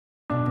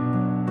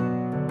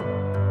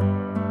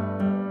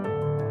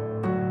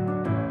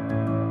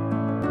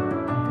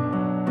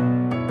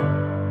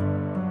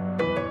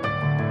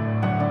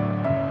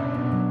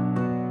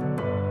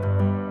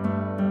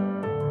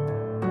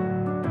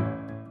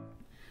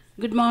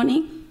Good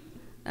morning.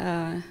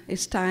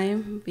 It's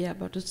time. We are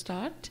about to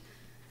start.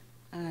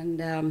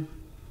 And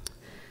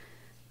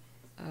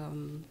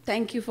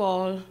thank you for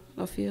all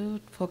of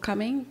you for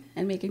coming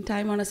and making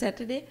time on a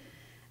Saturday.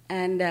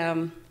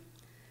 And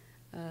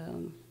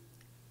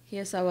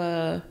here's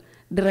our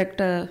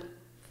director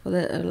for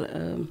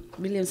the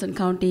Williamson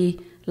County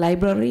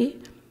Library.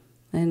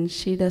 And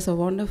she does a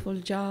wonderful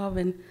job,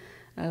 and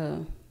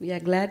we are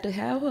glad to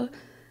have her.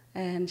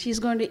 And she's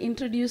going to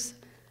introduce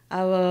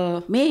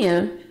our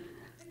mayor,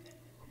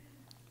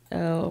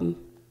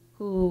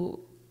 who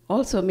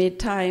also made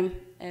time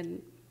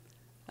and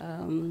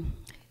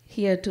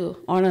here to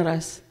honor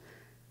us.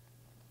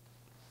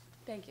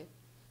 Thank you.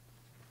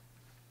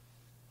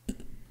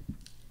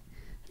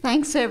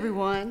 Thanks,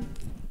 everyone,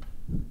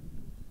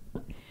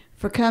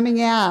 for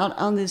coming out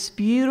on this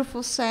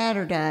beautiful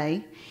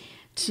Saturday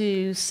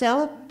to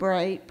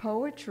celebrate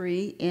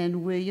poetry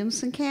in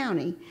Williamson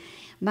County.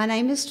 My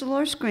name is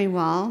Dolores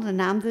Greenwald,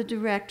 and I'm the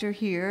director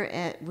here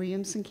at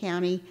Williamson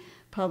County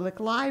Public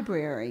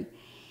Library.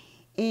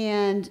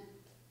 And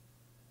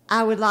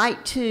I would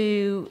like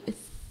to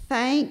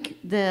thank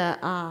the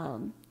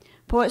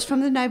Poets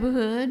from the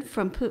Neighborhood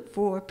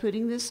for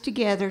putting this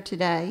together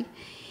today.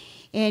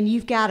 And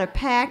you've got a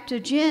packed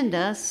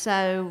agenda,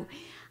 so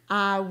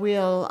I'll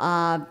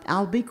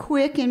be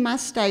quick in my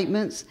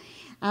statements.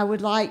 I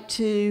would like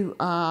to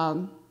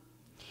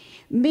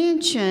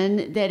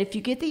mention that if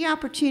you get the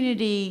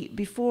opportunity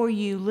before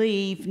you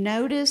leave,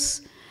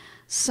 notice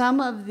some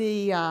of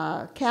the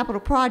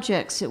capital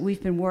projects that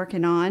we've been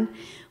working on.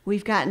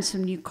 We've gotten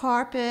some new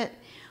carpet.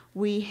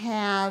 We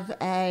have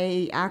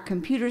our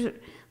computer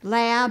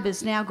lab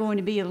is now going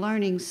to be a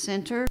learning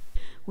center.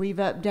 We've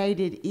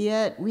updated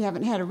it. We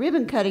haven't had a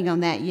ribbon cutting on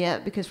that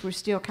yet because we're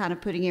still kind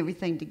of putting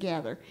everything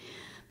together.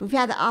 But we've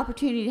had the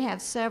opportunity to have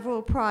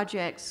several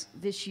projects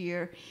this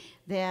year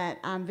that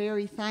I'm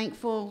very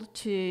thankful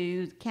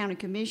to the county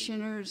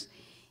commissioners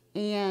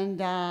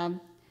and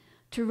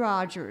to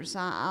Rogers.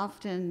 I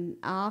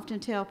often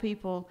tell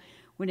people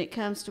when it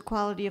comes to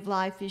quality of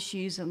life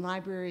issues and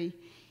library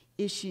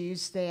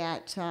issues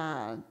that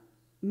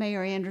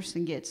Mayor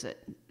Anderson gets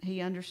it. He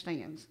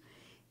understands,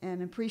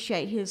 and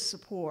appreciate his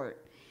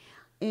support.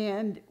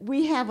 And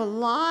we have a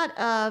lot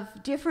of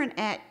different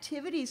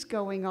activities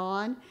going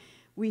on.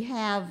 We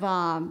have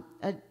an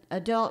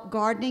adult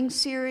gardening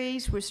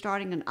series. We're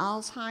starting an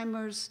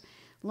Alzheimer's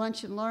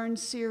Lunch and Learn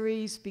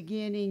series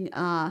beginning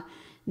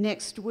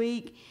next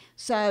week.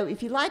 So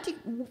if you'd like to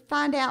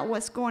find out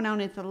what's going on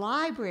at the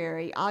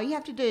library, all you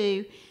have to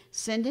do,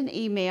 send an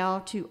email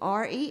to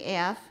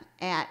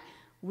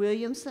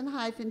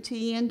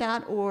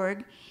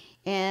ref@williamson-tn.org,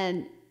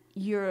 and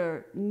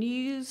your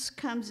news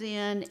comes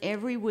in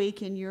every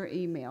week in your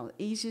email.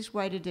 Easiest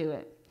way to do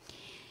it.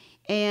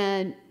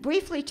 And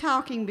briefly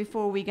talking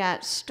before we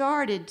got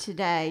started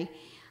today,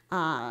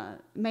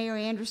 Mayor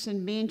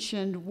Anderson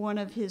mentioned one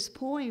of his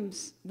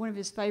poems, one of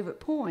his favorite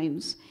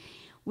poems,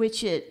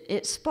 which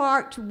it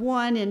sparked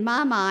one in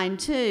my mind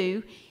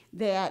too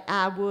that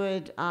I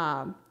would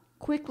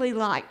quickly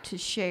like to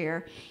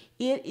share.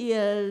 It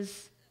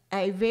is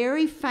a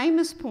very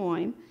famous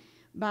poem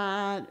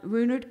by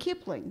Rudyard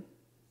Kipling,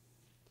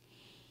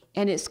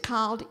 and it's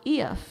called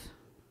If.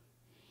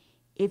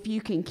 If you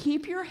can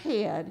keep your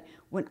head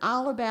when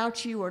all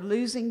about you are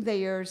losing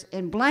theirs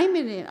and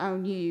blaming it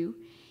on you,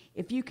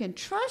 if you can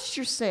trust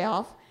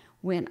yourself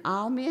when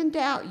all men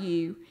doubt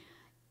you,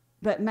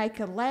 but make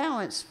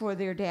allowance for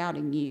their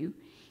doubting you,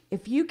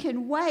 if you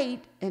can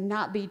wait and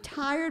not be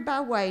tired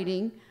by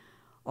waiting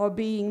or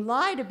being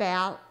lied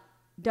about,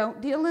 don't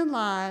deal in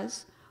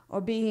lies, or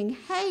being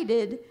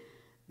hated,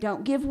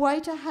 don't give way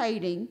to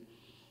hating,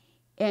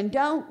 and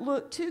don't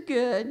look too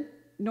good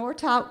nor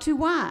talk too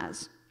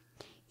wise.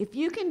 If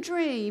you can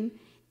dream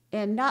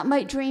and not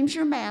make dreams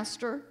your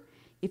master,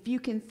 if you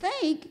can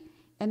think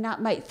and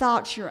not make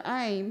thoughts your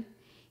aim,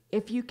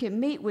 if you can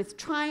meet with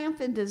triumph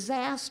and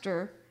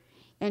disaster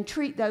and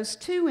treat those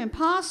two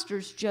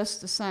impostors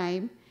just the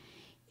same,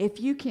 if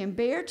you can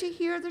bear to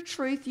hear the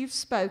truth you've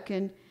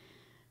spoken,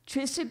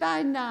 twisted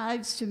by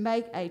knives to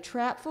make a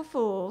trap for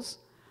fools,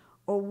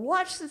 or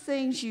watch the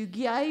things you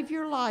gave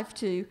your life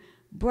to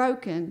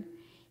broken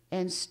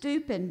and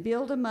stoop and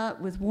build them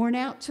up with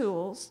worn-out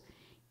tools,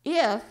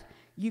 if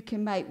you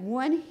can make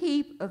one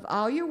heap of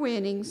all your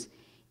winnings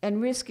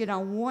and risk it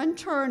on one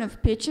turn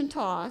of pitch and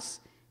toss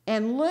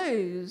and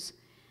lose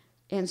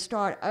and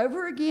start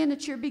over again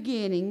at your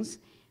beginnings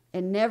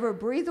and never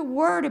breathe a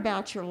word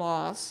about your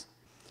loss,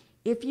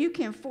 if you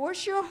can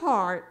force your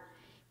heart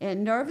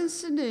and nerve and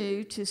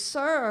sinew to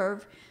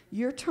serve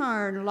your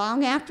turn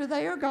long after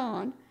they are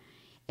gone,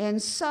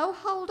 and so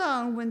hold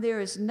on when there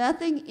is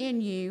nothing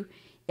in you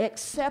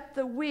except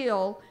the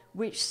will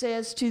which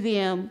says to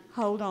them,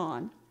 hold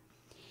on.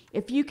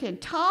 If you can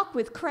talk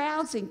with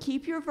crowds and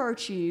keep your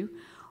virtue,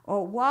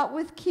 or walk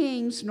with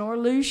kings nor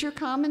lose your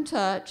common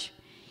touch,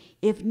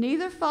 if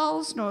neither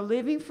foes nor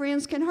living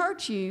friends can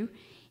hurt you,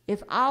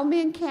 if all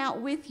men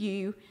count with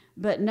you,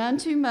 but none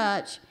too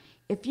much,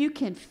 if you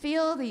can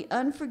fill the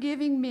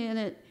unforgiving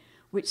minute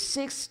with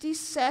 60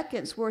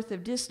 seconds worth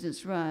of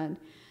distance run.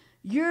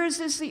 Yours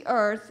is the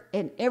earth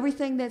and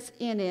everything that's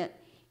in it,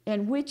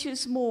 and which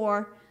is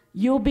more,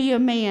 you'll be a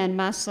man,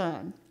 my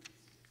son.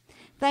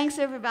 Thanks,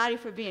 everybody,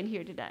 for being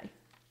here today.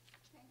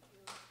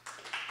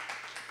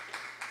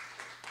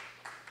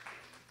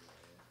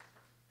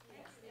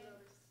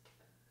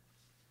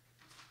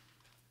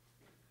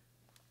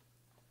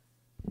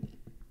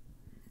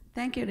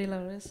 Thank you,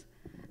 Dolores.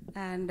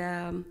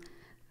 And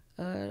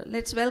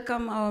let's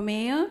welcome our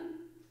mayor.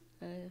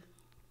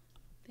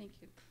 Thank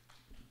you.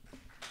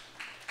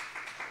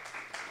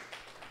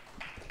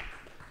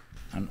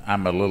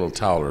 I'm a little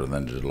taller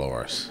than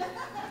Dolores.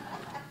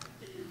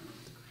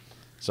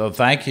 So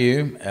thank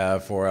you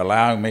for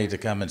allowing me to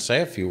come and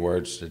say a few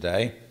words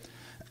today.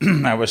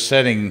 I was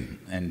sitting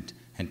and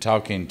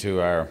talking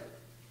to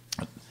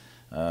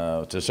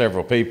to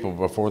several people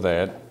before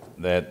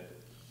that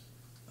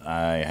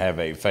I have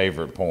a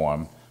favorite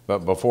poem.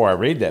 But before I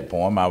read that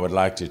poem, I would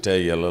like to tell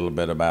you a little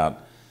bit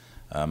about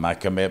my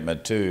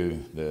commitment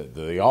to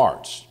the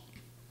arts.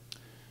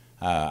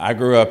 I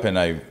grew up in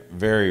a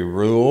very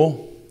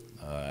rural,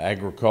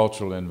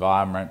 agricultural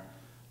environment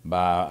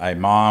by a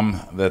mom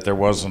that there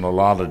wasn't a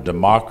lot of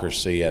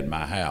democracy at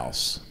my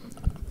house.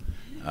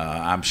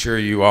 I'm sure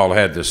you all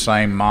had the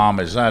same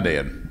mom as I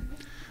did,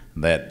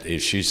 that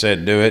if she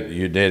said do it,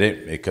 you did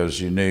it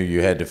because you knew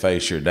you had to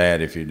face your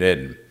dad if you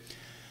didn't.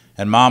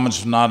 And Mom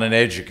was not an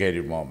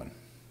educated woman.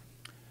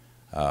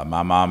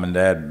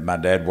 My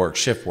dad worked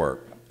shift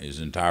work his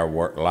entire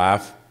work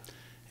life,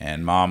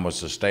 and Mom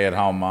was a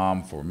stay-at-home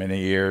mom for many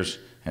years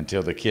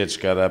until the kids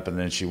got up, and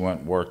then she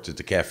went and worked at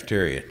the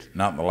cafeteria,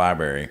 not in the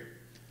library.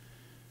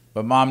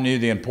 But Mom knew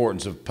the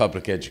importance of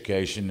public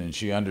education, and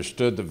she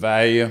understood the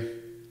value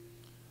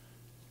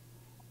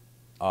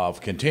of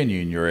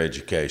continuing your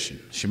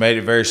education. She made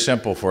it very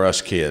simple for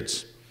us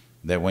kids,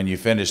 that when you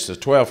finish the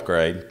 12th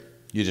grade,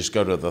 you just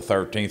go to the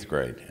 13th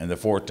grade and the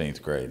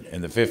 14th grade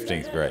and the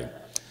 15th grade.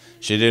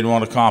 She didn't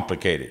want to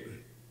complicate it.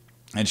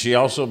 And she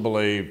also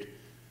believed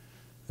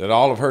that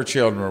all of her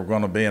children were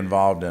going to be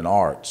involved in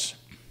arts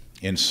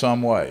in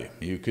some way.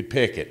 You could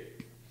pick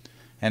it.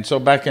 And so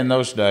back in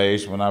those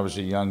days when I was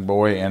a young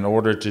boy, in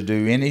order to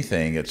do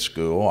anything at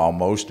school,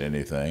 almost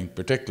anything,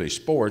 particularly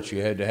sports,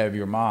 you had to have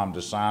your mom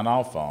to sign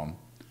off on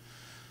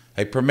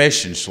a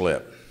permission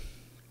slip.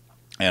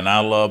 And I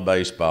love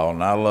baseball,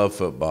 and I love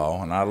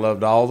football, and I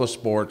loved all the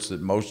sports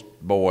that most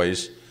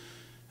boys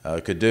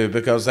could do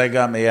because they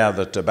got me out of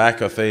the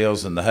tobacco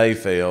fields and the hay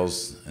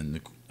fields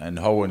and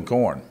hoeing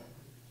corn.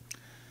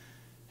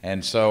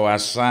 And so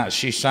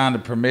she signed a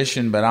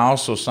permission, but I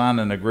also signed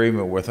an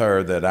agreement with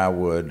her that I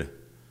would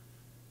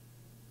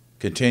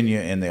continue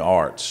in the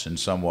arts in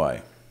some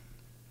way.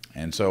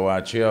 And so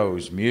I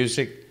chose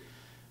music,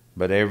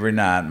 but every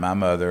night my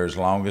mother, as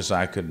long as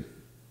I can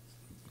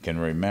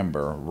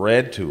remember,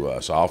 read to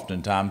us,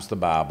 oftentimes the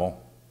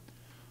Bible,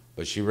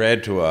 but she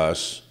read to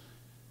us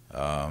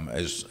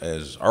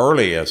as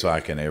early as I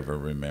can ever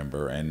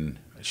remember, and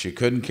she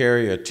couldn't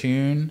carry a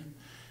tune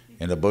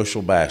in a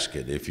bushel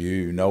basket, if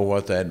you know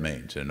what that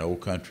means, an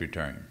old country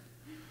tune.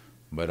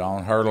 But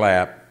on her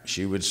lap,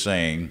 she would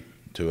sing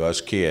to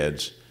us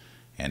kids,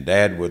 and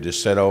Dad would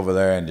just sit over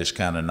there and just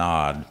kind of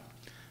nod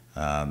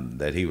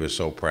that he was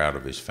so proud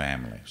of his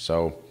family.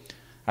 So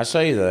I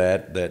say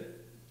that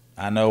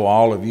I know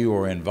all of you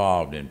are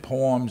involved in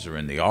poems or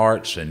in the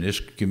arts, and this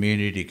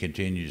community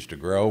continues to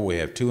grow. We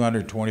have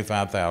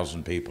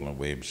 225,000 people in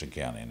Williamson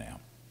County now.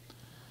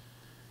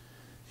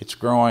 It's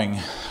growing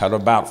at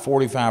about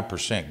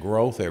 45%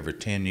 growth every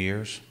 10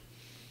 years.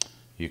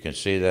 You can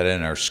see that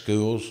in our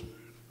schools.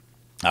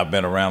 I've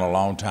been around a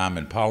long time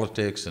in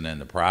politics and in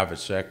the private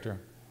sector,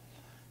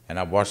 and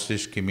I've watched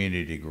this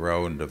community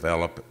grow and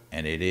develop,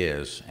 and it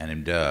is, and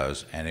it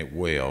does, and it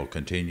will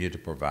continue to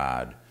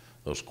provide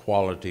those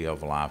quality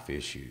of life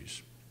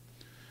issues.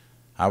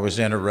 I was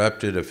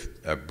interrupted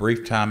a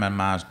brief time in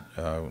my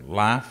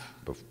life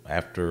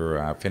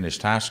after I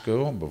finished high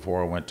school,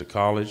 before I went to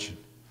college.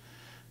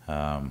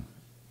 I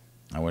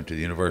went to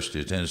the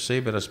University of Tennessee,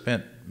 but I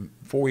spent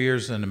 4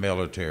 years in the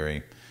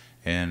military,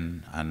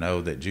 and I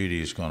know that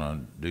Judy is going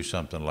to do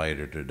something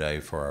later today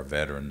for our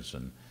veterans.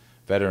 And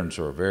veterans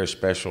are very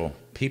special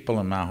people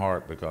in my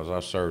heart because I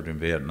served in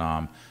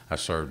Vietnam, I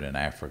served in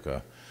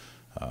Africa,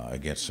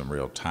 against some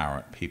real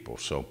tyrant people.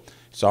 So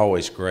it's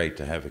always great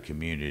to have a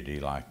community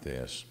like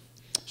this.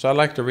 So I'd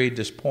like to read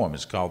this poem.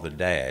 It's called The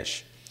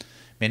Dash.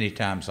 Many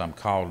times I'm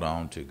called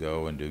on to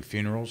go and do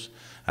funerals.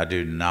 I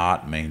do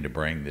not mean to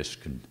bring this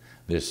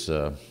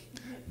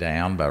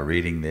down by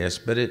reading this,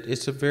 but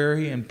it's a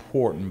very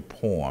important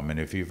poem. And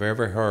if you've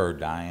ever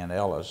heard Diane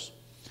Ellis,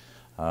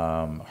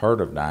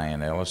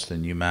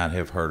 then you might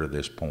have heard of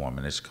this poem.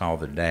 And it's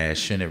called The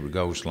Dash, and it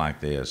goes like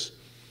this.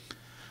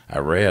 I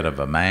read of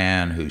a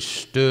man who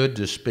stood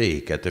to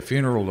speak at the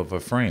funeral of a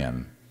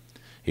friend.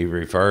 He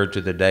referred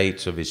to the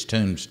dates of his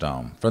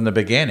tombstone, from the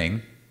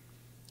beginning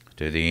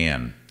to the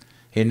end.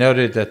 He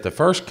noted that the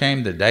first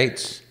came the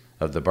dates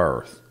of the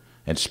birth,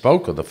 and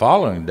spoke of the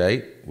following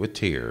date with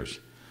tears,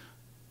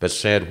 but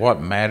said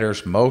what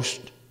matters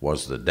most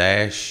was the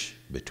dash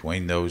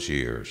between those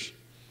years.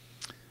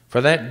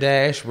 For that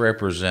dash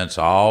represents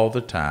all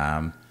the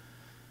time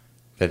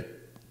that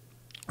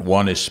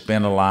one is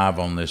spent alive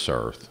on this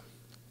earth,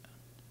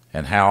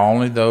 and how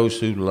only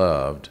those who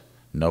loved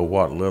know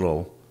what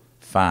little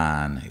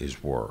fine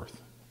is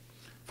worth.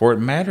 For it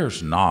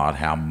matters not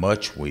how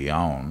much we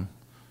own,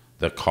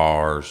 the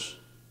cars,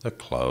 the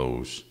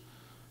clothes,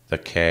 the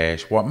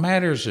cash. What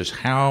matters is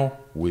how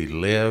we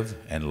live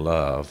and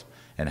love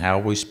and how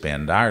we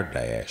spend our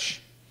dash.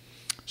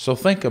 So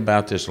think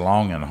about this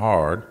long and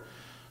hard.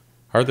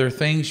 Are there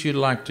things you'd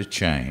like to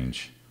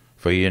change?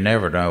 For you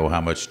never know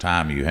how much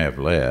time you have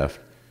left.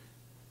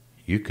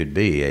 You could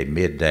be a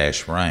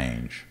mid-dash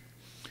range.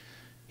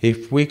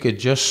 If we could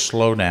just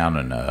slow down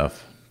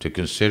enough to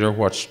consider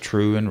what's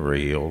true and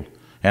real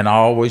and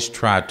always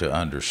try to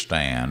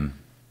understand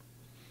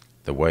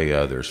the way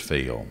others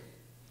feel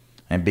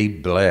and be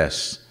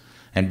blessed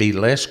and be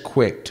less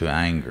quick to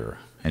anger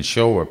and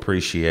show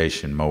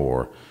appreciation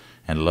more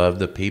and love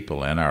the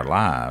people in our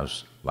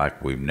lives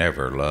like we've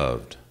never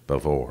loved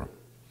before.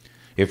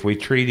 If we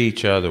treat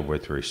each other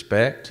with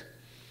respect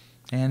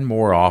and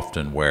more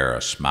often wear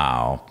a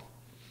smile,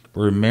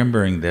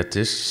 remembering that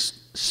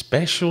this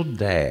special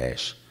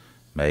dash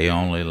may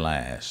only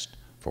last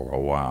for a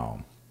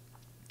while.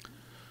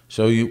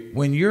 So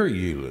when your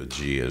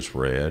eulogy is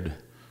read,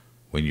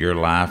 when your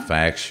life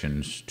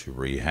actions to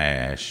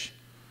rehash,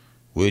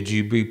 would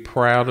you be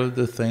proud of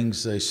the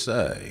things they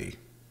say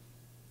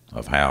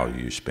of how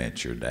you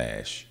spent your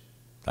dash?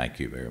 Thank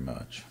you very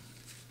much.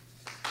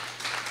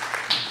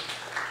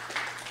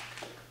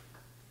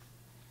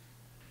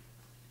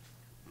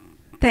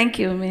 Thank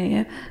you,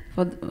 Mayor,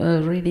 for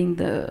reading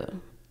the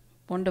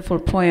wonderful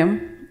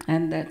poem,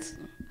 and that's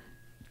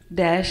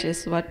dash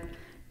is what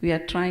we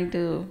are trying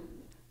to,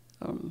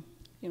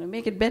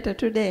 make it better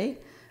today.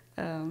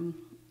 I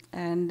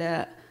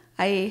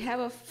have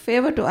a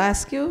favor to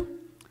ask you.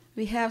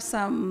 We have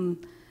some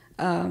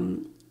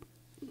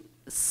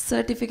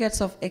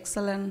certificates of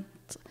excellence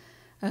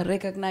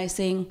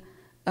recognizing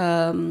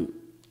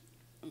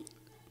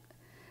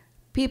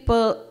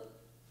people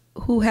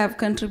who have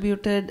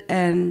contributed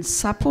and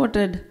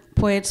supported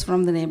poets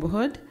from the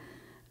neighborhood.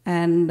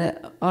 And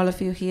all of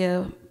you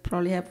here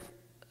probably have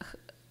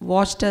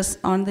watched us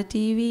on the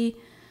TV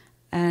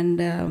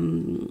and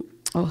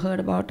or heard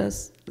about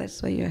us.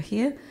 That's why you're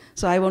here.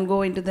 So I won't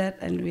go into that,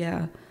 and we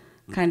are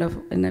kind of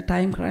in a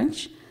time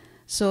crunch.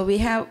 So we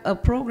have a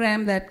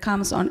program that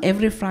comes on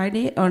every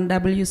Friday on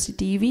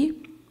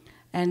WCTV,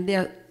 and they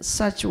are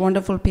such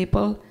wonderful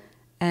people.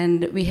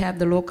 And we have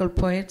the local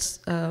poets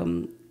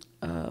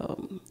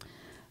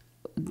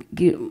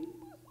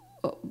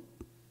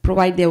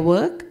provide their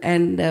work,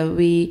 and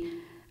we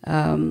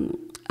are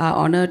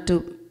honored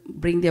to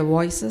bring their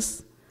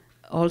voices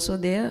also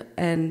there.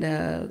 And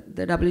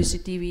the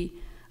WCTV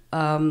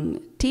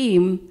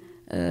team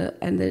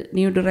and the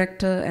new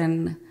director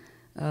and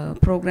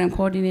program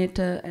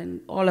coordinator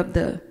and all of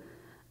the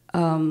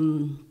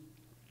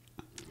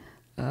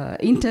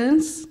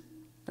interns,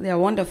 they are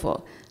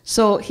wonderful.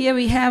 So here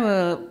we have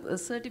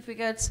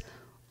certificates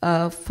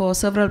for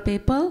several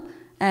people,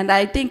 and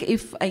I think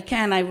if I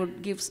can, I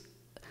would give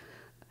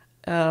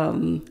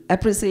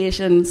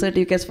appreciation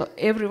certificates for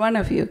every one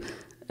of you.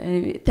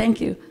 Anyway,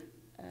 thank you.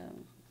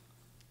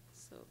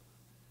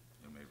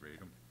 You may read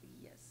them.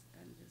 Yes,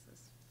 and this is.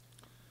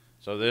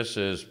 So this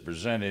is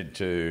presented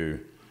to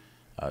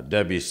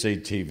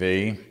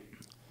WCTV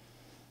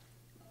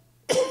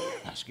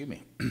excuse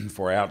me,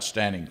 for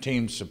outstanding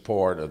team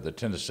support of the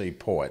Tennessee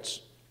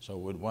Poets. So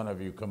would one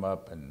of you come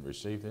up and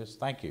receive this?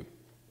 Thank you.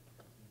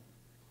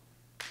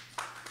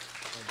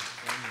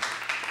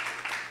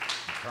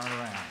 Turn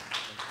around.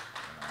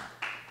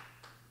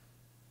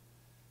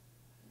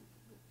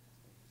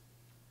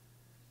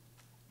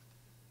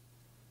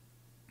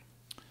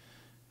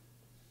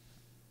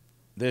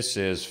 This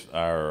is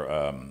our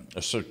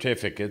a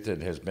certificate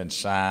that has been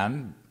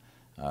signed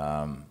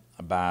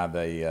by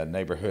the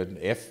neighborhood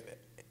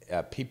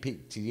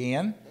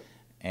PPTN,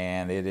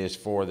 and it is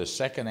for the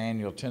second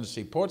annual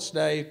Tennessee Poets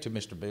Day to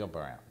Mr. Bill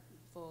Brown.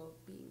 For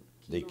being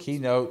The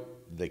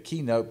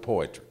keynote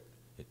poetry.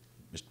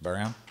 Mr.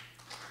 Brown.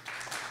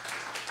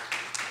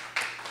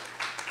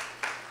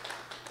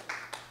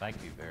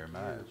 Thank you very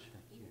much.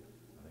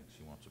 I think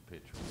she wants a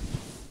picture.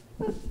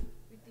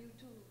 with you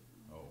too.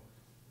 Oh.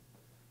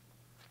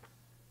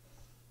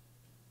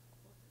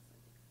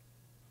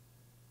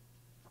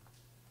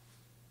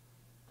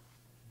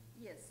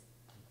 Yes.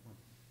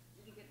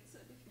 Did you get the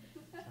certificate?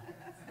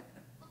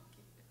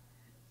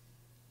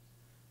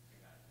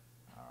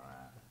 All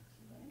right.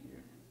 Thank you.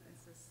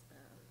 This is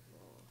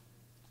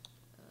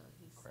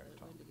he's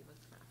going to give us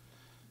craft.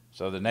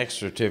 So the next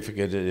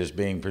certificate is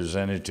being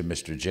presented to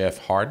Mr. Jeff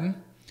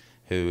Harden,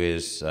 who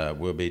is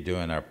will be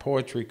doing our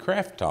poetry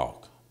craft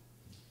talk.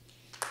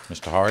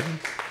 Mr. Harden.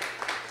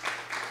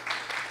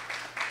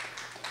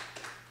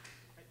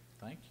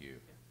 Thank you.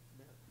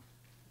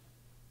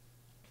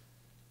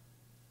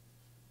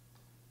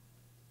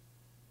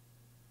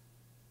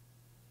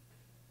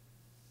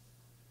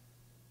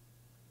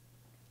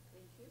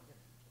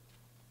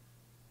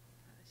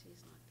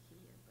 she's not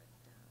here, but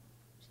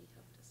she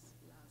helped us the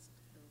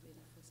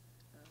very first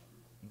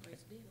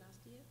birthday last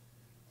year.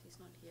 She's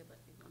not here, but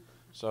we want to.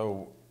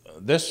 So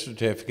this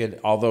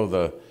certificate,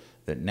 although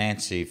that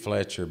Nancy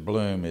Fletcher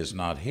Bloom is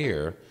not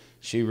here,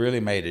 she really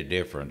made a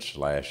difference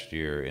last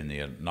year in the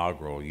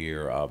inaugural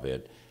year of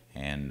it.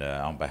 And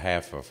on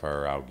behalf of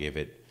her, I'll give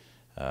it.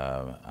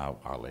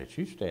 I'll let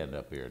you stand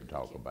up here and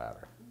talk about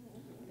her.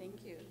 Thank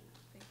you.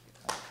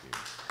 Thank you.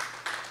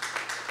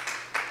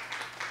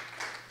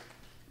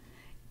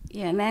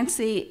 Yeah,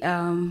 Nancy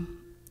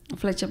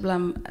Fletcher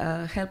Blum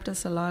helped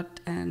us a lot,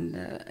 and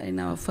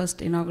in our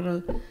first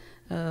inaugural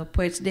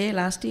Poets Day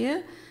last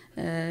year.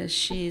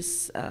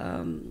 She's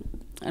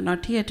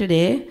not here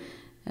today.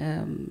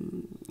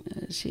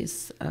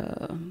 She's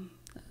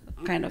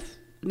kind of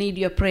need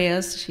your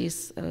prayers.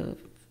 She's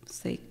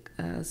sick,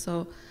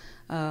 so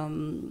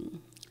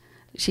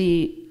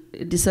she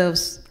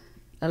deserves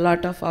a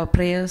lot of our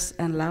prayers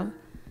and love.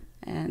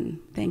 And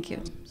thank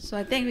you. So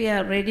I think we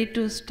are ready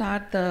to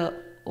start the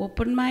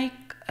open mic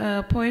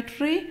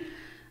poetry.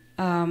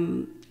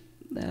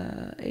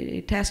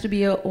 It has to be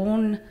your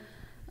own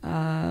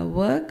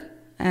work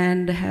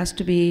and has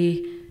to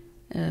be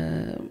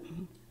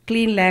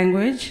clean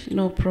language,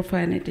 no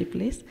profanity,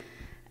 please.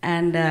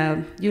 And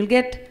you'll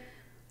get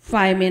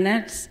 5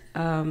 minutes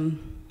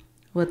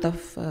worth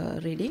of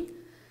reading.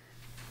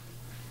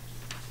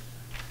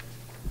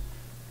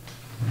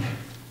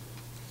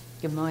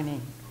 Good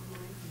morning.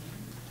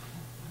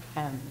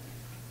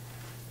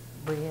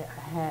 We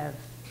have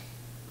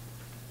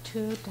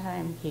 2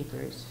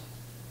 timekeepers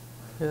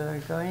who are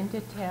going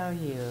to tell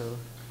you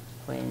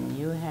when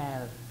you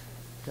have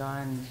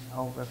gone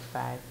over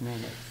 5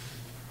 minutes.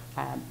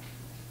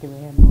 Do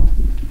we have more?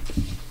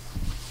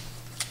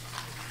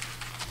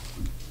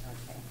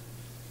 Okay.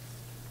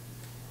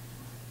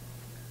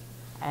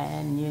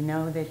 And you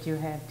know that you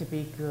have to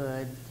be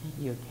good.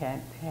 You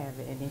can't have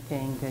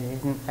anything that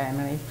isn't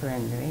family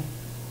friendly.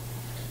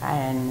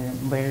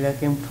 And we're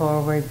looking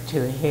forward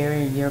to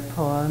hearing your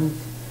poems,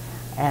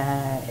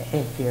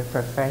 if you're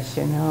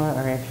professional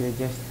or if you're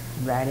just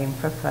writing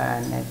for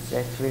fun.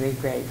 That's really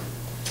great.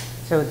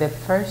 So the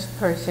first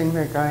person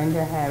we're going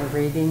to have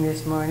reading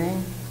this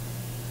morning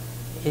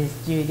is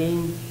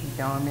Judy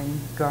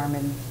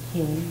Gorman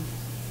King.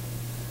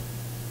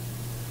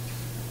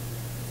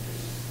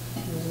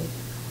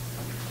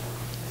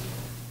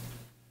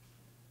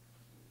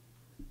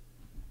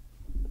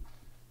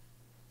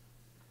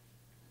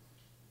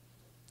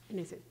 And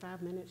is it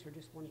 5 minutes or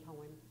just one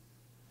poem?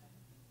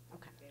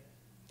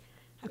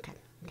 Okay.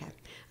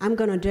 I'm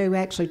going to do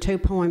actually 2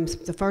 poems.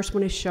 The first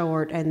one is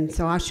short, and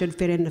so I should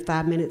fit into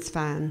 5 minutes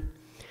fine.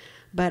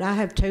 But I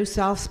have 2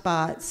 soft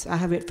spots. I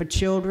have it for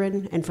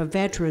children and for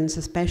veterans,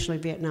 especially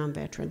Vietnam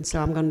veterans,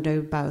 so I'm going to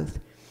do both.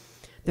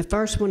 The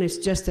first one is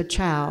just a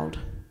child.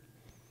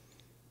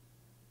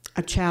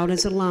 A child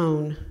is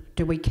alone.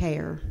 Do we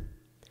care?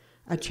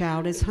 A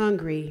child is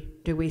hungry.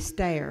 Do we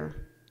stare?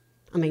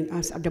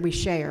 Do we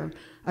share?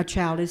 A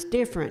child is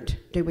different.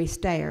 Do we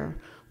stare?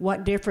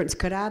 What difference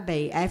could I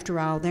be? After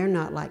all, they're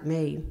not like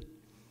me.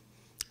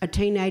 A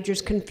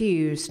teenager's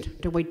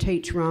confused. Do we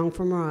teach wrong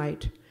from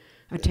right?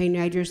 A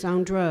teenager's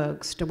on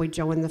drugs. Do we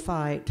join the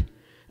fight?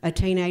 A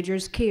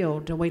teenager's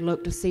killed. Do we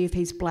look to see if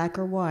he's black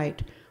or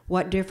white?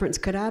 What difference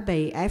could I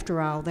be? After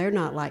all, they're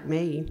not like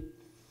me.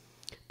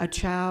 A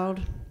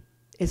child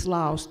is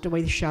lost. Do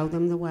we show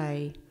them the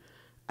way?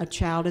 A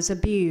child is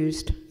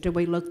abused. Do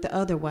we look the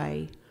other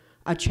way?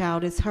 A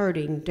child is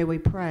hurting. Do we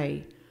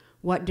pray?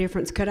 What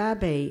difference could I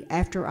be?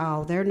 After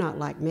all, they're not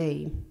like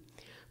me.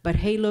 But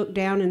he looked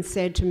down and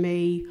said to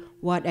me,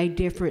 what a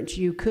difference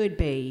you could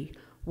be.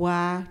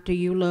 Why do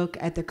you look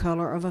at the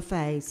color of a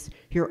face?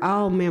 You're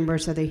all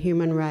members of the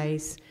human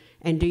race.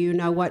 And do you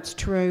know what's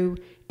true?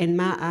 In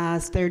my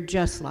eyes, they're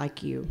just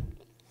like you.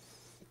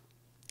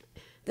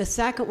 The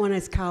second one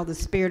is called The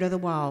Spirit of the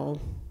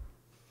Wall.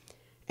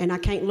 And I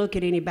can't look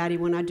at anybody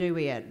when I do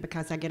it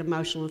because I get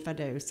emotional if I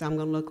do, so I'm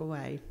going to look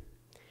away.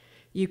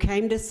 You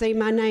came to see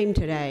my name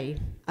today.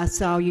 I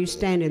saw you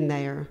standing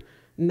there.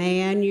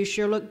 Man, you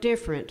sure look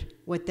different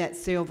with that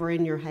silver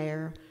in your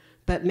hair.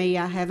 But me,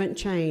 I haven't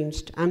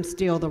changed. I'm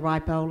still the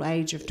ripe old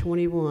age of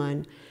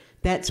 21.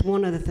 That's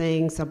one of the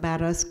things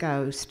about us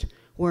ghosts.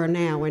 We're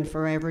now and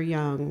forever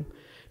young.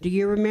 Do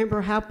you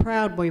remember how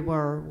proud we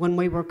were when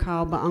we were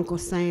called by Uncle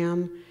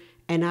Sam?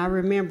 And I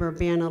remember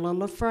being a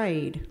little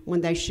afraid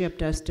when they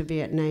shipped us to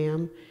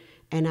Vietnam.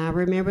 And I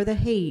remember the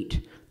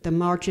heat, the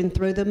marching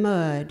through the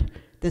mud,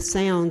 the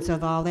sounds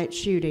of all that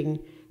shooting,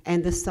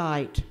 and the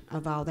sight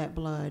of all that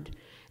blood.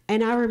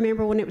 And I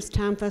remember when it was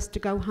time for us to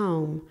go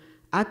home.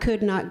 I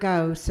could not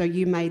go, so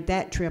you made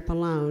that trip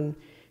alone.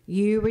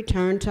 You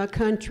returned to a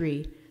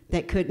country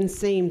that couldn't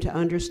seem to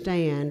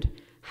understand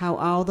how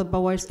all the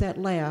boys that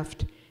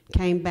left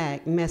came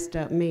back messed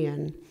up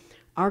men.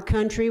 Our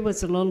country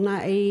was a little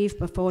naive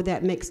before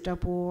that mixed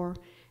up war,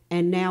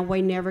 and now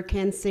we never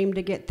can seem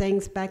to get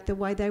things back the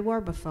way they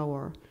were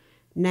before.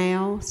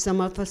 Now,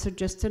 some of us are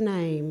just a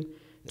name,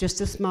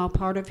 just a small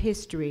part of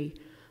history,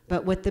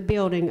 but with the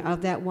building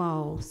of that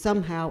wall,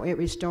 somehow it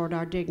restored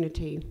our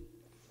dignity.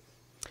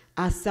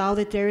 I saw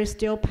that there is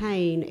still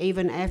pain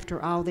even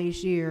after all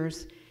these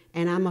years,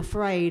 and I'm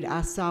afraid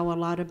I saw a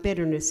lot of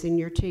bitterness in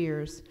your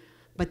tears.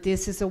 But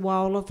this is a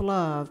wall of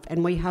love,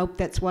 and we hope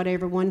that's what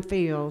everyone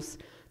feels,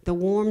 the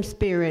warm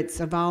spirits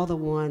of all the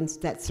ones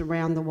that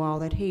surround the wall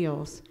that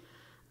heals.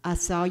 I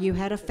saw you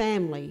had a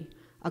family,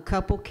 a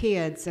couple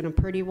kids, and a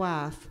pretty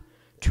wife.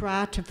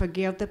 Try to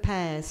forgive the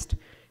past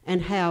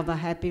and have a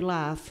happy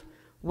life.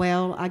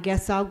 Well, I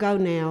guess I'll go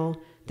now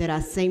that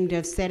I seem to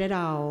have said it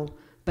all,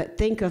 but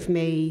think of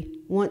me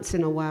once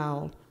in a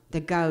while, the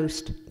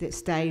ghost that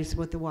stays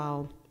with the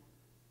wall.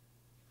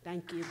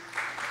 Thank you.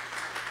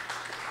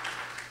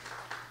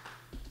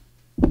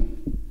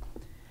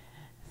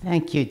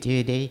 Thank you,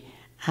 Judy.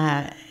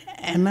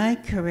 Am I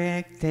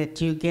correct that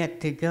you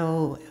get to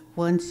go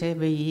once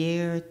every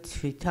year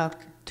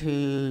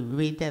to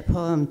read that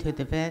poem to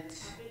the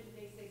vets? I've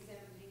been to DC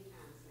 17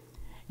 times.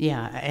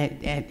 Yeah,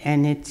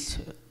 and it's,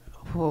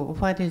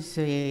 what is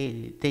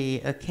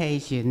the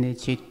occasion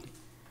that you...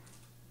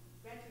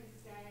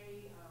 Veterans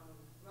Day,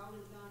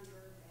 Rolling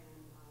Thunder,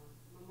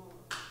 and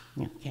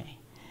Memorial. Okay.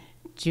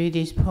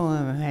 Judy's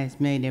poem has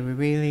made a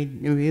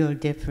real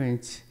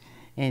difference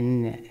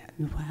in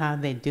how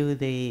they do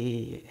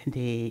the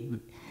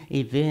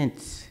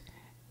events,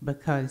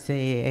 because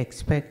they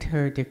expect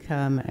her to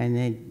come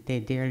and they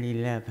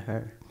dearly love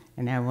her.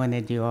 And I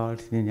wanted you all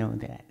to know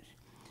that.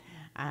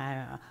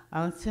 I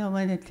also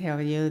want to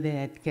tell you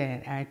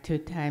that our two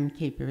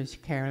timekeepers,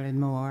 Carolyn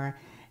Moore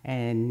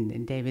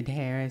and David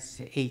Harris,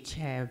 each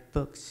have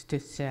books to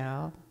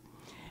sell.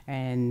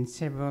 And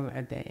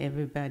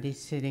everybody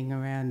sitting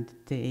around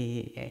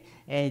the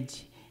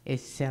edge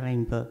is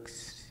selling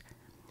books.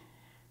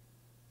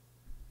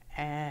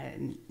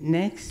 And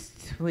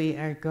next, we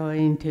are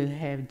going to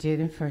have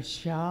Jennifer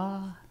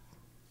Shaw.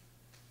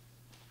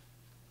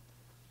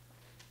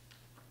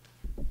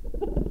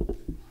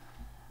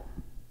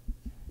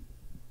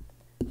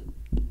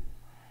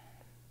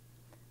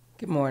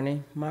 Good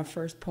morning. My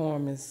first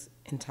poem is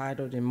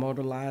entitled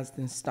Immortalized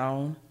in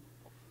Stone.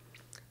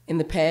 In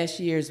the past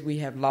years, we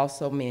have lost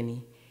so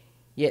many,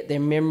 yet their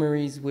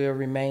memories will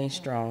remain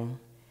strong.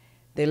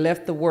 They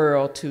left the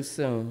world too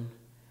soon,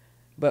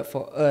 but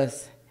for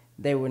us,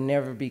 they will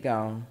never be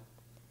gone.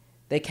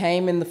 They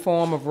came in the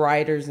form of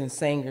writers and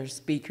singers,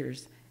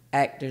 speakers,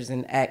 actors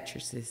and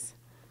actresses.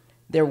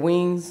 Their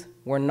wings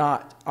were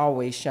not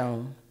always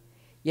shown,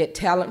 yet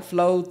talent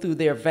flowed through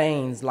their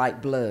veins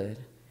like blood.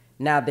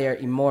 Now they're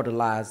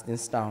immortalized in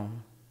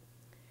stone.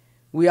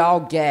 We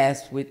all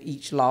gasped with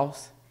each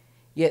loss,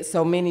 yet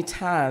so many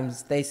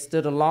times they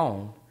stood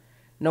alone,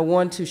 no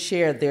one to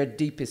share their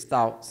deepest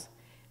thoughts,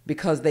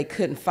 because they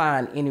couldn't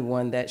find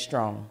anyone that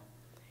strong.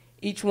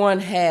 Each one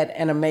had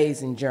an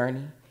amazing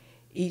journey.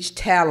 Each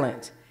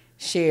talent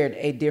shared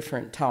a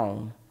different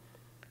tone.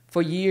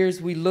 For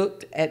years we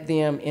looked at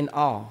them in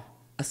awe,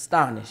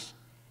 astonished.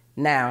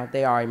 Now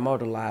they are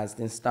immortalized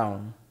in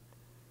stone.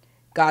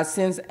 God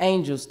sends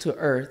angels to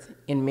earth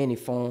in many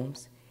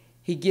forms.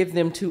 He gives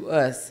them to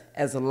us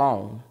as a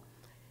loan.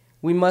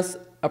 We must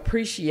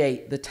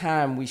appreciate the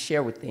time we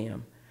share with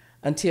them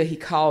until he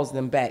calls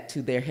them back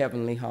to their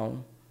heavenly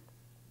home.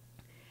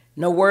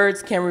 No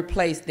words can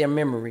replace their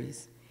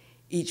memories.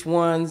 Each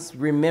one's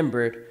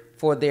remembered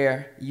for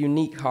their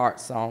unique heart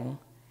song.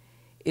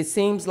 It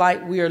seems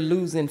like we are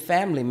losing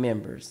family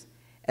members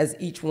as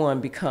each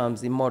one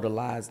becomes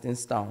immortalized in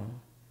stone.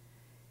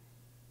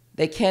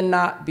 They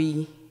cannot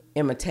be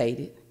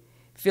imitated.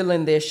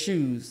 Filling their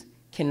shoes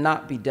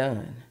cannot be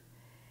done.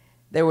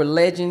 They were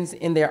legends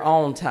in their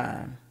own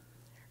time,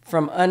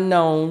 from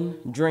unknown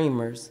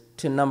dreamers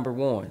to number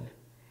one.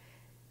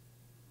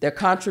 Their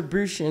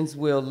contributions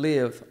will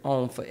live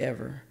on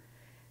forever.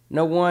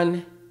 No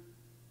one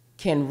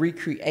can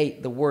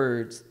recreate the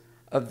words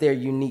of their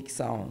unique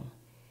song.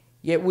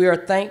 Yet we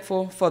are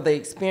thankful for the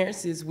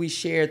experiences we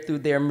shared through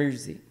their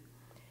music.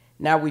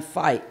 Now we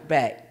fight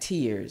back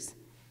tears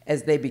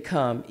as they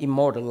become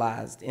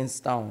immortalized in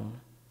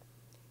stone.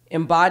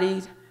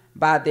 Embodied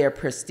by their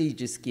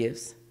prestigious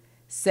gifts,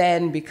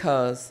 saddened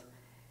because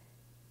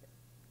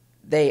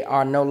they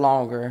are no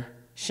longer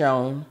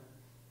shown.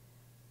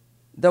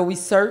 Though we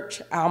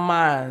search our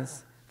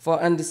minds for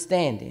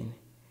understanding,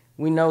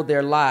 we know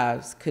their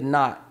lives could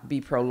not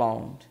be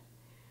prolonged.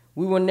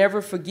 We will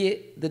never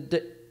forget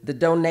the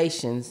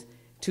donations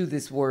to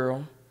this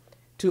world.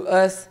 To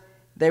us,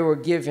 they were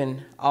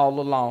given all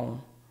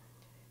along.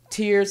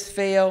 Tears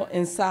fell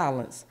in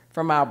silence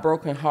from our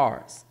broken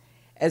hearts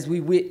as we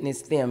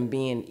witnessed them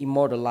being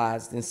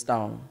immortalized in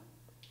stone.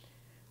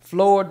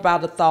 Floored by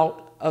the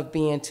thought of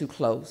being too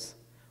close,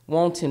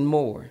 wanting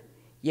more,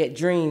 yet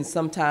dreams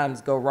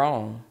sometimes go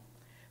wrong.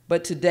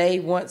 But today,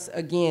 once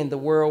again, the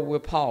world will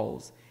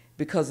pause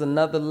because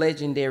another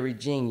legendary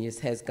genius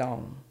has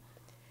gone.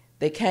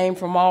 They came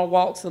from all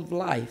walks of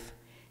life,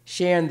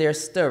 sharing their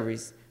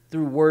stories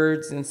through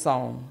words and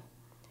song.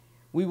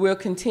 We will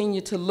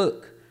continue to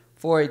look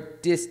for a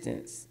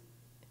distance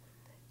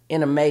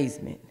in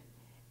amazement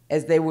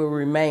as they will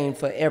remain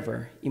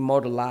forever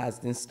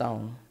immortalized in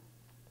stone.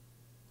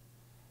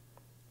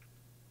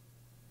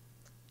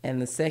 And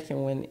the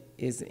second one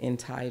is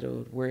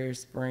entitled,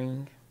 Where's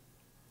Spring?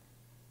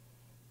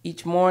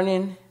 Each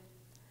morning,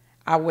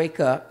 I wake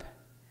up,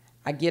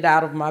 I get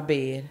out of my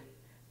bed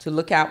to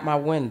look out my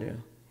window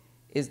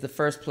is the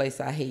first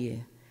place I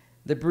head.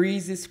 The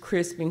breeze is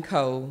crisp and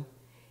cold,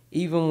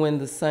 even when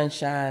the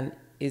sunshine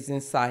is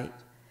in sight.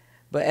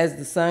 But as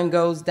the sun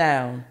goes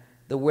down,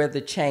 the weather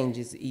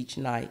changes each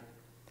night.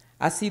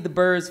 I see the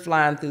birds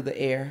flying through the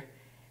air,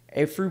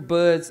 a fruit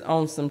buds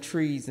on some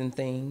trees and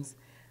things.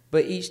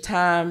 But each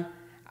time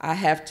I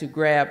have to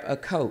grab a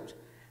coat,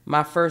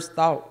 my first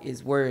thought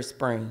is, where is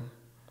spring?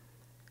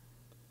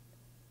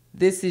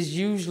 This is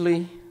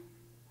usually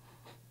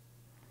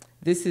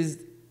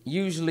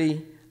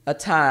a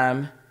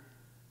time,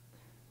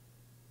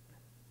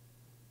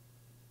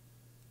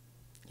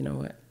 you know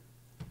what?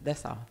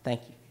 That's all.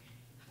 Thank you.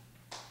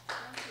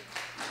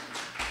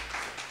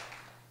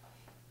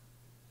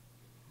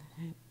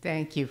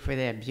 Thank you for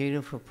that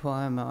beautiful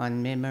poem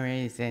on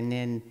memories, and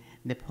then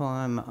the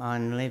poem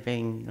on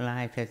living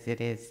life as it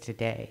is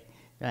today.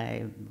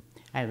 I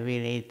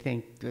really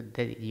think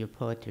that your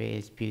poetry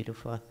is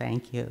beautiful.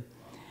 Thank you.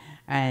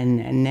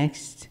 And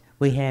next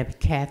we have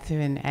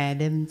Catherine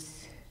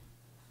Adams.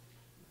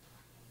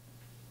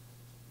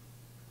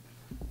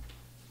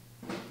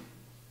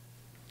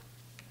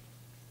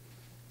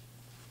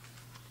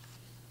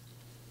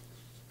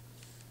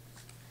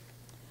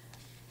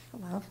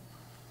 Hello.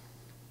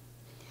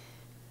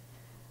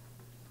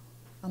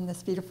 On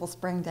this beautiful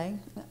spring day,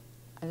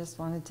 I just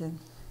wanted to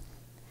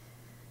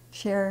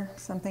share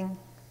something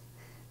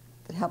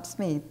that helps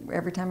me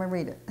every time I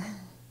read it.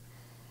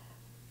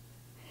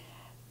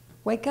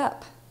 Wake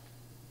up.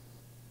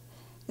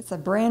 It's a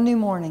brand new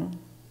morning.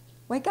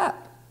 Wake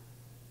up.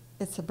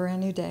 It's a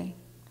brand new day.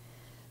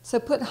 So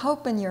put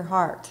hope in your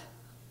heart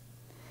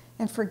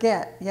and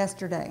forget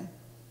yesterday.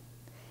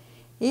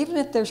 Even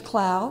if there's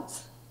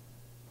clouds,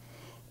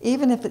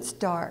 even if it's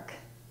dark,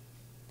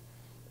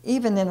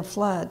 even in a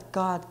flood,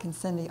 God can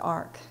send the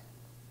ark.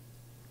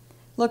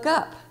 Look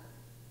up.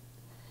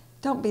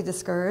 Don't be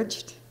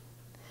discouraged.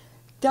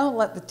 Don't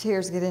let the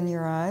tears get in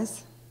your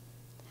eyes.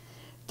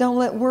 Don't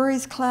let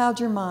worries cloud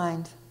your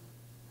mind.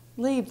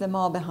 Leave them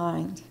all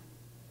behind.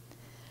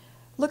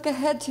 Look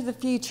ahead to the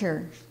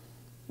future.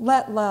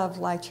 Let love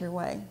light your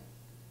way.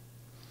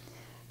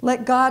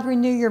 Let God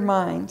renew your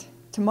mind.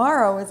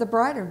 Tomorrow is a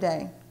brighter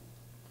day.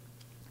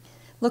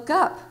 Look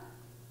up.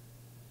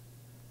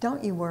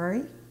 Don't you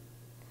worry.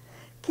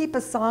 Keep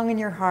a song in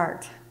your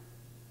heart.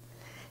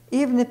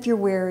 Even if you're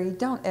weary,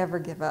 don't ever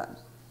give up.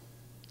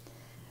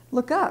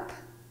 Look up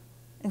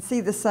and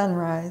see the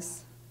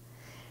sunrise.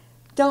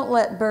 Don't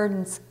let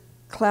burdens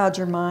cloud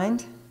your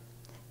mind.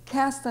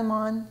 Cast them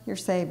on your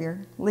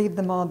Savior. Leave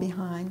them all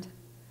behind.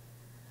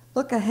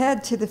 Look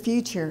ahead to the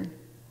future.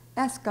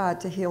 Ask God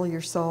to heal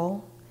your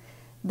soul.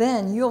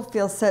 Then you'll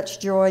feel such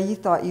joy you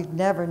thought you'd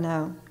never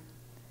know.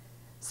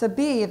 So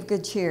be of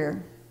good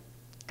cheer.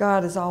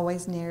 God is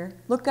always near.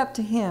 Look up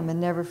to Him and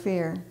never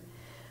fear.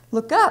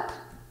 Look up.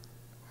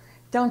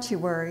 Don't you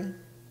worry.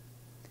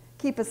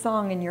 Keep a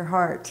song in your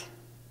heart.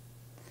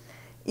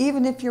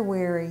 Even if you're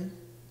weary,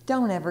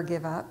 don't ever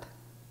give up.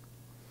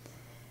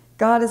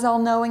 God is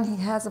all-knowing. He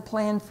has a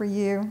plan for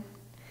you.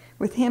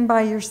 With Him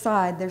by your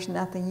side, there's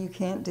nothing you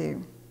can't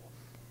do.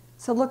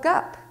 So look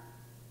up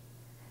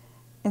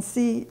and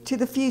see to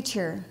the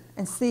future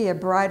and see a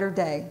brighter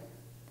day.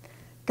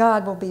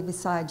 God will be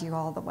beside you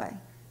all the way.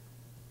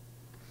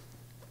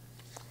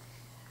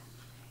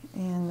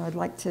 And I'd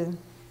like to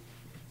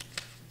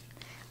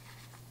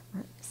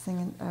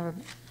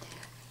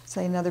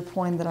say another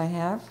poem that I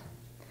have.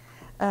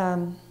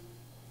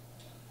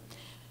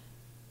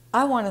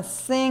 I want to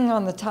sing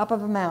on the top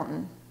of a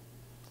mountain,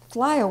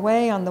 fly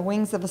away on the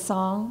wings of a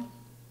song,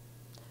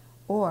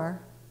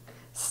 or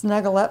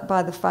snuggle up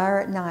by the fire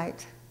at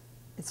night.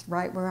 It's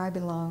right where I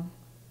belong,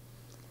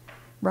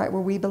 right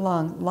where we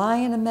belong. Lie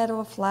in a meadow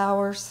of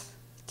flowers,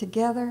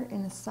 together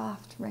in a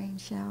soft rain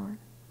shower.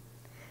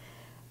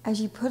 As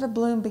you put a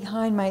bloom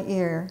behind my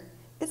ear,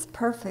 it's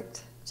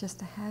perfect just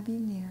to have you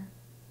near.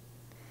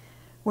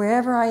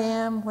 Wherever I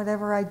am,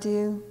 whatever I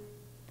do,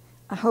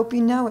 I hope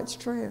you know it's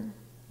true.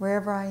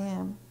 Wherever I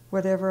am,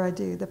 whatever I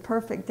do, the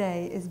perfect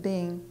day is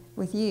being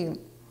with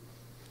you.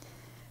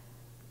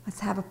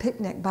 Let's have a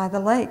picnic by the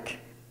lake.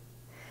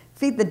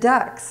 Feed the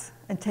ducks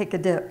and take a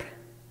dip.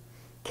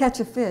 Catch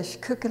a fish,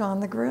 cook it on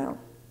the grill.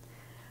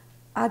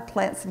 I'd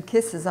plant some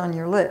kisses on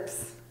your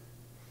lips.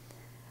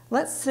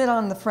 Let's sit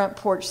on the front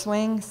porch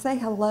swing, say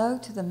hello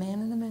to the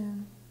man in the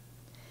moon.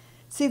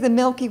 See the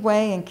Milky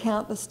Way and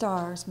count the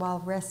stars while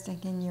resting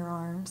in your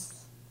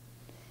arms.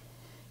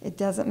 It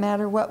doesn't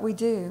matter what we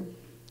do,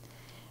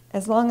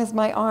 as long as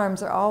my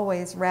arms are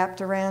always wrapped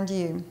around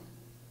you.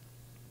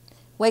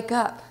 Wake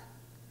up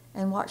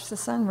and watch the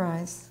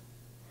sunrise.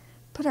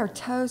 Put our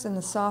toes in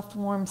the soft,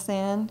 warm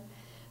sand.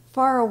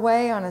 Far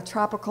away on a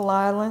tropical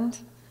island,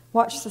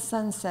 watch the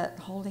sunset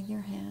holding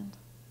your hand.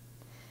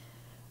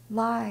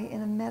 lie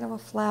in a meadow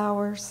of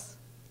flowers,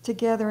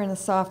 together in a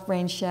soft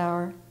rain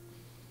shower.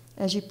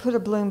 As you put a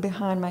bloom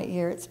behind my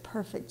ear, it's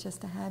perfect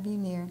just to have you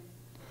near.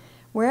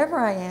 Wherever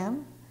I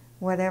am,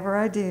 whatever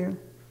I do,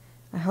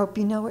 I hope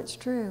you know it's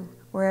true.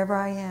 Wherever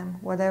I am,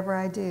 whatever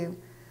I do,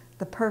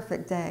 the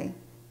perfect day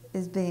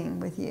is being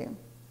with you.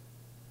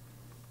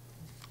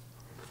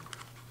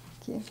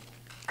 Thank you.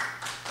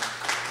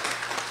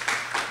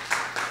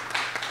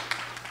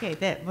 Okay,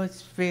 that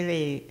was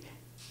really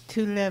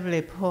two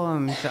lovely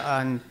poems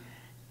on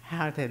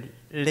how to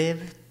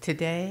live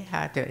today,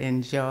 how to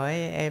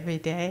enjoy every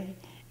day,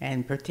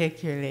 and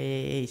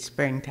particularly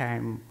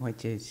springtime,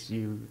 which is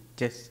you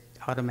just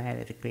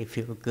automatically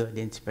feel good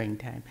in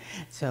springtime.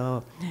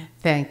 So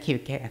thank you,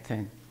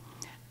 Catherine.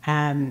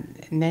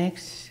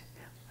 Next,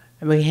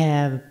 we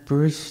have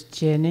Bruce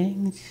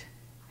Jennings,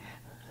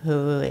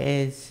 who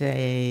is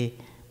a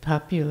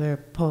popular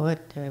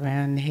poet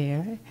around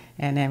here,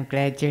 and I'm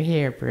glad you're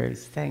here,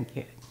 Bruce. Thank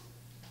you.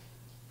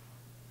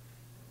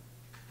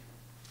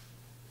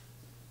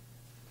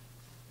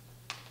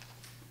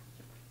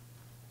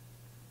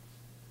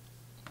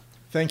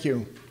 Thank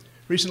you.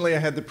 Recently I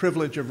had the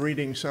privilege of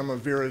reading some of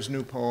Vera's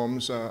new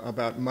poems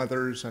about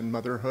mothers and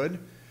motherhood,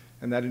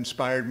 and that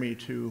inspired me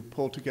to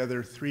pull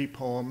together 3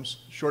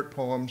 poems, short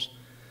poems,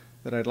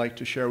 that I'd like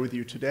to share with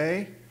you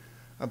today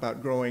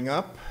about growing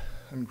up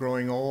and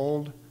growing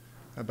old,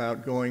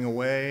 about going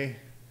away,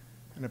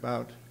 and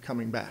about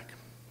coming back.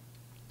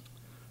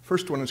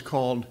 First one is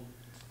called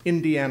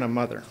Indiana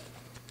Mother.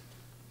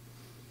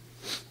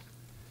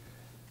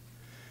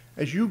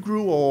 As you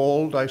grew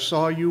old, I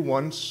saw you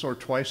once or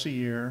twice a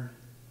year,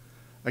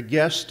 a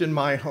guest in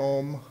my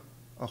home,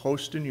 a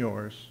host in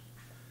yours.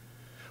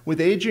 With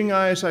aging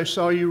eyes, I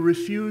saw you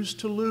refuse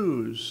to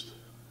lose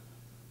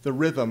the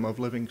rhythm of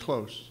living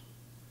close.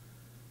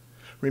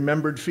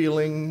 Remembered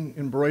feeling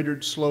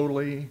embroidered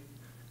slowly,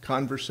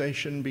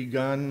 conversation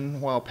begun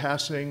while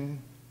passing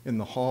in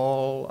the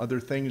hall, other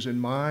things in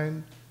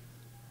mind,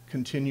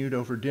 continued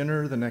over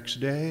dinner the next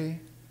day,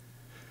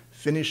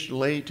 finished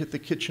late at the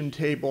kitchen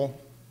table,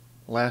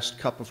 last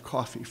cup of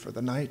coffee for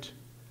the night,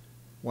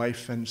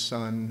 wife and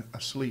son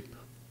asleep.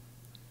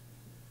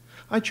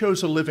 I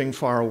chose a living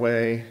far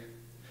away,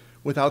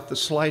 without the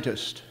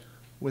slightest,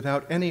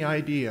 without any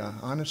idea,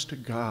 honest to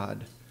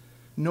God,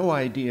 no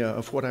idea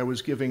of what I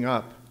was giving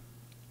up,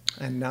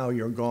 and now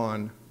you're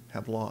gone,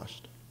 have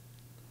lost.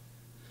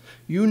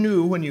 You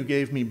knew when you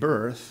gave me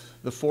birth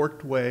the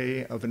forked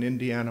way of an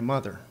Indiana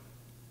mother,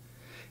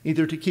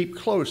 either to keep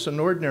close an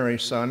ordinary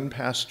son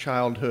past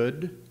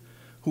childhood,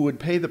 who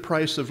would pay the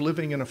price of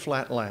living in a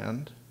flat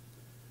land,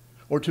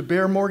 or to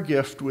bear more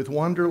gift with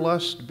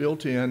wanderlust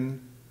built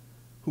in,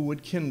 who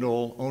would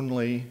kindle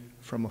only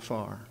from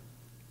afar.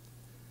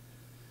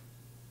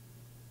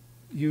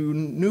 You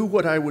knew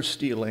what I was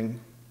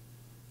stealing.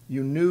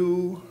 You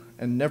knew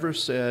and never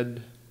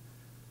said,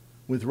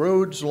 with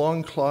roads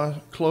long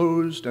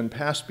closed and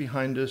past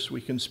behind us, we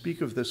can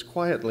speak of this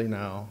quietly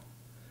now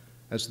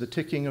as the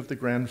ticking of the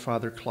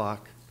grandfather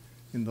clock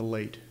in the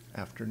late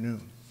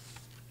afternoon.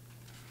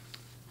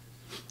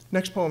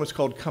 Next poem is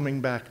called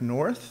Coming Back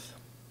North.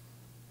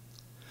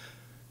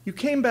 You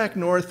came back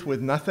north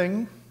with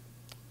nothing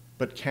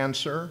but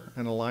cancer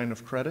and a line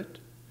of credit,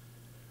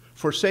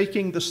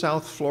 forsaking the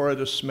South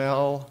Florida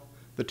smell,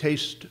 the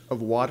taste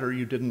of water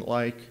you didn't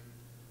like,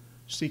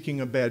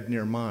 seeking a bed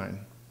near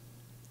mine.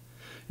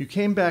 You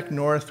came back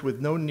north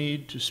with no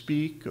need to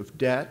speak of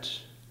debt.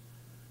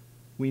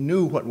 We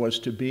knew what was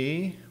to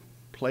be,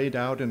 played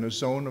out in a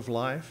zone of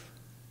life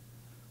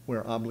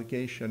where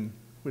obligation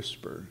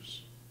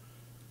whispers.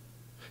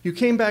 You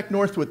came back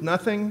north with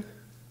nothing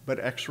but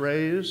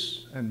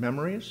x-rays and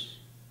memories.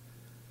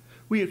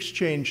 We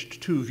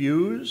exchanged 2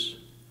 views,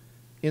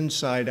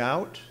 inside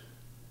out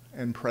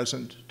and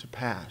present to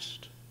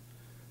past.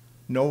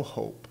 No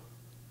hope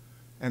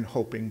and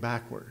hoping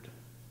backward.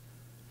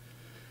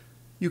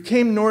 You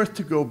came north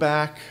to go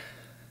back,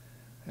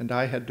 and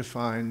I had to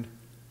find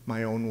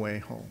my own way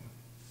home.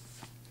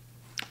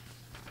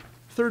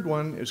 Third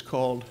one is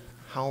called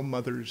How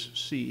Mothers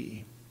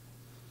See.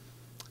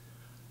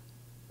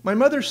 My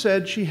mother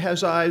said she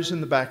has eyes in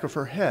the back of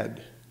her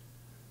head.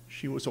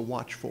 She was a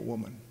watchful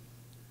woman.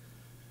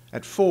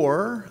 At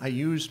 4, I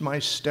used my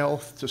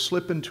stealth to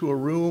slip into a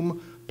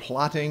room,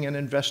 plotting and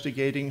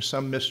investigating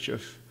some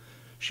mischief.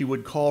 She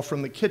would call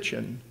from the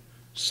kitchen,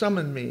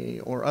 summon me,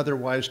 or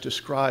otherwise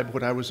describe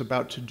what I was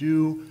about to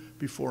do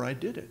before I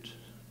did it.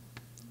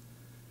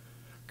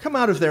 Come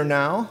out of there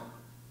now.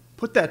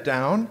 Put that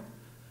down.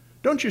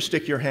 Don't you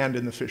stick your hand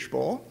in the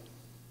fishbowl.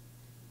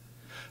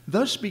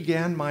 Thus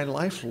began my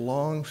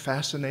lifelong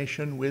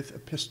fascination with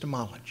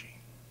epistemology.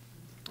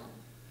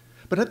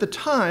 But at the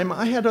time,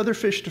 I had other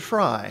fish to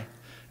fry,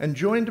 and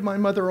joined my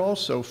mother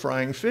also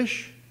frying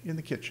fish in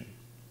the kitchen.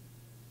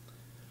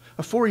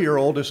 A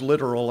 4-year-old is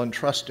literal and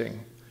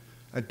trusting,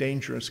 a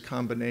dangerous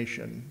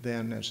combination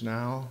then as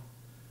now.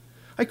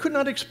 I could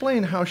not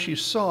explain how she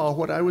saw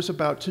what I was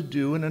about to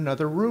do in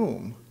another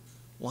room,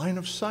 line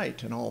of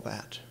sight and all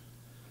that.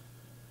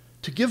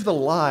 To give the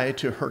lie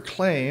to her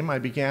claim, I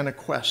began a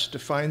quest to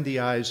find the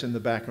eyes in the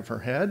back of her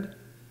head.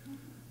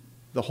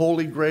 The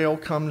Holy Grail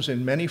comes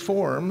in many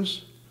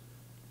forms.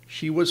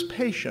 She was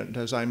patient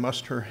as I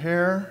mussed her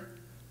hair.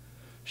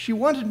 She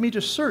wanted me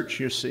to search,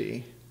 you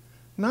see,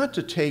 not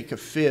to take a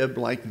fib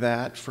like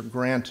that for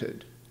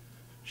granted.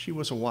 She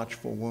was a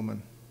watchful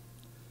woman.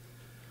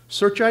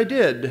 Search I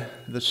did.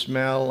 The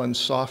smell and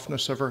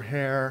softness of her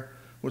hair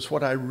was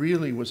what I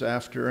really was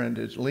after, and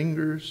it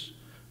lingers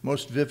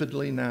most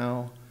vividly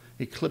now,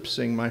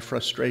 eclipsing my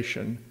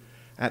frustration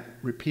at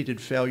repeated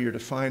failure to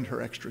find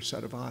her extra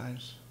set of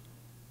eyes.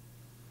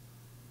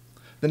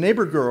 The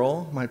neighbor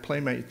girl, my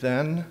playmate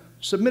then,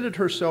 submitted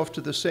herself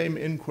to the same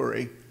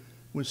inquiry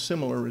with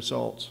similar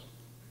results.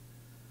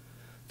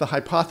 The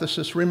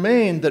hypothesis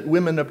remained that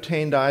women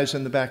obtained eyes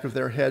in the back of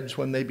their heads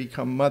when they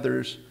become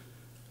mothers.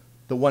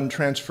 The one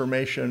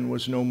transformation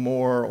was no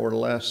more or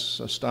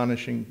less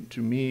astonishing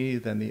to me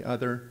than the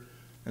other,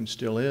 and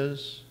still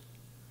is.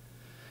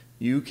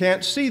 You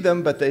can't see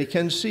them, but they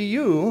can see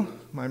you,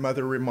 my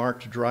mother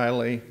remarked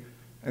dryly,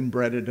 and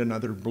breaded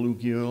another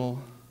bluegill.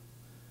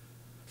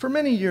 For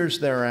many years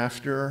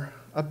thereafter,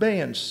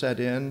 abeyance set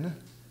in,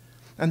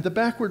 and the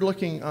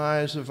backward-looking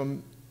eyes of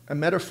a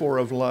metaphor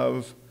of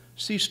love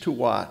ceased to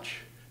watch.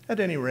 At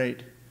any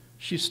rate,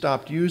 she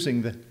stopped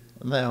using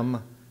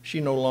them. She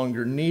no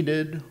longer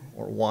needed,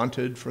 or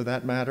wanted for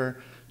that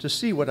matter, to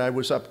see what I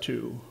was up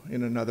to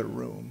in another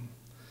room.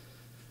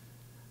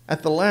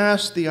 At the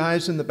last, the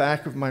eyes in the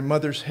back of my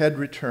mother's head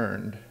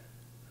returned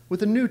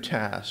with a new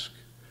task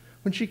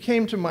when she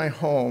came to my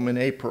home in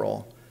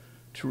April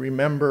to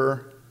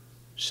remember,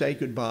 say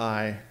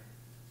goodbye,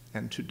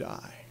 and to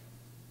die.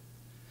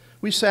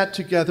 We sat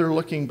together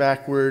looking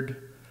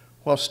backward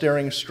while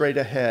staring straight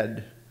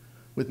ahead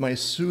with my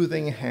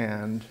soothing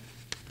hand.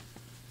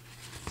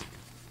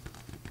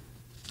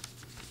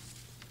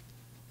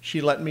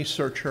 She let me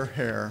search her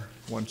hair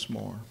once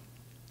more.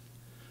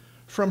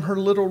 From her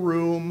little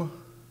room,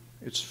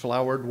 its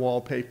flowered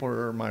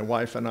wallpaper my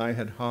wife and I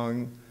had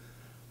hung,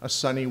 a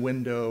sunny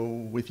window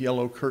with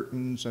yellow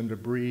curtains and a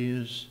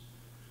breeze,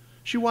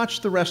 she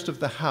watched the rest of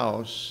the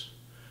house,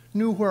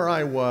 knew where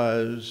I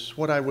was,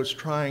 what I was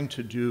trying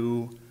to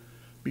do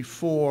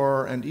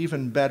before, and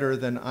even better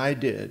than I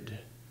did,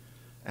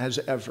 as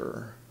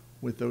ever,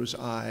 with those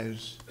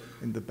eyes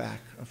in the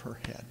back of her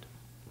head.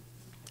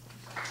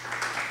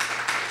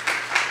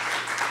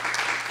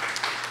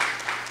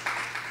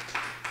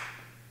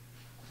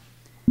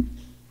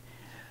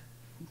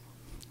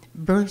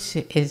 Bruce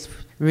is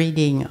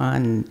reading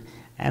on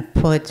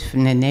poets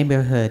from the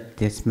neighborhood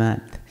this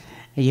month.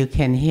 You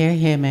can hear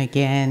him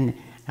again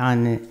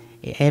on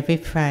every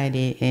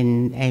Friday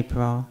in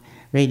April,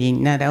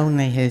 reading not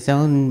only his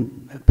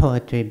own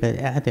poetry, but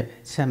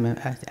some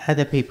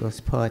other people's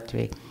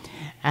poetry.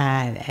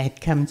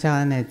 It comes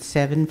on at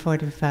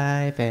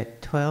 7:45,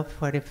 at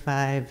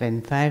 12:45,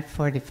 and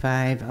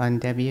 5:45 on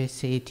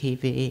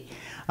WCTV,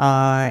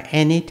 or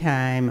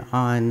anytime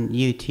on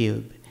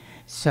YouTube.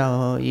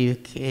 So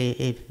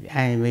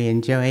we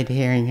enjoyed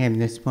hearing him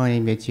this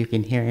morning, but you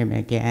can hear him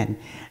again.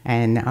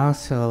 And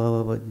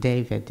also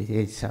David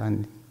is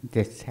on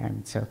this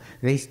time. So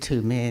these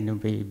two men will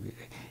be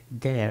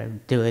there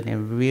doing a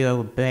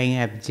real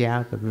bang-up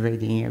job of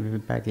reading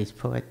everybody's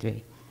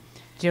poetry.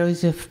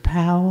 Joseph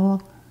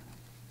Powell.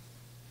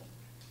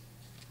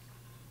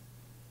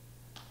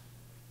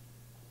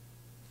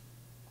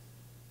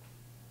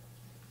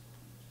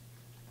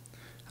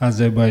 How's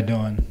everybody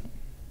doing?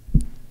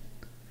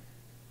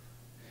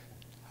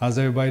 How's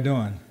everybody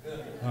doing?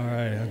 All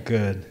right,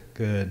 good,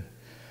 good.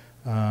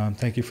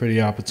 Thank you for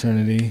the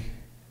opportunity.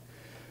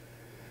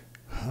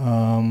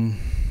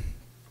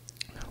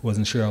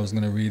 Wasn't sure I was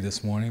going to read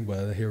this morning,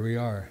 but here we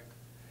are.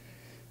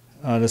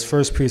 This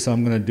first piece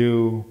I'm going to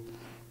do,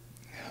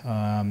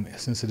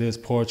 since it is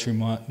Poetry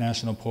Month,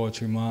 National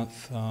Poetry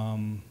Month,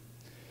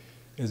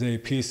 is a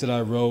piece that I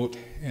wrote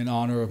in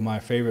honor of my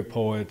favorite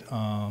poet,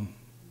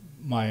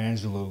 Maya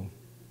Angelou.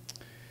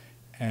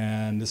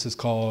 And this is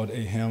called A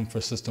Hymn for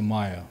Sister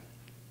Maya.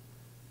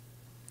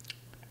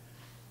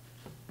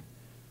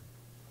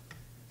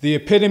 The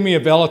epitome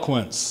of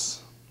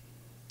eloquence,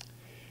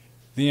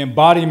 the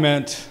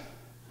embodiment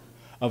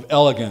of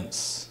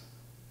elegance,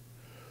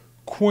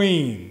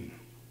 Queen,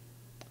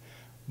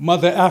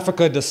 Mother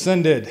Africa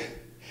descended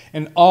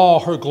in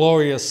all her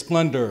glorious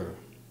splendor.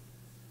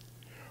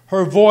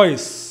 Her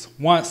voice,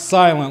 once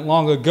silent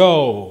long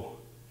ago,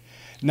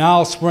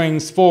 now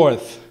springs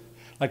forth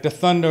like the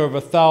thunder of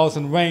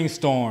 1,000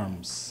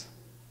 rainstorms,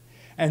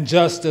 and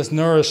just as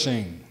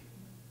nourishing.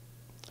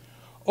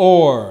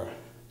 Or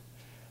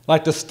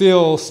like the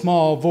still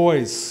small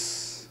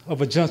voice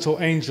of a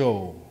gentle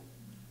angel,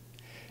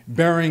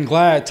 bearing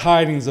glad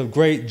tidings of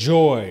great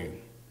joy.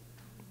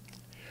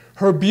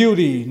 Her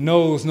beauty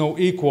knows no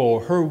equal.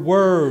 Her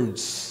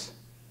words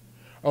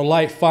are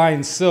like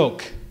fine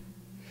silk,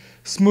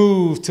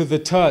 smooth to the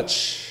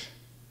touch,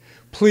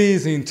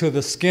 pleasing to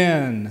the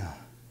skin.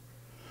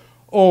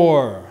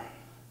 Or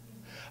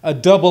a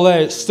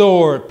double-edged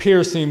sword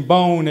piercing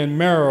bone and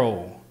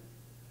marrow,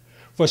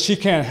 for she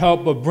can't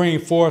help but bring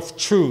forth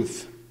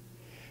truth,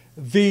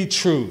 the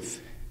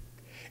truth.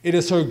 It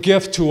is her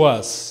gift to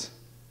us,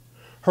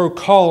 her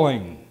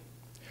calling,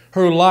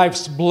 her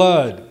life's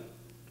blood.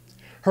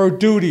 Her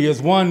duty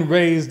is one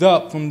raised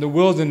up from the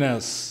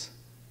wilderness,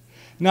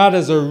 not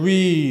as a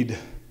reed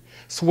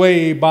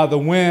swayed by the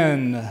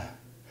wind,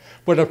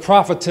 but a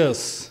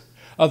prophetess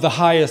of the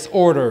highest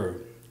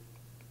order.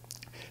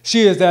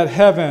 She is that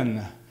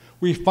heaven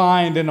we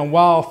find in a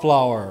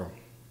wildflower,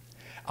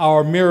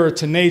 our mirror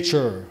to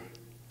nature.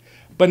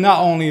 But not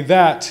only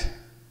that,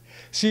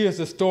 she is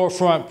the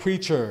storefront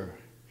preacher,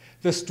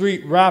 the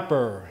street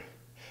rapper,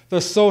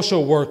 the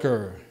social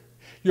worker,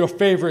 your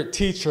favorite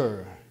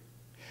teacher.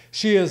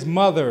 She is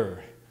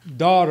mother,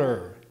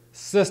 daughter,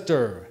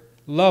 sister,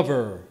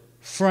 lover,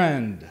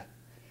 friend,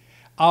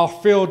 our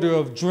fielder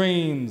of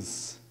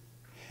dreams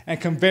and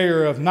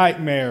conveyor of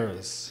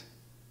nightmares.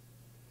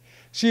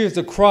 She is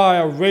the cry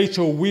of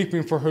Rachel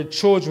weeping for her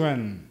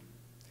children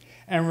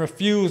and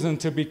refusing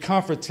to be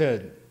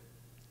comforted.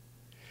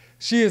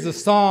 She is the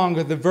song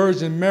of the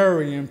Virgin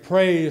Mary in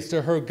praise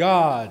to her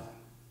God.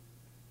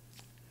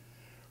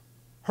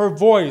 Her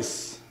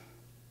voice,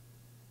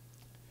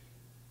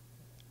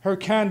 her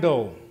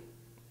candle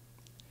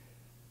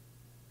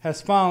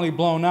has finally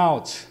blown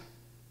out,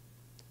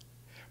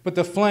 but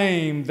the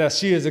flame that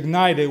she has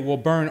ignited will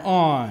burn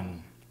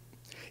on,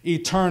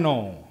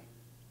 eternal.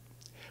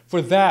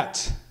 For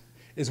that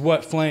is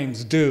what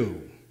flames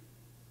do.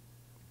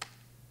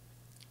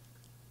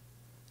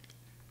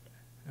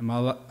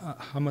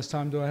 How much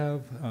time do I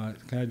have?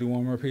 Can I do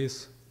one more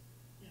piece?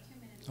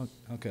 2 minutes.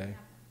 Okay.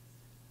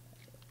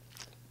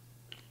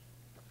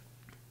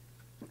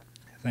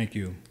 Thank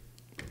you.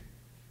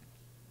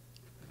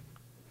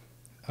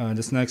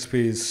 This next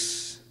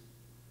piece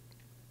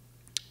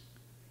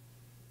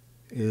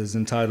is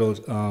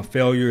entitled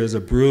Failure is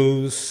a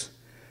Bruise,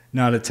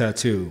 Not a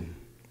Tattoo.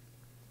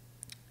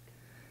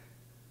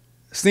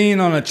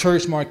 Seen on a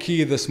church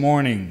marquee this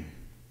morning,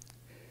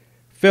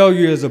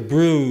 failure is a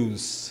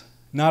bruise,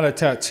 not a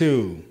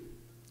tattoo.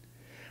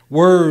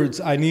 Words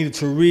I needed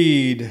to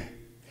read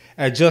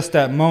at just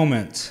that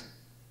moment.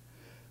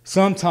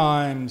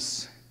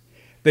 Sometimes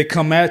they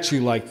come at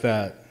you like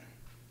that,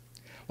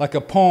 like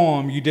a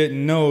poem you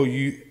didn't know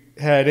you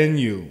had in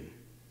you,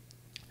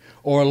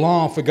 or a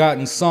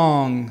long-forgotten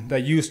song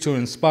that used to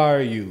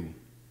inspire you,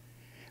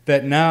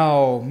 that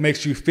now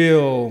makes you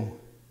feel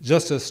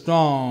just as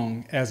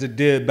strong as it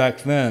did back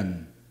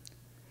then.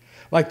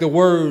 Like the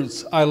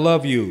words, I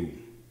love you,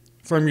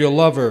 from your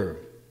lover,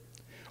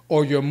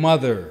 or your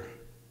mother,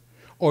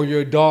 or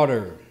your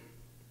daughter.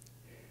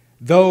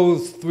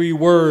 Those 3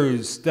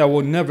 words that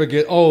will never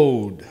get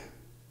old.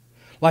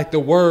 Like the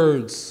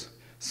words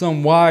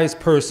some wise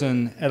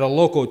person at a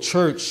local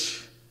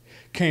church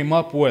came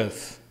up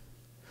with,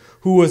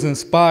 who was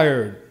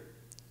inspired,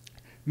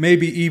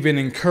 maybe even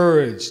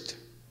encouraged,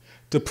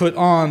 to put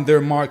on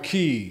their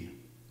marquee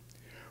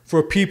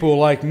for people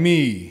like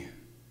me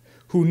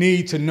who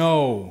need to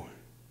know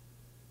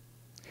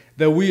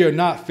that we are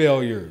not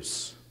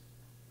failures,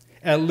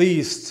 at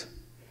least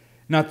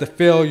not the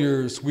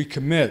failures we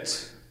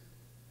commit,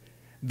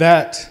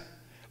 that,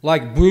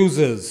 like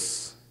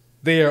bruises,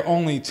 they are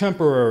only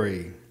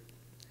temporary.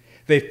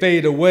 They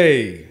fade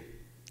away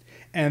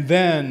and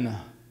then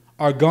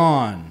are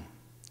gone,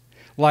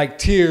 like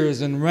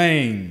tears and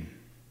rain.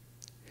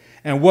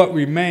 And what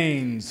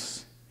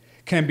remains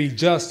can be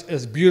just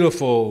as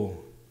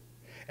beautiful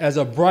as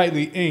a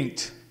brightly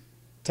inked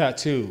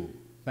tattoo.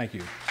 Thank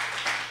you.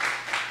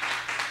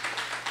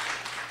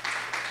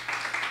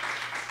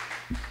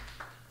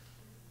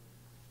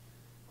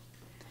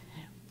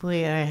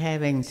 We are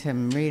having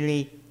some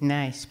really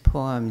nice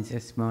poems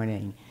this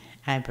morning.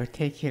 I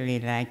particularly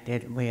like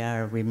that we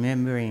are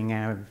remembering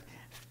our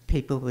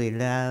people we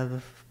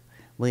love.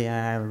 We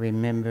are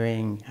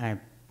remembering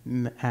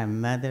our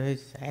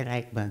mothers. I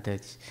like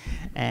mothers.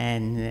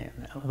 And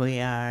we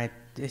are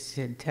just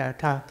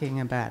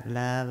talking about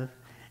love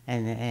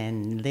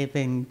and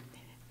living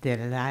the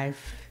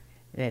life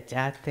that's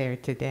out there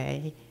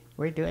today.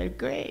 We're doing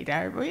great,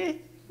 aren't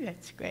we?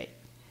 That's great.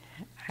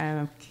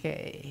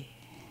 Okay.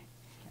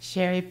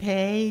 Sherry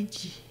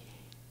Page.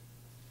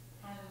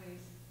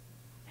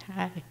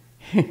 Hi.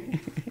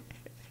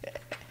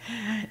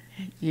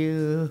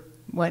 You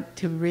want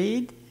to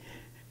read?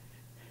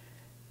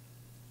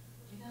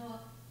 You know,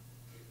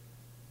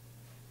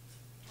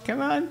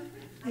 Come on.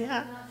 I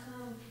Yeah. did not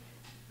come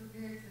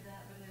prepared for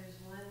that, but there's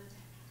one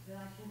that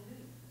I can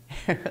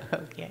do.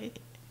 Okay.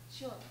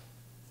 Sure.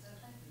 So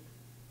thank you.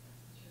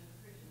 Sure,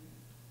 appreciate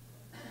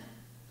it.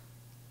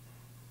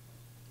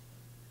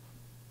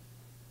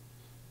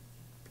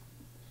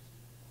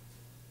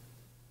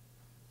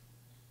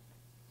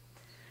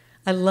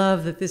 I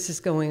love that this is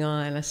going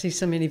on. I see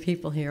so many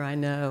people here I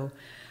know,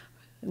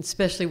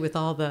 especially with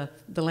all the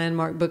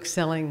landmark book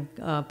selling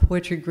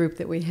poetry group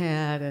that we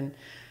had. And,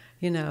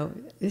 you know,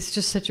 it's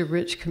just such a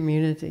rich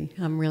community.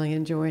 I'm really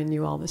enjoying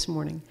you all this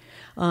morning.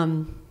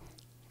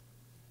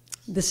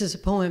 This is a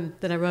poem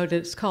that I wrote.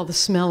 It's called The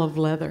Smell of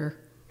Leather.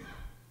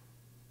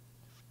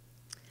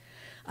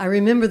 I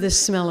remember the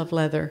smell of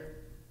leather.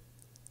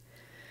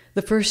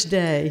 The first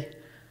day,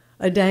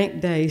 a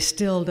dank day,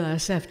 stilled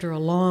us after a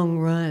long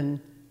run.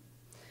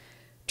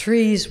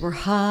 Trees were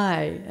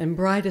high and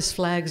bright as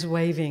flags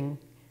waving,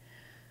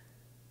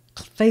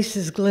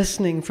 faces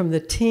glistening from the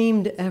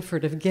teamed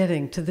effort of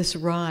getting to this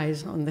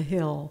rise on the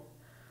hill.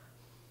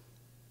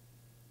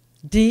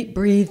 Deep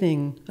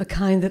breathing, a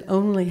kind that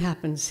only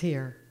happens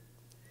here.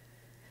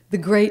 The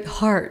great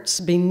hearts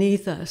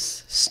beneath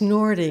us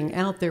snorting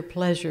out their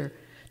pleasure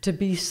to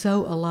be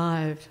so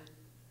alive.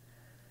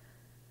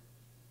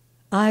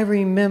 I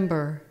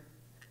remember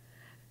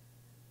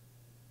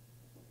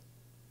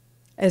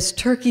as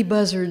turkey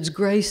buzzards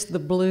grace the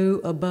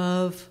blue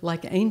above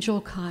like angel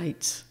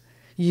kites,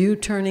 you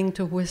turning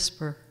to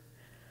whisper,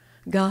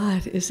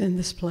 God is in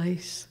this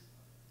place.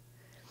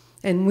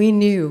 And we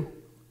knew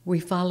we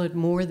followed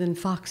more than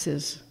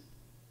foxes.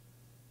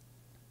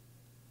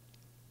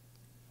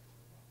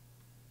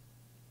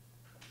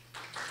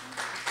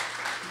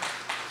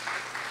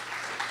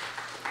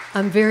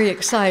 I'm very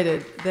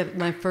excited that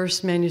my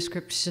first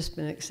manuscript has just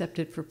been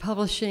accepted for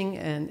publishing,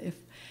 and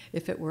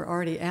if it were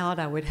already out,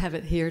 I would have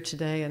it here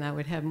today and I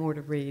would have more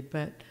to read.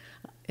 But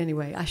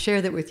anyway, I share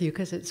that with you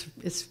because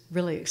it's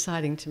really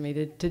exciting to me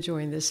to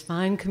join this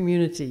fine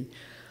community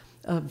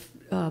of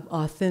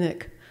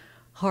authentic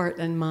heart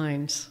and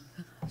minds.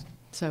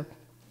 So.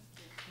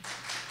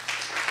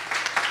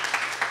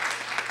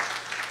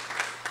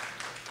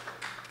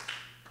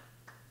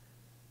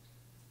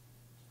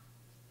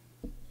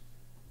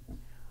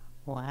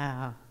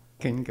 Wow,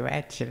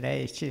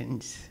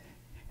 congratulations.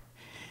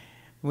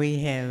 We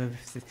have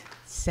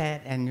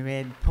sat and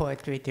read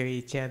poetry to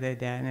each other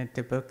down at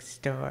the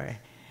bookstore,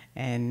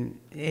 and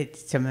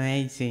it's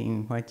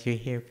amazing what you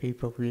hear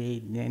people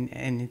read.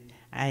 And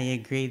I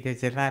agree,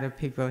 there's a lot of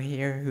people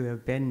here who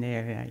have been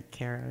there, like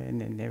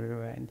Carolyn and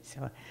everyone.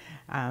 So,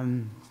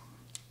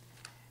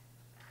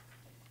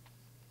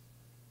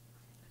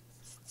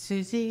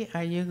 Susie,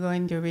 are you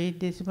going to read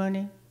this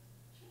morning?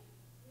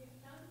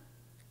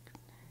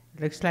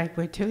 Looks like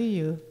we're to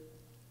you.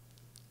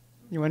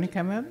 You want to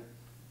come up?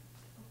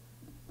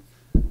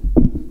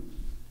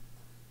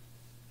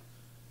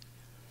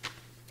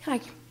 Hi.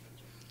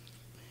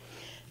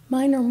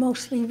 Mine are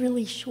mostly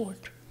really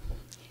short.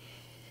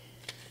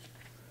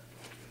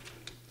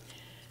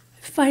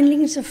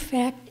 Findings of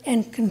fact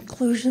and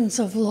conclusions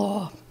of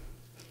law.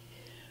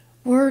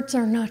 Words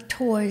are not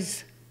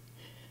toys.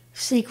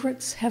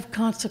 Secrets have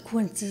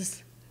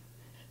consequences.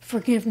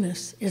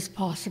 Forgiveness is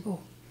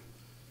possible.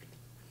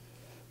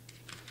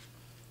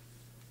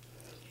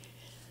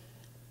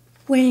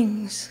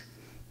 Wings.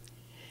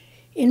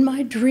 In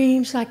my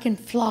dreams I can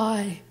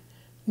fly,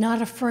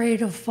 not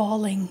afraid of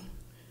falling.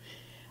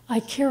 I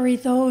carry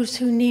those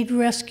who need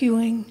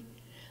rescuing,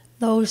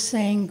 those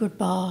saying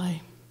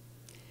goodbye.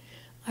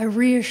 I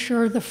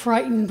reassure the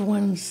frightened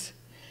ones,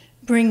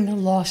 bring the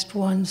lost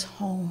ones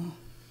home.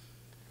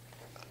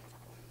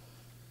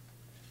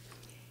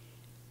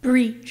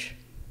 Breach.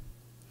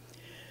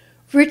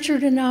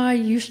 Richard and I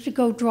used to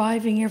go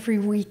driving every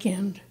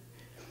weekend,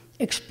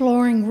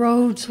 exploring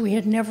roads we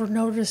had never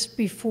noticed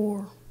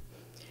before,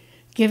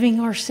 giving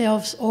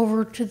ourselves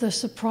over to the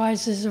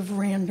surprises of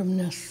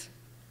randomness.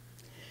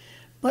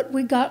 But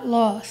we got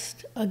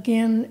lost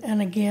again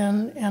and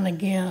again and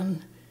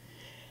again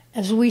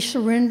as we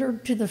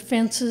surrendered to the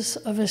fences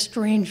of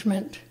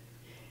estrangement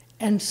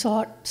and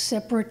sought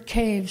separate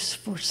caves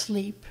for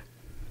sleep.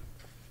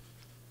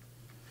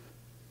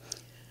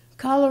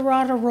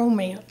 Colorado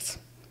romance.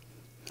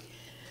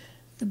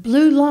 The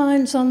blue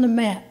lines on the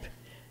map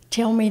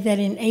tell me that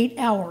in 8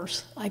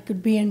 hours I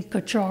could be in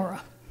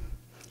Coachella,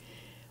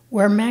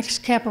 where Max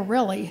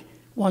Caparelli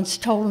once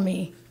told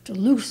me to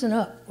loosen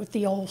up with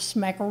the old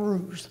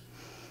smackaroos.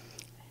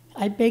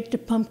 I baked a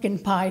pumpkin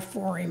pie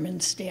for him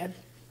instead.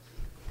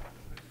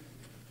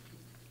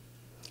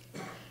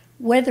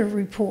 Weather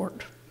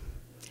report.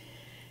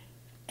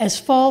 As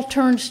fall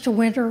turns to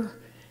winter,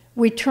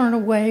 we turn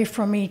away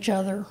from each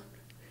other,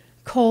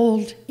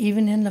 cold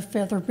even in the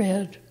feather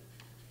bed.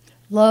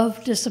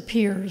 Love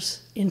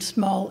disappears in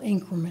small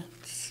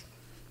increments.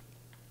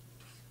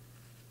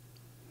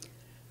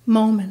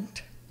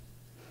 Moment.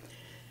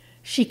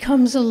 She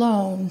comes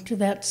alone to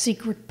that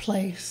secret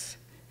place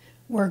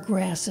where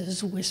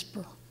grasses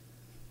whisper.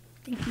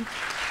 Thank you.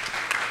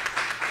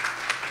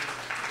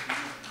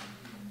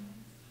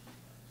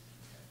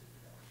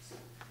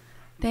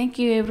 Thank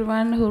you,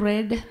 everyone who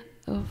read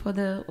for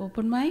the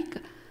open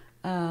mic.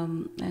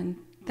 And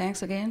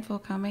thanks again for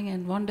coming,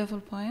 and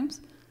wonderful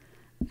poems.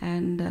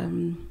 And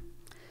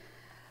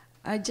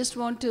I just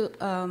want to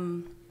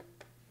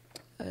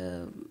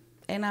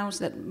announce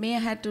that Mia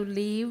had to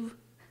leave,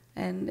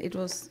 and it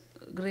was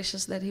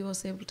gracious that he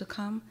was able to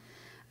come.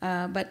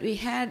 But we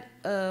had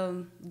a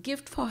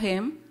gift for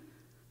him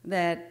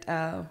that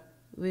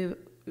we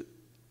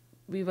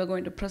were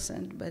going to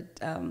present, but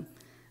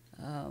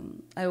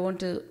I want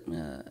to,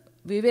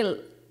 we will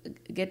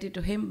get it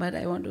to him, but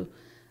I want to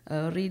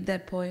read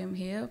that poem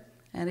here,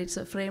 and it's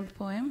a framed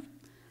poem,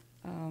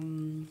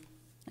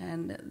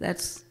 and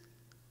that's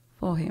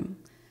for him.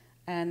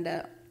 and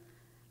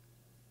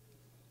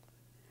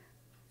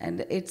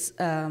it's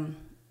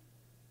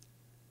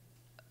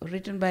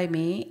written by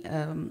me.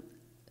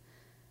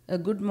 A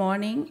good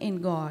morning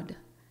in God.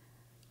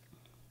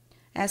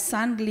 As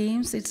sun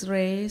gleams its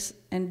rays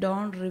and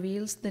dawn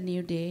reveals the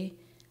new day,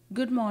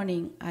 good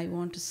morning, I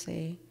want to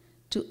say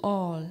to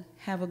all,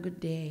 have a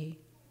good day.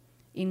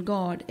 In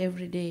God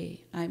every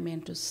day, I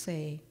meant to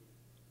say.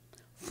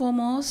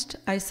 Foremost,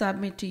 I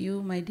submit to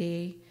you my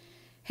day.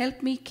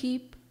 Help me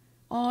keep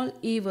all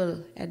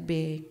evil at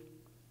bay.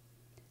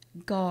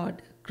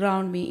 God,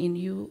 ground me in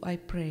you, I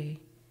pray.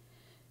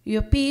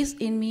 Your peace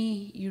in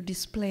me you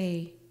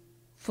display.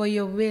 For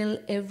your will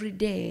every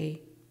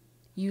day,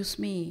 use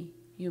me,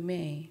 you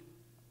may.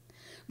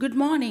 Good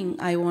morning,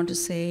 I want to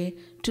say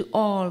to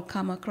all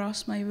come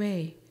across my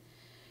way.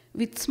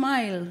 With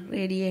smile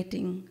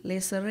radiating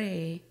laser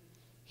ray,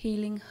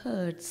 healing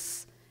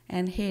hurts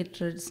and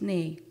hatreds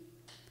nay.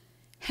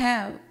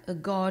 Have a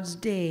God's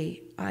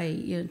day, I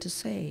yearn to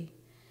say.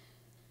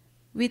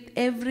 With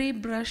every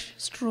brush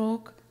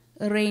stroke,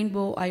 a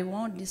rainbow I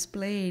want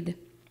displayed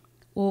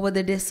over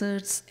the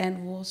deserts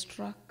and war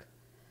struck,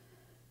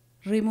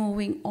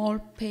 removing all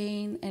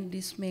pain and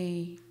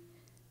dismay.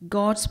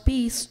 God's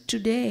peace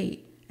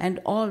today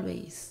and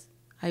always,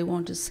 I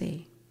want to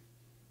say.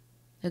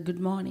 A good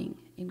morning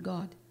in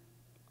God.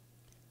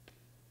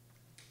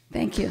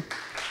 Thank you.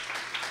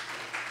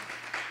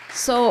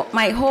 So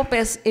my hope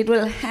is it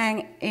will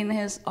hang in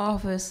his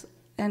office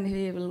and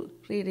he will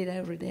read it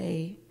every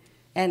day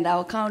and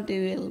our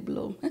county will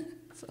bloom.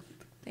 So,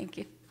 thank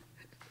you.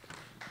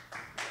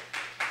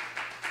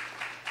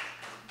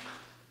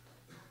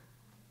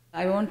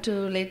 I want to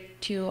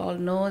let you all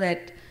know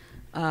that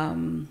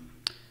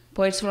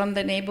Poets from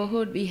the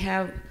Neighborhood, we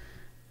have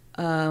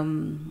a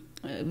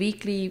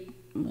weekly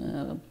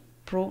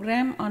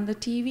program on the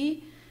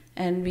TV,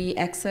 and we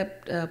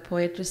accept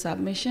poetry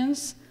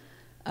submissions.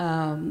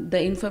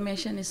 The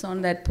information is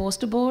on that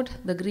poster board,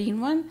 the green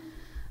one.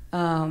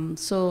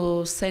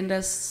 So send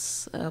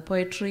us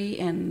poetry,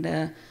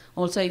 and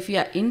also if you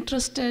are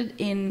interested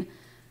in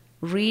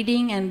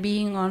reading and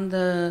being on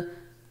the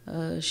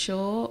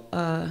show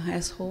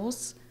as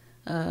hosts,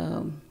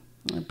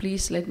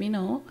 please let me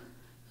know.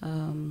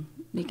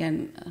 We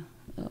can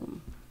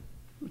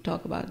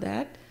talk about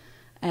that.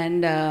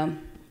 And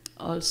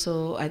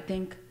also, I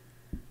think,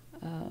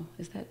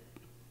 is that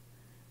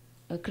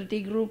a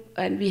critique group?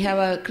 And we have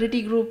a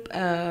critique group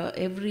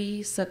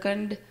every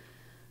second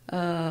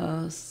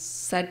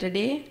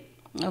Saturday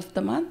of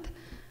the month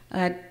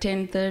at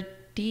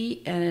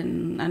 10:30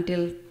 and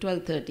until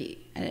 12:30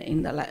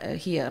 in the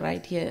here,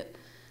 right here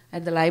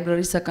at the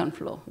library second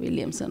floor,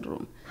 Williamson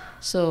room.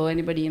 So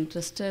anybody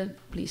interested,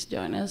 please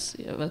join us.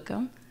 You're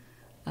welcome.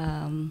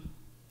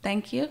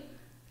 Thank you.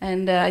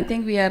 And I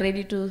think we are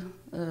ready to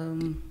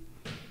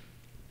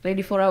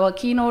ready for our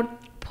keynote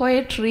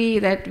poetry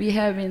that we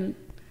have been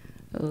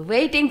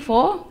waiting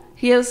for.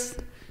 Here's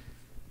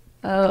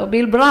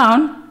Bill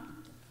Brown.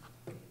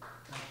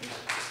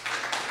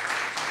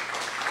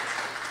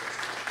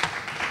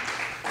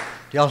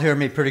 Y'all hear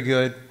me pretty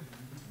good?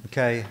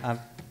 Okay,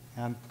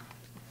 I'm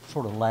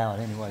sort of loud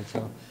anyway,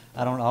 so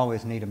I don't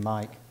always need a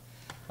mic.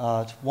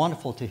 It's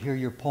wonderful to hear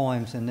your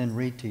poems and then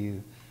read to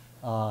you.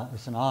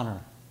 It's an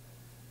honor.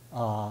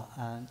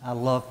 And I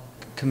love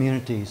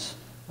communities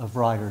of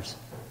writers,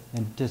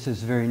 and this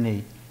is very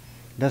neat.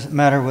 It doesn't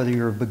matter whether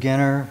you're a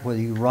beginner,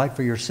 whether you write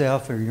for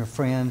yourself or your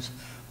friends,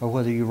 or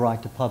whether you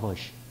write to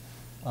publish.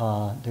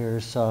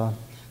 There's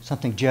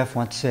something Jeff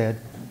once said,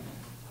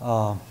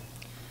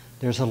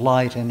 there's a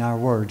light in our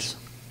words,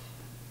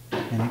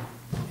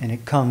 and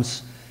it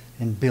comes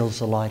and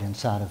builds a light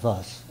inside of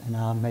us. And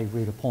I may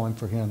read a poem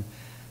for him.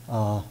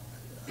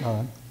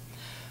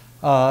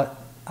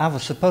 I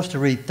was supposed to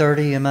read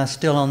 30. Am I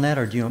still on that,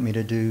 or do you want me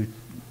to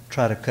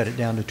try to cut it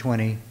down to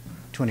 20,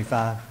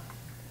 25?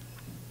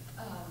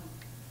 I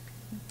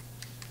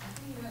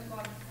think you have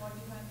got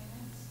 45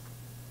 minutes.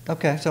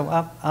 Okay, so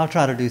I'll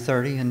try to do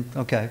 30, and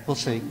okay, we'll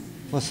see.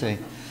 We'll see.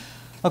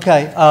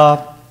 Okay,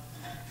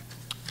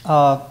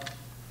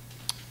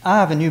 I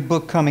have a new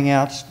book coming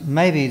out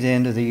maybe the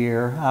end of the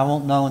year. I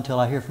won't know until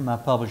I hear from my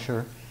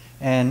publisher.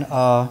 And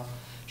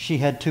she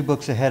had 2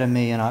 books ahead of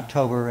me in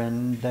October,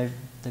 and they've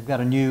got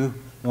a new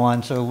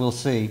one, so we'll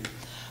see.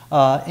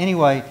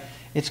 Anyway,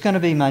 it's going to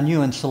be my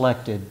new and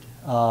selected,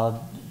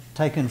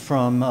 taken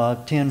from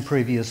 10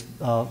 previous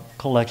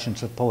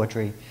collections of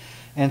poetry.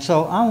 And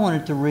so I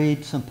wanted to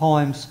read some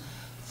poems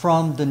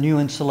from the new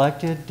and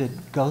selected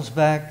that goes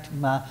back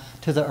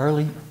to the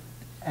early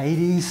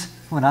 80s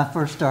when I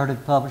first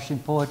started publishing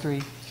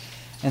poetry.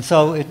 And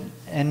so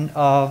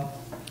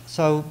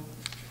so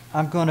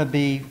I'm going to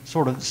be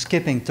sort of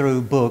skipping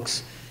through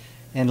books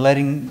and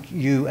letting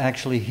you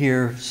actually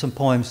hear some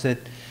poems that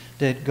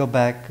go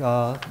back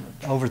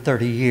over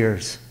 30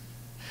 years.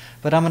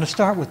 But I'm going to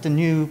start with the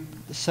new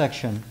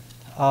section.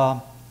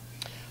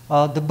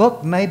 The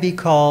book may be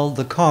called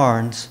The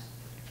Cairns,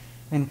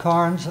 and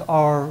cairns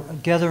are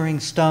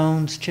gathering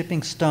stones,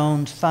 chipping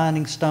stones,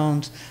 finding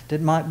stones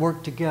that might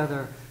work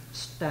together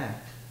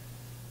stacked.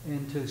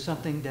 into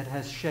something that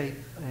has shape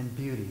and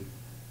beauty.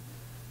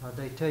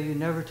 They tell you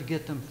never to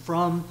get them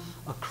from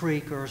a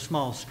creek or a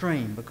small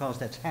stream because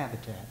that's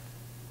habitat.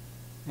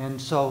 And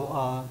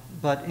so,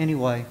 but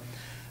anyway,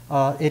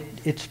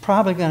 it's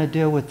probably going to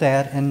deal with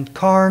that. And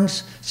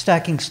Carnes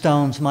stacking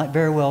stones might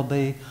very well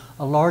be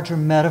a larger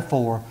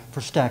metaphor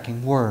for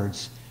stacking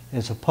words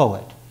as a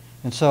poet.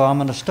 And so I'm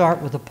going to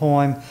start with a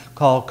poem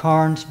called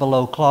Carnes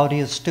Below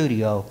Claudia's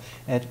Studio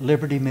at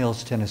Liberty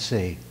Mills,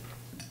 Tennessee.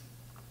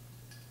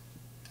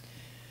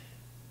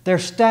 They're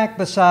stacked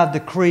beside the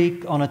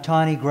creek on a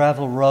tiny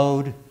gravel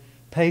road,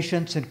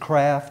 patience and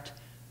craft,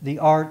 the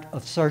art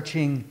of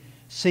searching,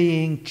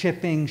 seeing,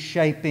 chipping,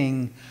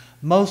 shaping,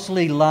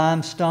 mostly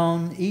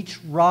limestone, each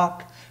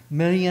rock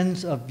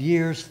millions of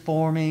years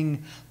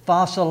forming,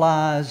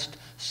 fossilized,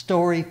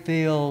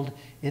 story-filled,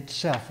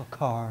 itself a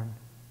cairn.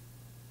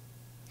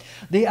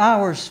 The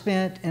hours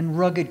spent in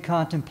rugged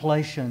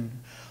contemplation,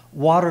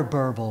 water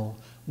burble,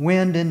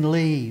 wind and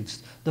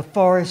leaves, the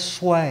forest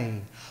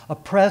sway, a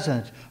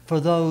present for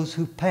those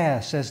who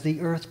pass as the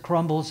earth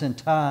crumbles in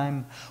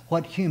time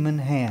what human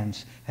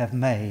hands have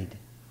made.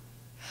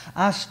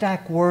 I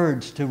stack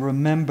words to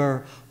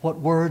remember what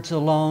words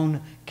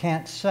alone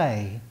can't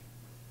say.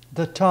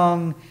 The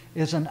tongue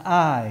is an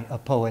eye, a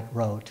poet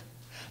wrote,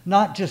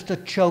 not just a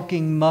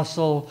choking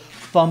muscle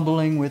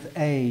fumbling with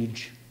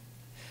age.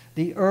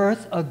 The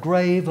earth a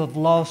grave of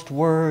lost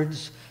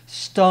words,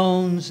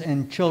 stones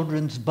and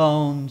children's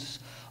bones,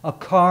 a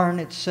cairn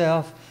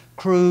itself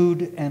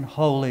crude and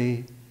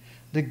holy.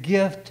 The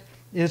gift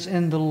is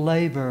in the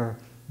labor,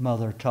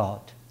 mother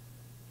taught.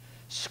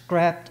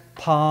 Scrapped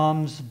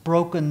palms,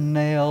 broken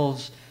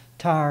nails,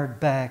 tired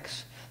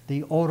backs,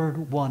 the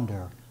ordered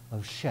wonder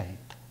of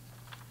shape.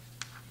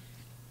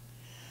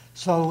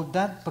 So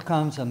that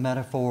becomes a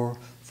metaphor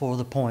for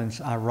the poems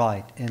I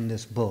write in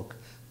this book,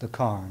 The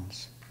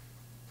Cairns.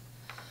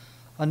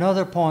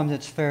 Another poem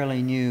that's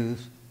fairly new,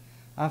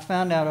 I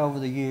found out over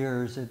the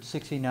years at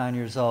 69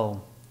 years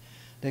old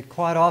that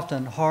quite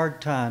often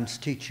hard times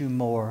teach you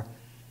more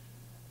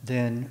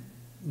than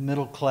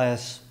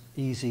middle-class,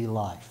 easy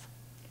life.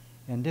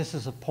 And this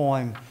is a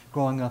poem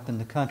growing up in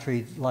the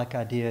country like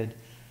I did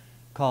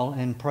called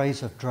In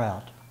Praise of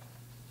Drought.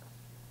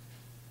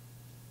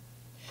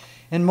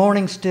 In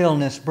morning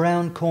stillness,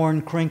 brown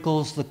corn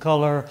crinkles the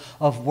color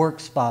of work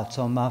spots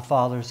on my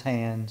father's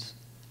hands.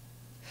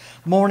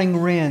 Morning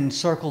wrens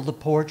circle the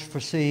porch for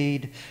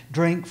seed.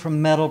 Drink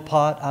from metal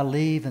pot I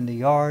leave in the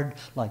yard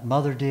like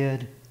mother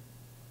did.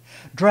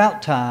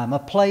 Drought time, a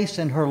place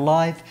in her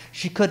life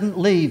she couldn't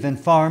leave in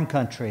farm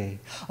country.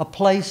 A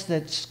place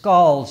that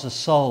scalds a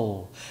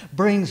soul,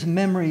 brings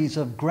memories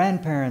of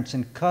grandparents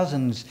and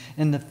cousins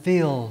in the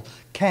field,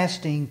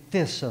 casting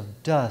fists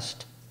of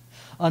dust.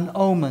 An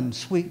omen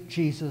sweet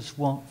Jesus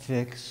won't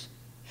fix.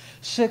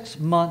 6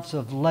 months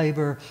of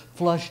labor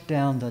flushed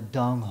down the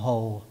dung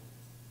hole.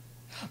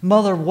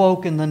 Mother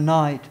woke in the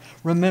night,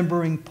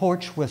 remembering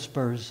porch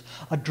whispers,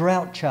 a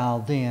drought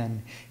child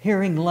then,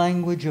 hearing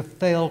language of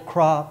failed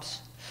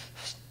crops,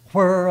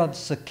 whir of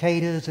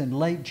cicadas in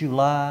late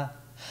July,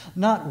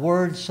 not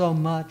words so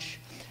much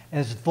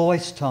as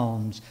voice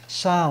tones,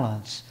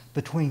 silence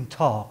between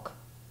talk.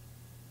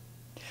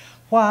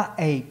 Why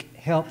ache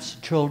helps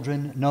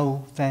children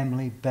know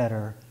family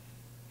better.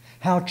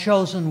 How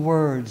chosen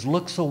words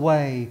looks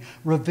away,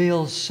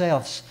 reveals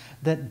selves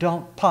that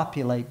don't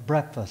populate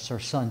breakfasts or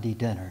Sunday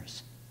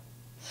dinners.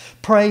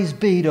 Praise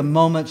be to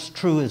moments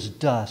true as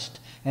dust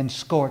and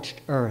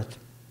scorched earth.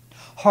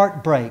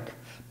 Heartbreak,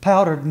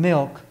 powdered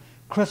milk,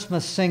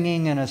 Christmas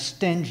singing, and a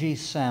stingy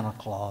Santa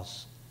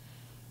Claus.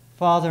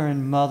 Father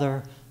and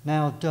mother,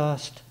 now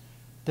dust,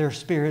 their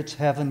spirits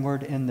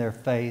heavenward in their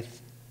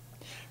faith.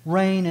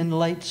 Rain in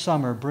late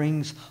summer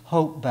brings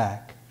hope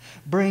back,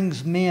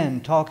 brings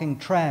men talking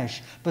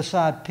trash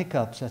beside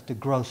pickups at the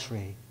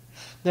grocery.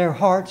 Their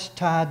hearts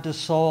tied to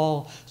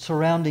soil,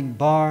 surrounding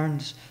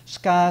barns,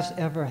 skies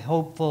ever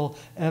hopeful,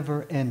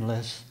 ever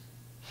endless.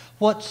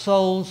 What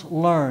souls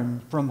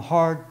learn from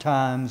hard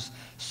times,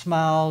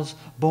 smiles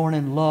born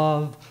in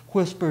love,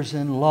 whispers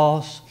in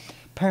loss,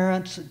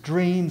 parents'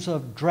 dreams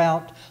of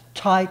drought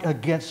tight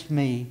against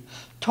me,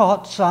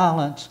 taught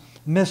silence,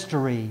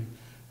 mystery,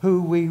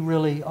 who we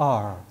really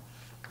are,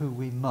 who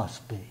we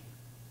must be.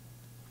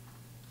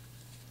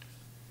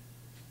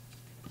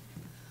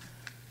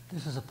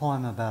 This is a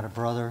poem about a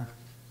brother.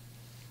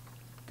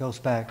 It goes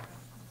back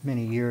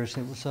many years.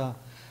 It was the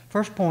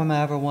first poem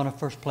I ever won a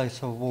first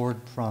place award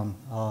from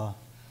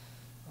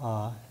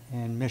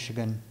in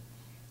Michigan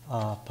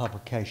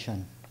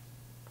publication.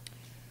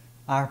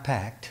 Our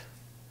Pact.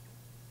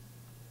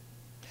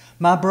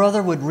 My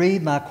brother would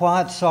read my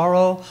quiet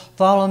sorrow,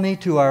 follow me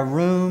to our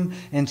room,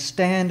 and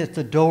stand at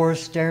the door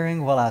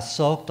staring while I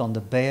sulked on the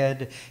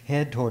bed,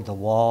 head toward the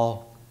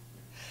wall.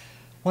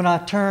 When I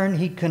turned,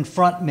 he'd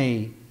confront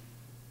me.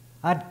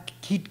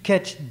 He'd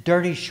catch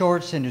dirty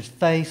shorts in his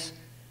face.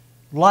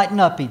 Lighten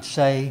up, he'd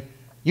say.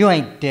 You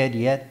ain't dead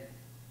yet.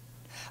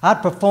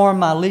 I'd perform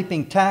my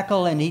leaping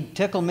tackle and he'd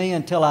tickle me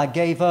until I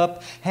gave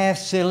up, half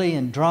silly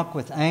and drunk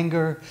with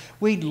anger.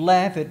 We'd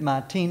laugh at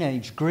my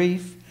teenage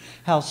grief,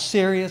 how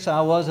serious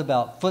I was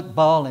about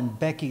football and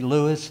Becky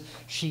Lewis.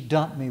 She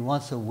dumped me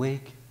once a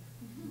week.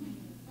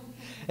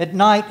 At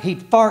night,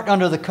 he'd fart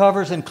under the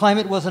covers and claim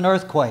it was an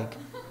earthquake.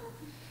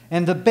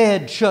 And the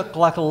bed shook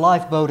like a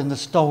lifeboat in the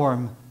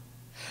storm.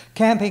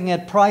 Camping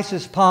at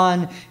Price's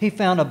Pond, he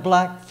found a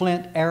black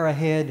flint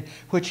arrowhead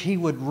which he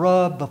would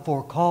rub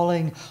before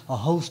calling a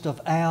host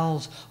of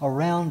owls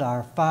around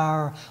our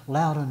fire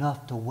loud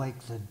enough to wake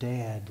the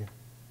dead.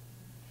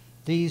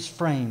 These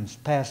frames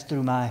passed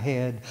through my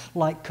head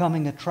like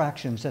coming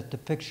attractions at the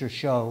picture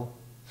show.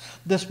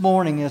 This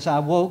morning as I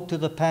woke to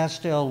the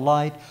pastel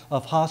light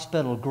of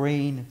hospital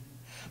green,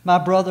 my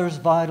brother's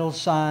vital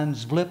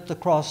signs blipped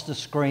across the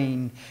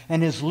screen,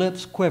 and his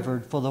lips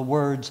quivered for the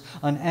words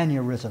an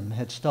aneurysm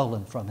had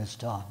stolen from his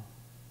tongue.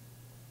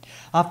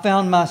 I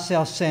found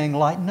myself saying,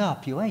 "Lighten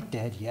up, you ain't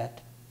dead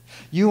yet.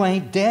 You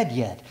ain't dead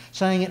yet,"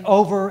 saying it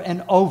over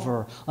and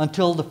over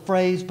until the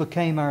phrase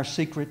became our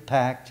secret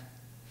pact,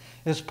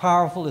 as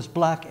powerful as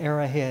black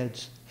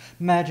arrowheads,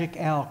 magic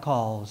owl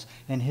calls,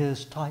 and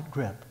his tight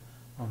grip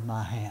on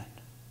my hand.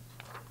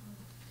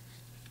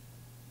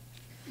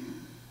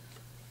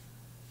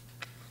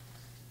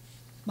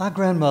 My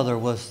grandmother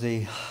was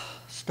the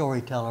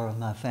storyteller of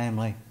my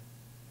family.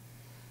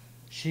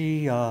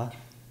 She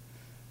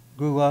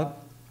grew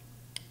up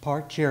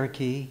part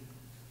Cherokee.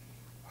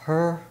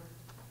 Her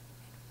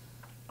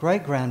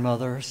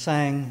great-grandmother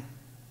sang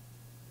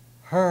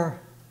her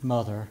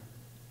mother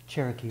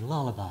Cherokee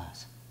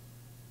lullabies.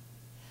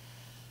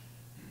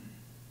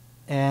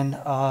 And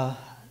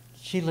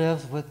she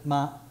lived with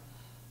my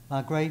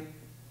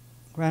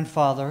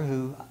great-grandfather,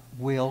 who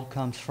Will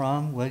comes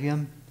from,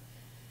 William.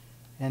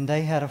 And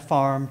they had a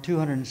farm,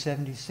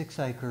 276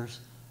 acres,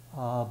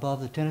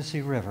 above the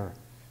Tennessee River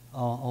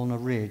on a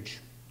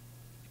ridge.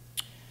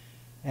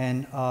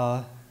 And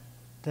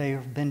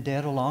they've been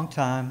dead a long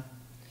time,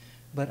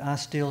 but I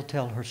still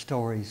tell her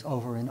stories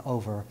over and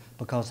over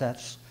because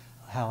that's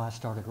how I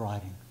started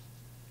writing.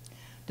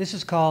 This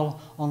is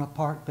called On a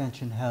Park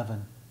Bench in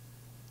Heaven.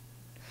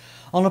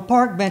 On a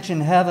park bench in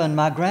heaven,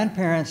 my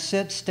grandparents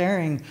sit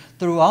staring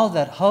through all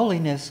that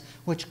holiness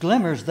which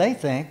glimmers, they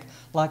think,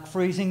 like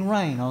freezing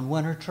rain on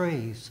winter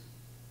trees.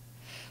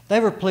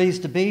 They were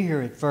pleased to be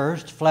here at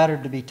first,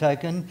 flattered to be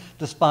taken,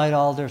 despite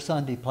all their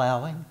Sunday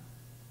plowing.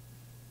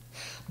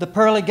 The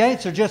pearly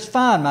gates are just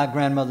fine, my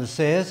grandmother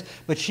says,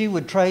 but she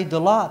would trade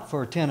the lot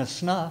for a tin of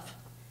snuff.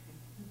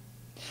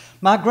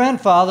 My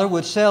grandfather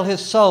would sell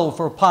his soul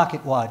for a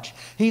pocket watch.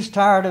 He's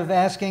tired of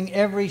asking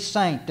every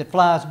saint that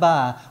flies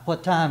by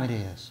what time it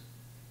is.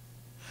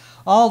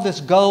 All this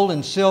gold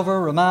and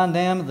silver remind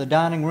them of the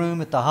dining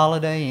room at the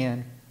Holiday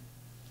Inn.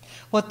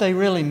 What they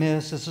really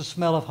miss is the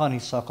smell of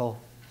honeysuckle,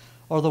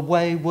 or the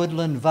way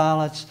woodland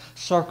violets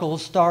circle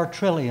star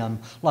trillium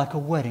like a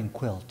wedding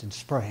quilt in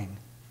spring.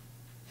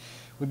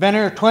 We've been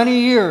here 20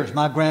 years,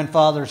 my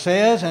grandfather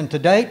says, and to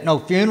date, no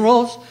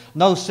funerals,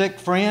 no sick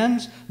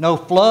friends, no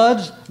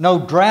floods, no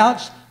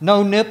droughts,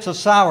 no nips of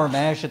sour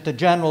mash at the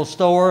general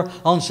store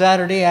on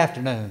Saturday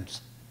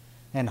afternoons,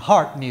 and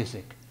harp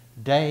music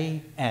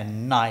day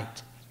and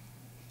night.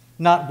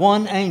 Not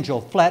one angel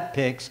flat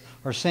picks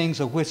or sings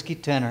a whiskey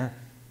tenor.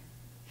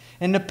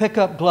 In the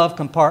pickup glove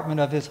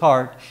compartment of his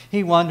heart,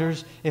 he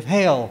wonders if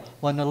hell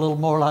wasn't a little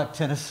more like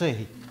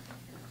Tennessee.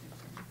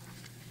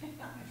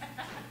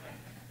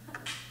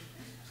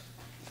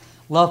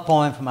 Love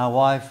poem for my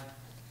wife.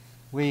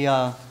 We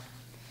bought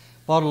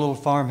a little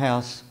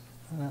farmhouse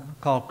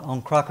called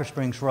on Crocker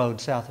Springs Road,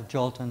 south of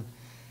Jolton,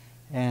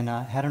 and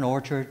had an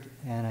orchard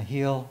and a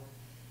hill,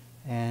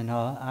 and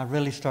I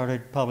really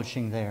started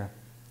publishing there.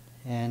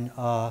 And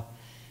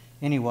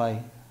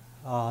anyway,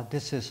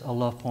 this is a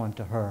love poem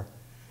to her.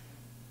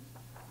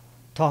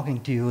 Talking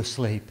to you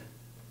asleep.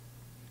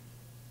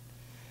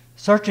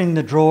 Searching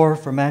the drawer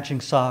for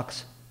matching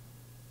socks.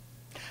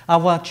 I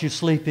watched you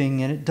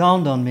sleeping, and it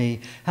dawned on me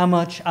how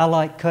much I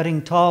like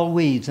cutting tall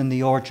weeds in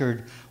the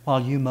orchard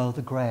while you mow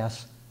the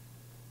grass.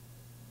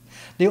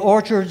 The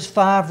orchard's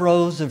 5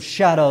 rows of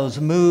shadows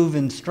move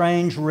in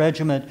strange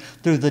regiment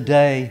through the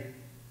day.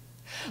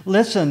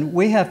 Listen,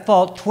 we have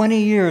fought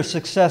 20 years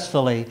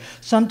successfully,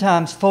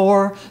 sometimes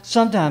for,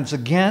 sometimes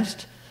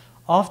against,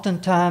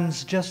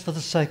 oftentimes just for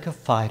the sake of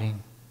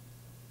fighting.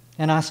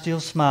 And I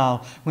still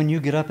smile when you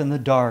get up in the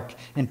dark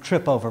and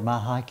trip over my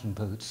hiking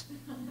boots.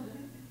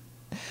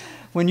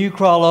 When you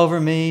crawl over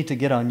me to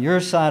get on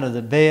your side of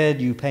the bed,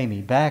 you pay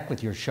me back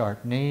with your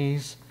sharp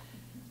knees.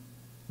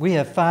 We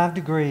have 5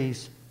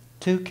 degrees,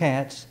 2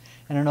 cats,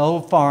 and an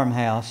old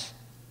farmhouse.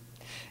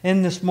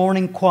 In this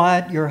morning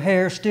quiet, your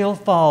hair still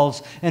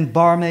falls in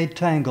barmaid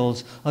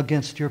tangles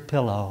against your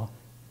pillow.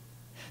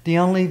 The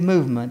only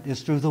movement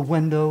is through the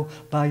window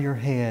by your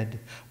head,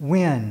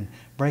 wind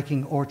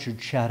breaking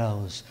orchard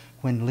shadows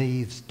when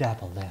leaves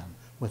dapple them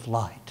with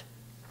light.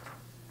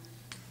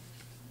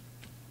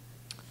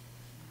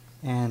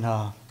 And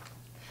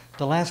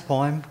the last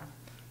poem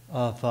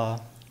of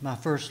my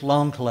first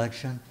long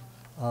collection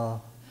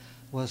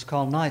was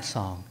called Night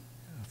Song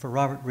for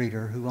Robert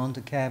Reeder, who owned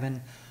a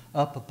cabin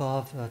up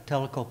above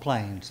Tellico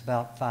Plains,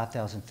 about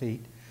 5,000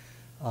 feet.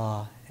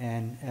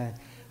 And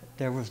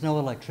there was no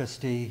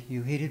electricity.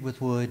 You heated with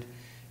wood,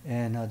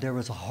 and there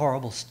was a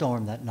horrible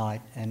storm that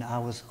night, and I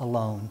was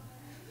alone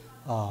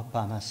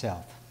by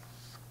myself.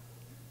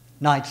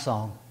 Night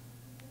Song.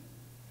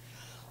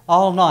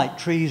 All night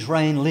trees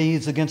rain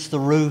leaves against the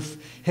roof,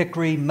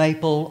 hickory,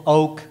 maple,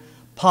 oak,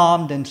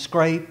 palmed and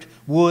scraped,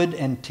 wood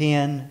and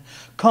tin,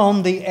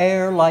 comb the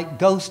air like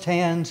ghost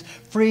hands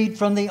freed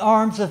from the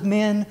arms of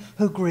men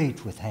who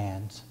grieved with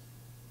hands.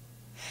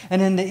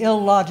 And in the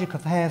ill logic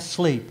of half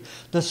sleep,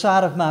 the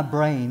side of my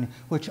brain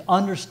which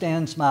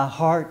understands my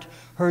heart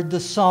heard the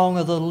song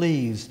of the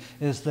leaves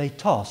as they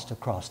tossed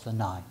across the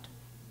night.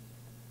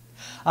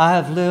 I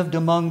have lived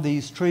among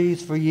these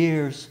trees for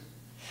years.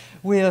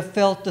 We have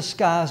felt the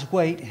sky's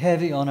weight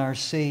heavy on our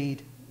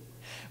seed.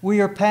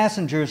 We are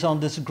passengers on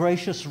this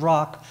gracious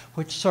rock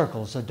which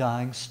circles a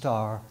dying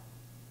star.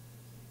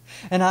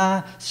 And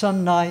I,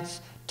 some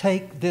nights,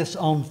 take this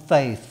on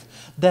faith,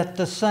 that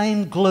the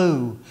same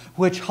glue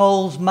which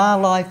holds my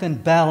life in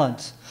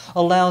balance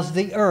allows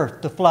the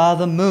earth to fly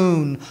the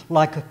moon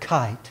like a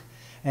kite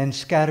and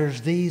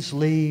scatters these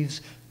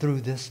leaves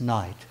through this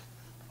night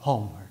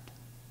homeward.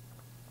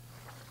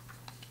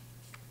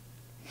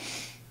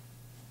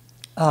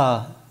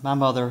 My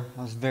mother,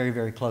 I was very,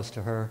 very close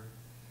to her.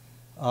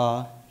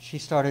 She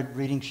started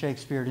reading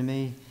Shakespeare to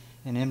me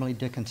and Emily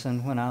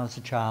Dickinson when I was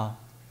a child.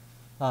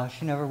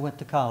 She never went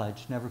to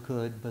college, never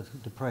could,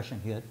 but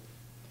depression hit.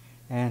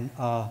 And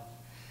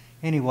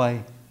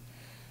anyway,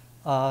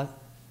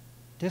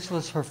 this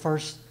was her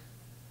first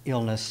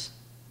illness,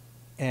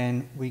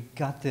 and we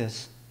got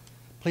this.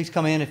 Please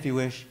come in if you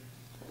wish.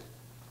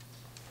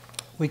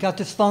 We got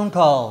this phone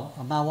call,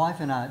 my wife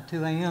and I, at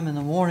 2 a.m. in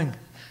the morning.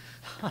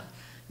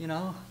 You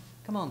know,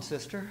 come on,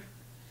 sister.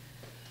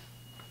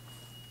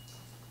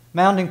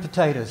 Mounding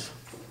potatoes.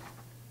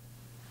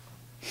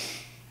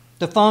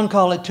 The phone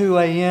call at 2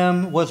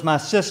 a.m. was my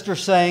sister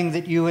saying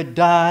that you had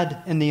died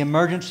in the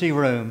emergency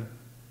room,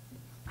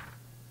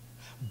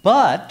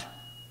 but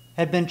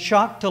had been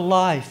shocked to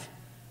life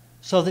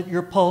so that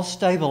your pulse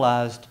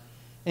stabilized.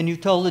 And you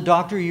told the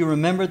doctor you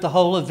remembered the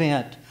whole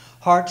event,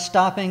 heart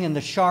stopping and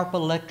the sharp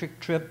electric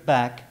trip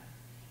back.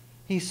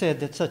 He said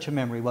that such a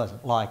memory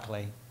wasn't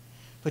likely,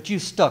 but you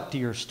stuck to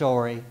your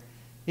story,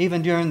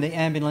 even during the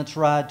ambulance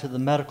ride to the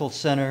medical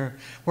center,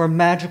 where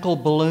magical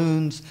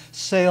balloons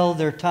sailed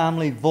their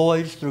timely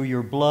voyage through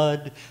your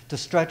blood to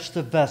stretch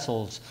the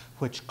vessels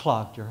which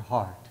clogged your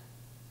heart.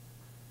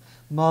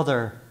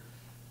 Mother,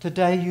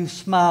 today you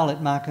smile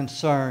at my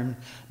concern,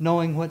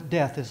 knowing what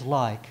death is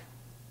like.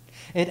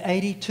 At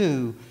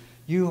 82,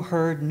 you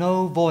heard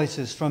no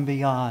voices from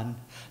beyond,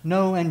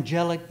 no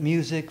angelic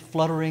music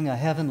fluttering a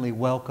heavenly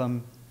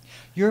welcome.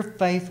 Your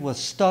faith was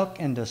stuck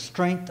in the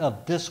strength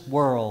of this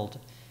world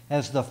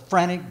as the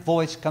frantic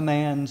voice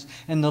commands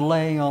and the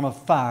laying on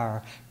of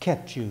fire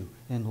kept you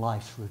in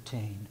life's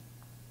routine.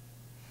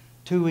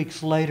 2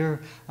 weeks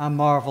later, I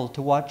marveled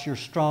to watch your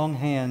strong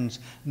hands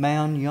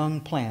mound young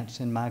plants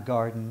in my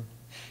garden,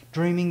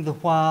 dreaming the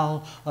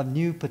while of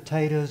new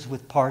potatoes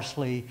with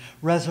parsley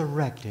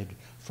resurrected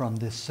from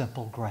this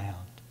simple ground.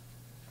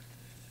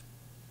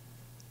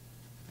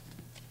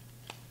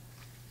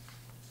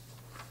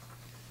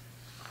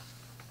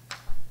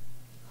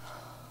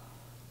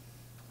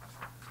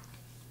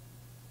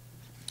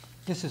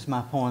 This is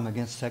my poem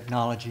against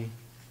technology.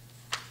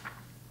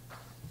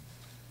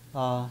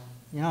 You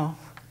know,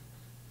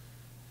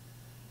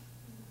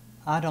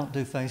 I don't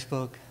do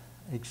Facebook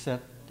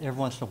except every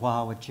once in a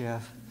while with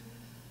Jeff.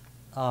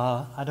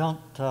 I don't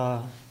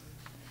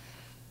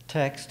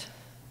text.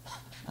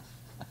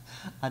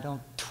 I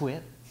don't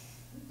twit.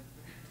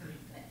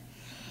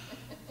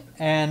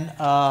 And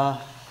I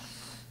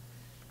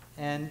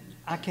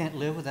can't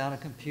live without a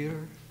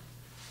computer.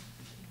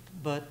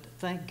 But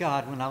thank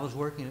God when I was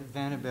working at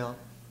Vanderbilt,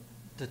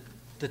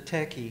 the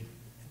techie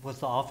was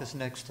the office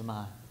next to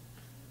mine.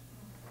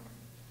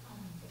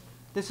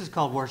 This is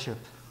called worship.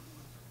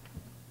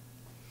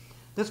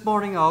 This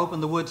morning I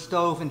opened the wood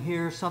stove and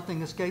hear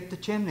something escape the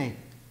chimney.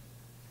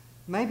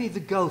 Maybe the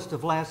ghost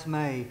of last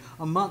May,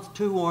 a month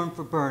too warm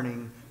for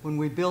burning, when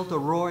we built a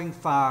roaring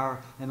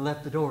fire and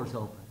left the doors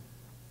open.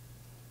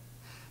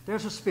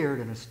 There's a spirit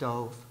in a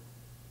stove.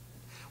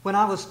 When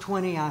I was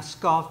 20, I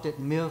scoffed at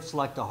myths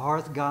like the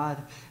hearth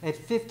god. At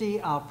 50,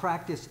 I'll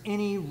practice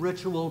any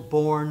ritual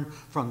born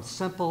from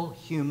simple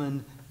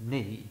human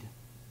need.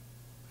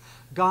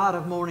 God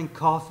of morning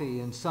coffee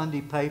and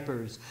Sunday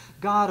papers,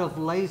 God of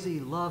lazy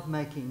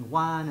lovemaking,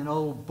 wine and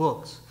old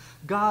books,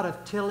 God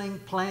of tilling,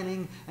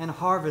 planting, and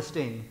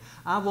harvesting.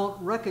 I won't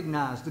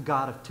recognize the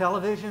God of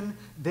television,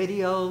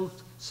 videos,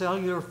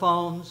 cellular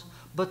phones,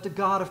 but the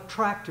God of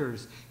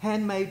tractors,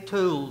 handmade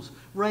tools,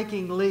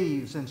 raking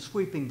leaves and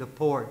sweeping the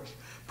porch.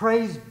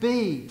 Praise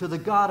be to the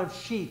God of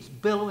sheets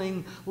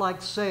billowing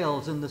like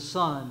sails in the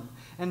sun,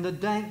 and the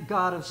dank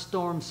God of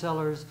storm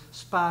cellars,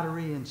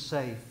 spidery and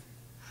safe.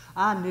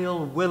 I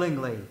kneel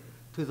willingly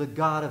to the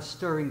God of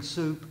stirring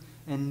soup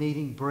and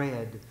kneading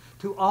bread,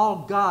 to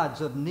all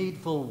gods of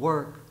needful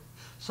work.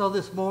 So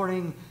this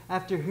morning,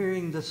 after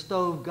hearing the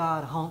stove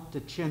god honk the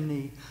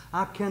chimney,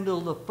 I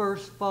kindle the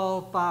first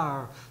fall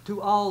fire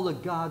to all the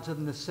gods of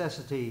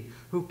necessity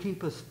who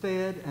keep us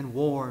fed and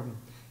warm,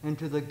 and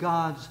to the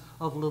gods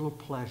of little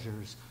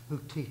pleasures who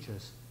teach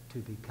us to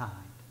be kind.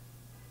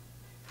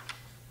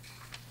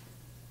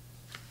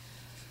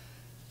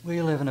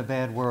 We live in a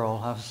bad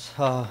world. I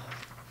was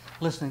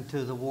listening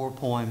to the war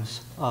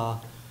poems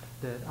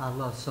that I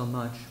love so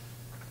much,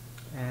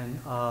 and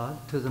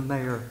to the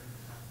mayor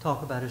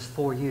talk about his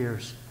 4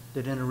 years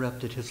that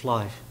interrupted his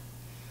life.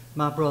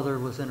 My brother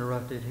was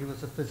interrupted. He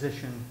was a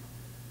physician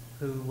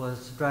who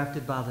was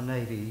drafted by the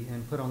Navy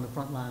and put on the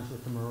front lines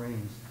with the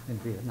Marines in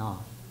Vietnam.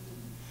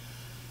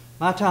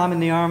 My time in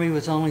the Army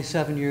was only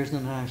 7 years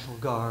in the National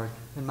Guard,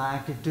 and my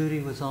active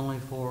duty was only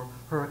for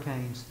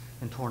hurricanes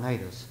and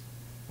tornadoes.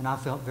 And I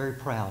felt very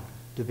proud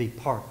to be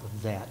part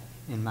of that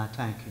in my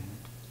tank unit.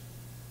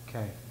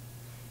 Okay.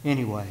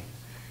 Anyway,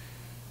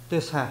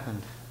 this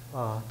happened.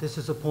 This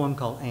is a poem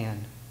called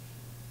And.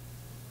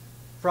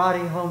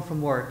 Friday, home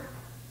from work,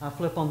 I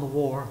flip on the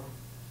war.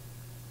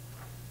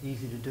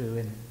 Easy to do,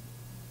 isn't it?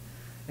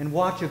 And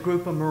watch a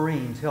group of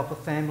Marines help a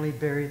family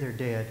bury their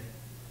dead.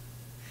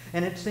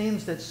 And it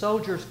seems that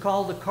soldiers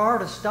called the car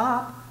to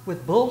stop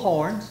with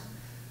bullhorns,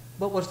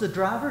 but was the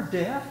driver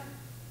deaf?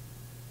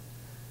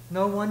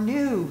 No one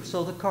knew,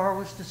 so the car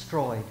was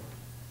destroyed.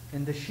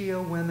 And the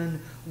Shia women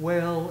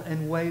wail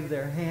and wave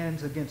their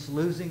hands against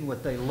losing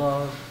what they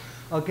love,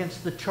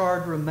 against the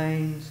charred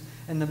remains,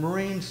 and the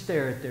Marines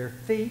stare at their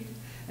feet,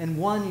 and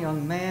one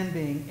young man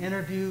being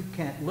interviewed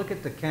can't look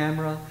at the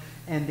camera,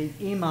 and the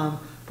imam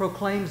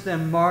proclaims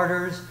them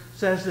martyrs,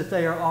 says that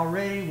they are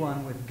already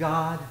one with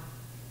God,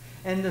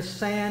 and the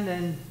sand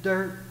and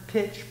dirt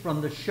pitch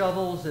from the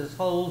shovels as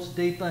holes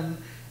deepen,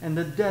 and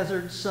the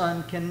desert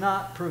sun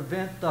cannot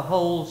prevent the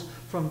holes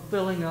from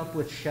filling up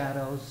with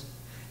shadows.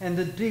 And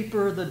the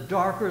deeper, the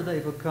darker they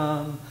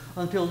become,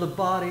 until the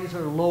bodies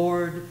are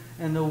lowered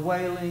and the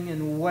wailing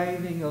and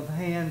waving of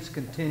hands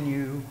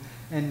continue,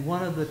 and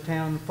one of the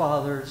town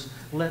fathers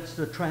lets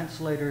the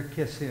translator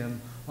kiss him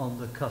on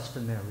the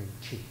customary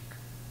cheek.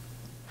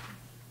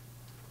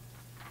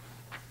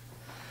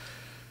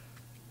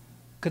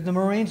 Could the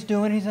Marines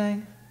do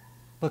anything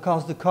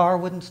because the car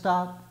wouldn't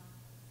stop?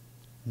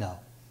 No.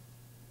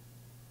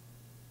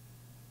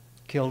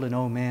 Killed an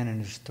old man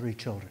and his 3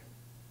 children.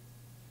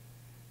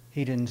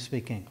 He didn't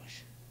speak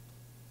English.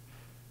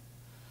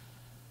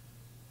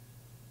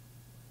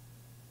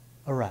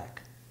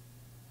 Iraq.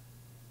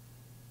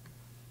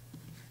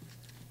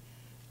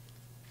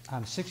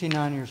 I'm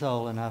 69 years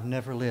old and I've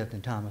never lived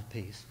in time of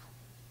peace.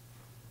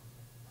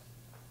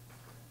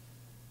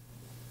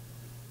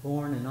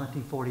 Born in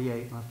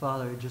 1948, my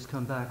father had just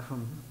come back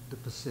from the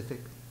Pacific.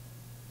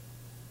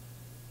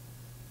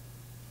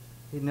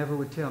 He never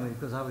would tell me,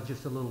 because I was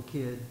just a little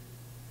kid,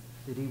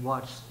 that he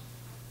watched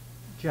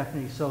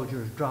Japanese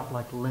soldiers drop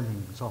like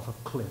lemmings off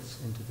of cliffs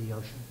into the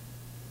ocean.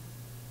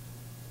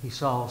 He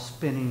saw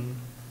spinning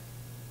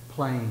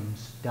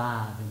planes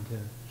dive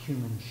into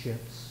human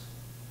ships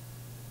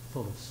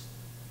full of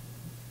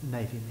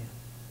Navy men.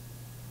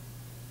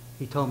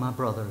 He told my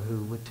brother,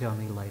 who would tell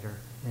me later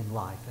in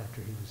life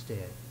after he was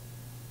dead.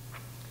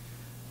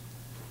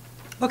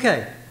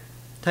 Okay,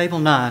 Table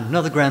 9,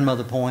 another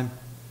grandmother poem,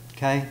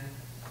 okay?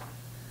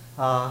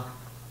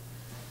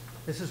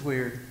 This is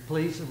weird.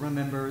 Please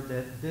remember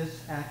that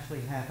this actually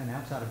happened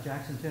outside of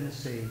Jackson,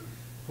 Tennessee,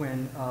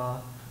 when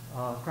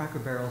Cracker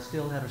Barrel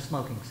still had a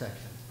smoking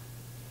section.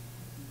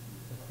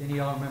 Any of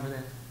y'all remember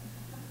that?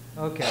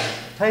 Okay,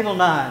 Table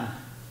 9.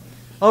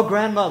 Oh,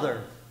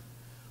 grandmother,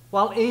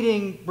 while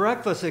eating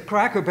breakfast at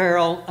Cracker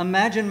Barrel,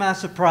 imagine my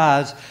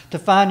surprise to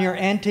find your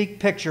antique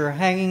picture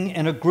hanging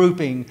in a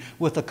grouping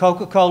with a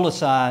Coca-Cola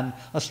sign,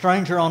 a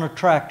stranger on a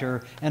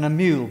tractor, and a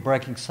mule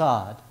breaking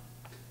sod.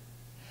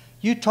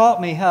 You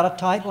taught me how to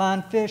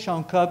tightline fish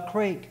on Cub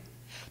Creek,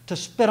 to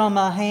spit on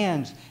my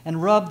hands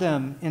and rub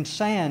them in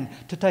sand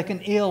to take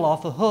an eel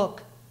off a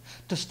hook,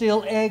 to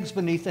steal eggs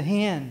beneath a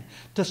hen,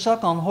 to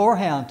suck on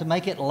horehound to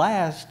make it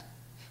last.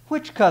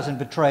 Which cousin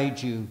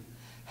betrayed you?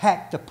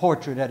 Hacked a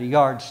portrait at a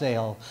yard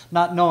sale,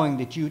 not knowing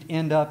that you'd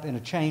end up in a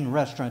chain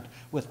restaurant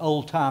with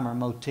old-timer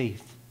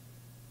motif.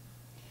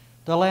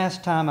 The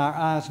last time our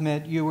eyes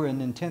met, you were in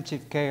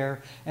intensive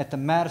care at the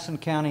Madison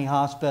County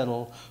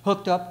Hospital,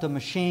 hooked up to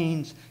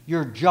machines,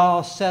 your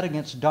jaw set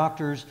against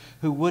doctors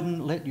who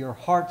wouldn't let your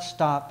heart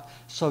stop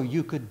so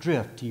you could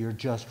drift to your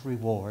just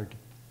reward.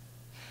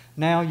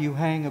 Now you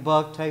hang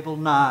above Table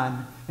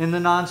 9 in the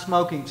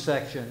non-smoking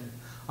section,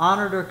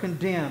 honored or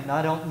condemned,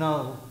 I don't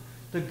know,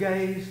 to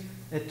gaze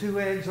at 2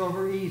 eggs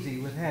over easy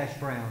with hash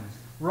browns.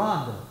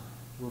 Rhonda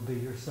will be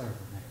your server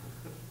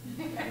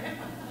now.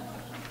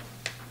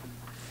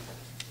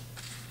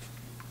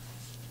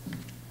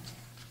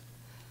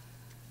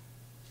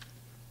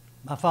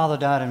 My father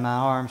died in my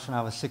arms when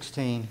I was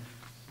 16.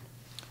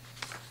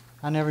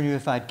 I never knew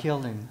if I'd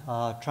killed him,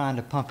 trying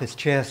to pump his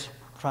chest,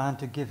 trying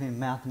to give him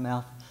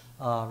mouth-to-mouth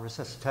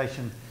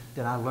resuscitation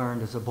that I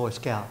learned as a Boy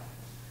Scout.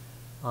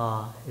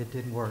 it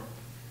didn't work.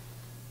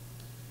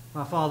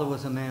 My father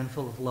was a man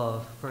full of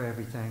love for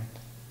everything.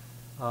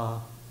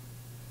 How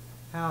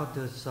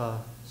does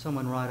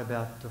someone write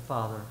about the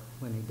father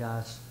when he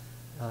dies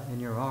in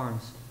your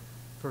arms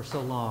for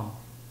so long?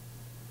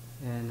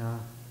 And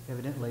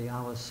evidently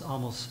I was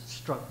almost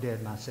struck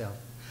dead myself.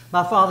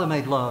 My father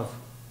made love.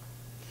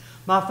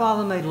 My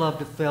father made love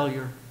to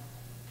failure.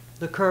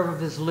 The curve of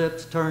his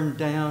lips turned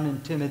down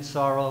in timid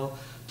sorrow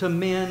to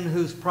men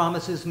whose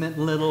promises meant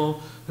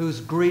little, whose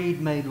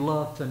greed made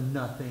love to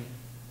nothing.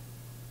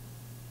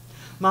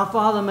 My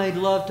father made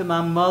love to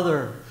my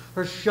mother,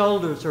 her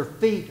shoulders, her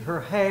feet,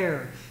 her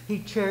hair. He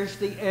cherished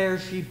the air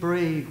she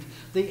breathed,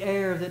 the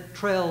air that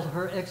trailed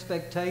her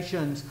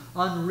expectations,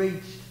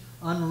 unreached,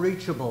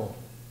 unreachable.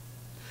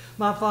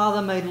 My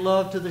father made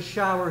love to the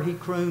shower he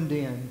crooned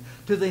in,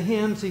 to the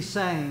hymns he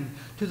sang,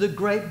 to the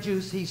grape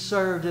juice he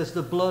served as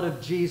the blood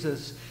of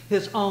Jesus,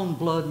 his own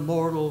blood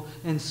mortal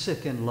and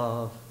sick in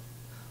love.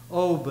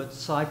 Oh, but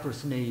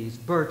cypress knees,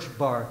 birch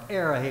bark,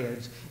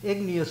 arrowheads,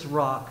 igneous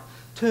rock,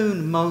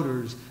 tuned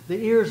motors,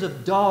 the ears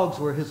of dogs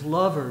were his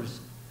lovers.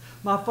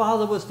 My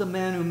father was the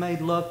man who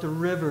made love to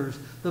rivers,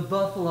 the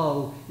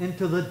buffalo,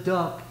 into the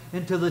duck,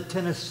 into the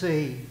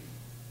Tennessee.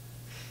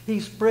 He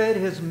spread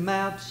his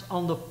maps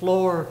on the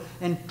floor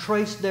and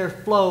traced their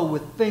flow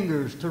with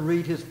fingers to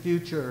read his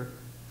future.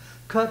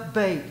 Cut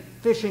bait,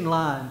 fishing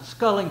line,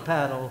 sculling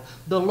paddle,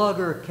 the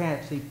lugger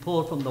cats he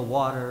pulled from the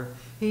water.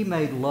 He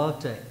made love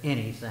to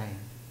anything.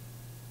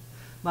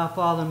 My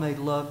father made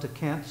love to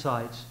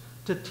campsites,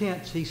 to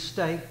tents he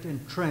staked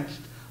and trenched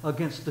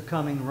against the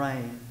coming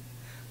rain.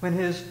 When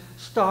his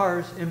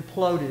stars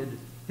imploded,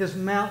 his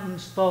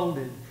mountains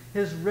folded,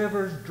 his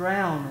rivers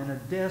drowned in a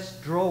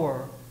desk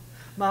drawer,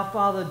 my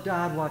father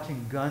died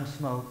watching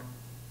Gunsmoke,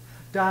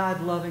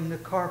 died loving the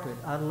carpet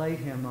I laid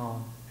him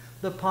on,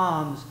 the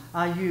palms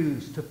I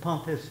used to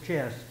pump his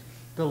chest,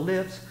 the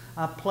lips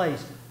I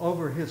placed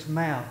over his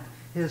mouth.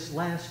 His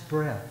last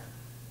breath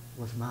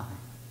was mine.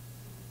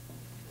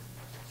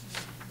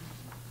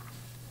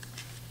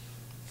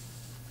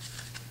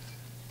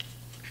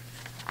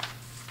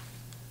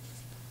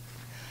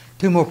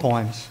 Two more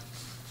poems.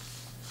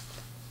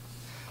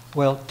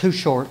 Well, two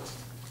short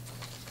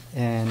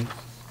and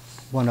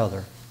one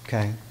other,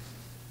 okay?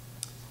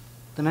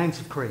 The names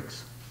of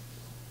creeks.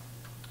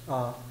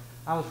 I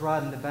was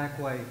riding the back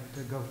way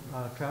to go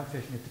trout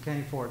fishing at the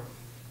Caney Fort,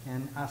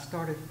 and I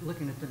started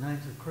looking at the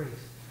names of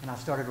creeks, and I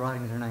started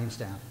writing their names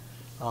down.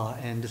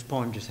 And this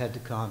poem just had to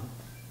come.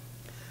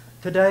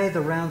 Today,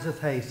 the rounds of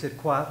hay sit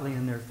quietly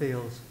in their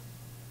fields.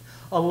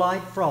 A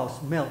light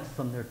frost melts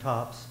from their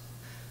tops,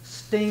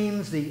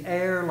 steams the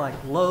air like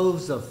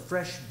loaves of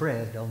fresh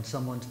bread on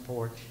someone's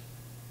porch.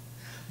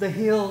 The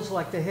hills,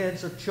 like the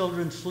heads of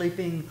children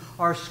sleeping,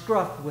 are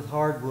scruffed with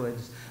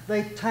hardwoods.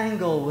 They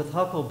tangle with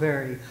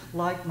huckleberry,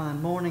 like my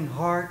morning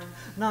heart,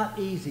 not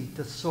easy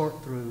to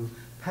sort through,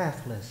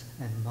 pathless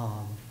and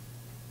mum.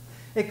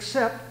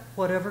 Accept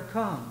whatever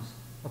comes,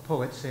 a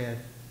poet said.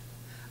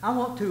 I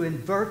want to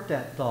invert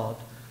that thought,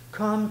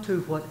 come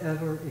to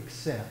whatever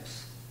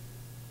accepts.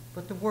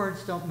 But the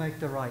words don't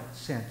make the right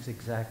sense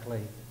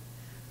exactly.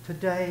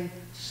 Today,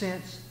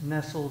 sense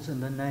nestles in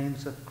the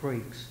names of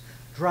creeks,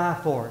 Dry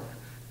Fork,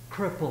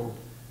 crippled,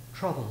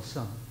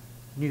 troublesome,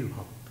 New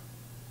Hope.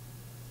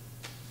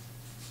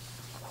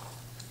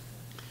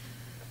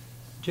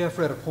 Jeff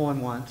read a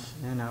poem once,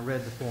 and I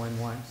read the poem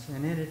once,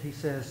 and in it he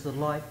says, the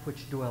light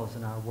which dwells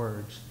in our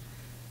words.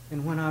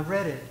 And when I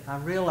read it, I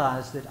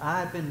realized that I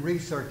had been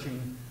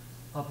researching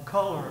a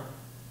color,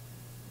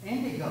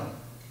 indigo,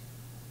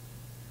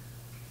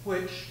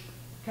 which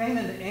came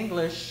into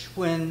English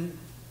when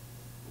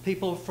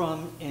people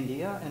from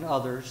India and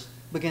others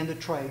began to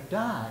trade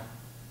dye.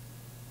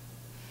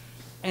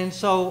 And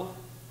so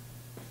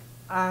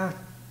I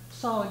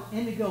saw an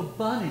indigo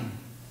bunny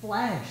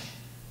flash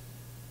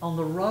on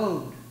the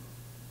road,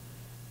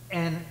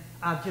 and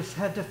I just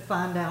had to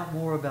find out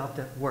more about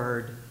that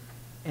word,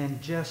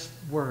 and just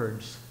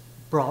words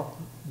brought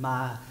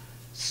my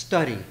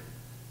study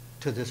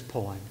to this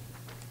poem.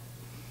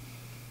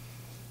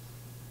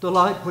 The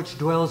light which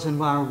dwells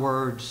in our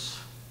words.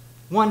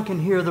 One can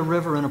hear the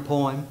river in a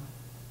poem,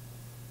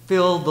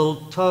 feel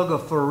the tug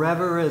of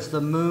forever as the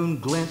moon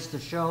glints the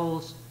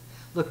shoals,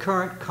 the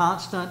current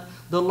constant,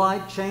 the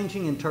light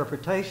changing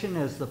interpretation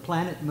as the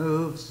planet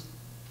moves.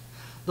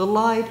 The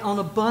light on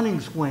a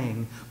bunning's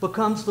wing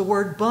becomes the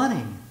word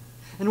bunning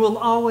and will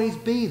always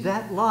be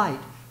that light,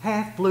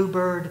 half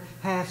bluebird,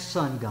 half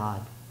sun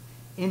god.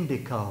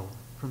 Indico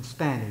from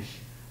Spanish,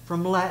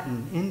 from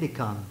Latin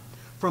indicum,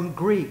 from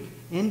Greek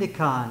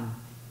indicon,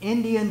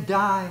 Indian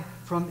dye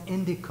from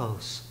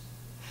indicos.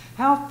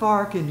 How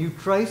far can you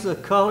trace a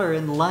color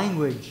in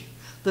language?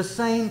 The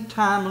same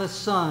timeless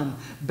sun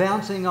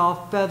bouncing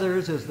off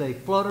feathers as they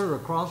flutter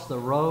across the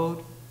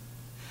road.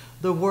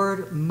 The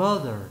word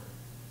mother,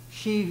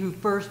 she who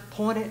first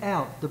pointed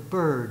out the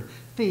bird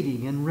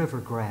feeding in river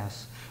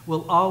grass,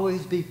 will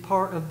always be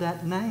part of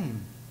that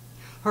name.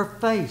 Her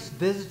face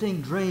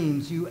visiting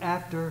dreams you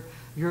after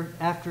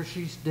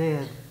she's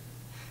dead.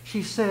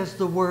 She says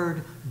the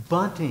word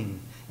bunting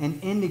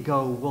and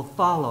indigo will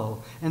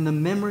follow, and the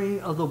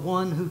memory of the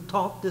one who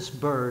taught this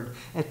bird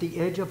at the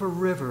edge of a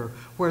river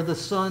where the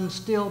sun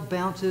still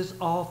bounces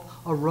off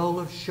a roll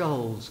of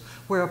shoals,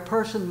 where a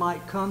person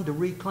might come to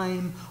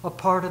reclaim a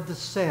part of the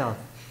self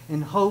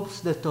in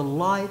hopes that the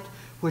light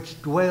which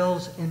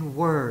dwells in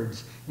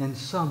words in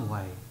some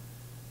way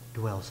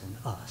dwells in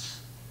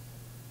us.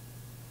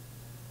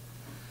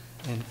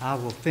 And I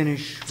will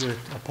finish with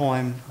a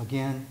poem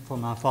again for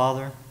my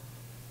father.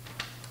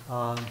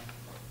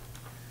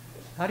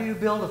 How do you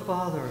build a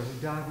father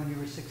who died when you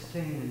were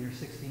 16 and you're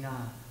 69?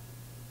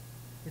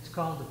 It's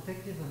called the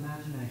fictive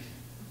imagination.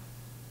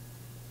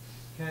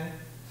 Okay?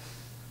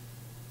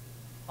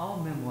 All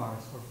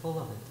memoirs are full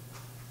of it.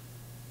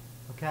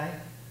 Okay?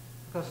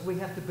 Because we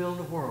have to build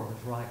a world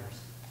as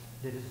writers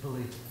that is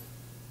believable.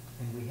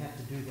 And we have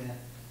to do that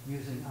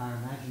using our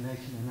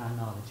imagination and our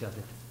knowledge of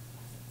it.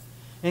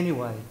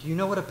 Anyway, do you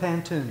know what a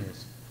pantun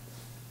is?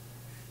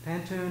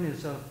 Pantun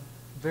is a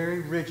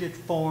very rigid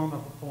form of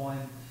a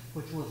poem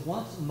which was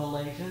once a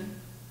Malaysian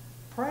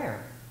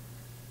prayer.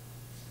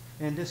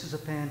 And this is a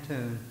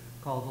pantun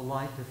called The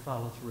Light That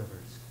Follows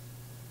Rivers.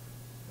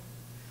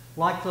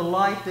 Like the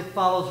light that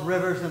follows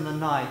rivers in the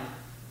night,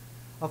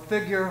 a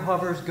figure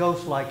hovers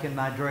ghost-like in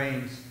my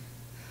dreams.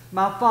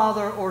 My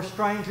father or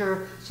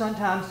stranger,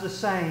 sometimes the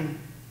same,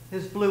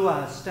 his blue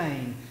eyes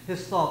stain,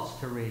 his thoughts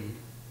to read.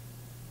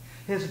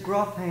 His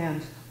gruff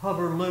hands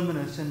hover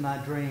luminous in my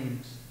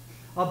dreams.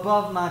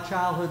 Above my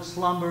childhood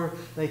slumber,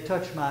 they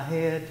touch my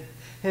head.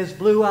 His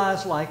blue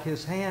eyes like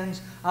his hands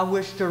I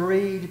wish to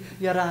read,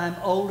 yet I am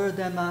older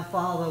than my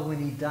father when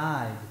he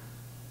died.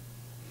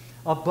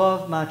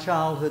 Above my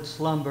childhood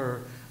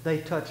slumber, they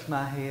touch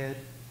my head.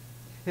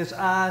 His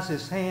eyes,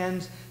 his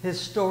hands, his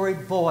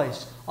storied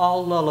voice,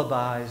 all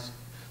lullabies.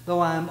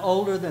 Though I am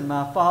older than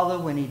my father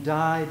when he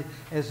died,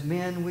 as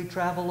men we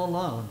travel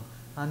alone.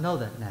 I know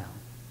that now.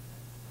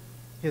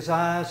 His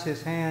eyes,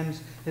 his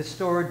hands, his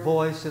storied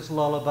voice, his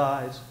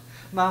lullabies.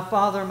 My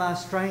father, my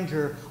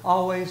stranger,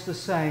 always the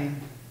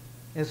same.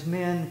 As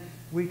men,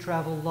 we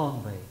travel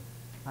lonely.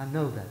 I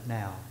know that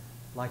now,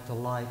 like the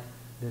light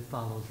that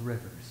follows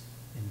rivers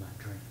in my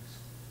dreams.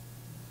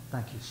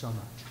 Thank you so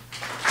much.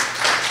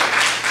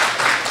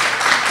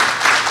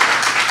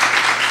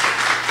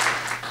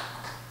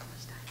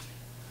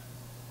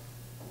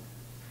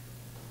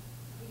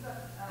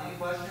 Any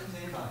questions,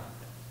 anybody?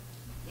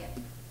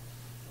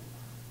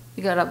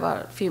 We got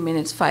about a few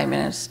minutes, 5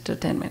 minutes to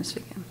 10 minutes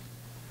we can.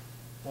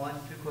 1, 2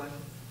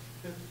 questions?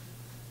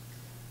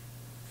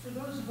 For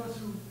those of us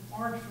who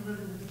aren't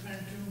familiar with the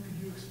pantun, could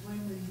you explain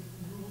the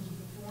rules of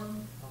the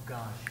form? Oh,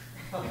 gosh.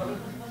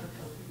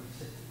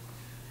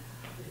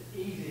 It's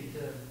easy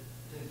to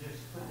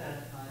just put that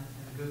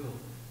in Google.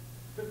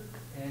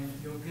 And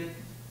you'll get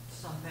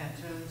some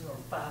pantuns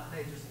are 5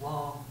 pages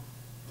long.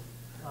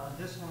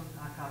 This one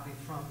I copied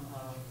from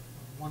a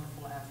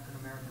wonderful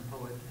African-American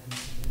poet in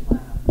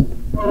Atlanta.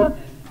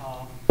 And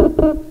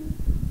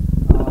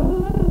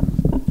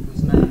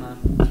whose name I'm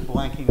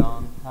blanking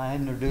on. I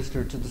introduced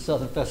her to the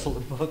Southern Festival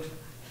of Books.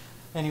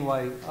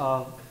 Anyway,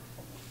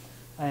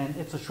 and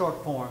it's a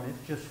short poem.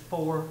 It's just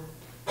 4.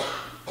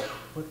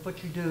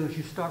 What you do is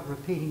you start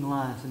repeating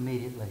lines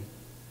immediately.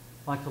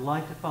 Like the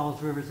light that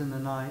follows rivers in the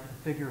night,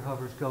 a figure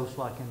hovers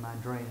ghost-like in my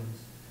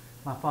dreams.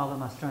 My father,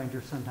 my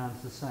stranger,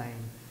 sometimes the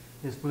same.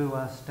 His blue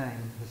eyes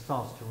stain, his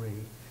thoughts to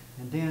read.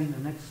 And then the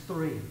next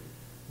 3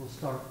 will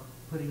start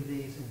putting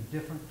these in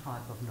different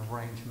type of an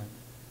arrangement,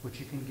 which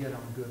you can get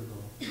on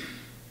Google.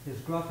 His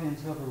gruff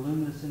hands hover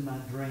luminous in my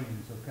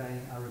dreams, okay?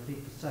 I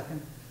repeat the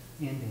second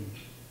ending.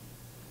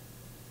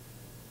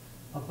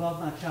 Above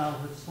my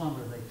childhood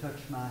slumber, they touch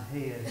my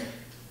head.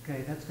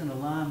 Okay, that's going to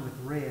line with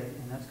red,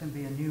 and that's going to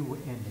be a new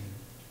ending.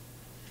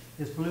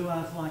 His blue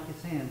eyes like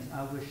his hands,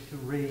 I wish to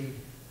read.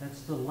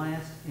 That's the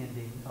last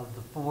ending of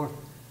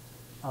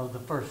the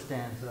first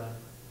stanza.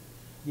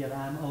 Yet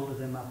I'm older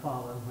than my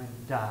father when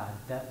he died.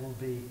 That will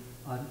be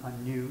a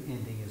new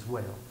ending as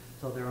well.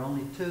 So there are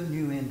only 2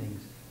 new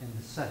endings in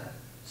the second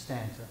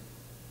stanza.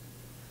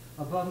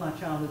 Above my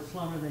childhood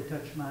slumber, they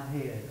touch my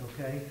head,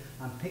 okay?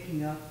 I'm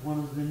picking up one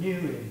of the new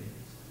endings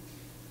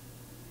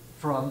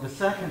from the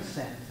second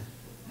stanza,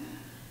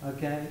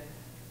 okay?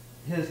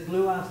 His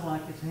blue eyes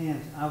like his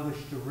hands, I wish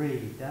to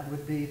read. That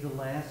would be the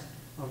last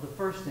of the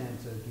first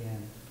stanza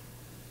again.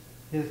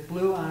 His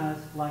blue eyes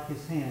like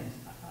his hands,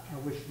 I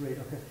wish to read,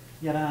 okay?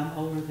 Yet I'm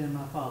older than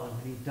my father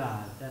when he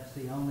died. That's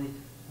the only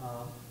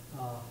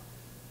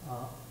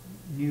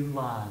new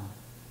line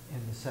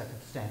in the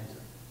second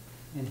stanza.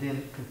 And then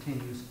it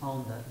continues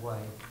on that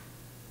way.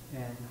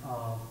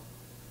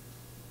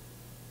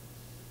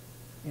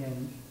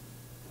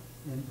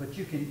 But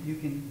you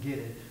can get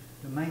it.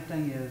 The main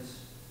thing is,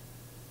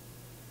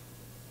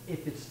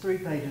 if it's 3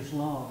 pages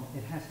long,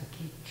 it has to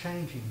keep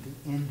changing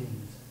the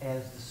endings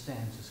as the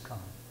stanzas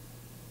come.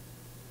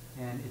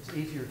 And it's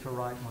easier to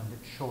write one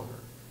that's shorter.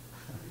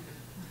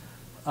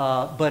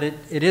 But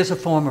it is a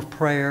form of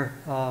prayer,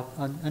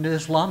 an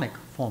Islamic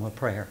form of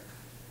prayer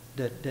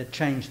that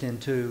changed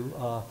into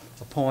a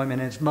poem.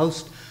 And it's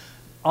most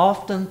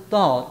often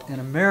thought in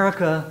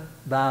America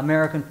by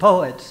American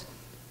poets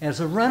as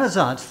a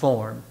Renaissance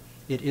form.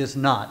 It is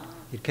not.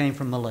 It came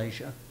from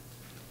Malaysia.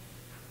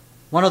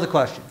 One other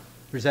question.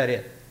 Or is that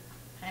it?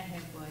 I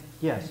have one.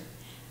 Yes.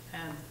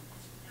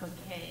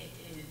 Okay,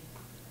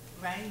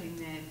 writing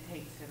that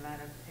takes a lot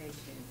of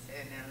patience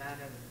and a lot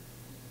of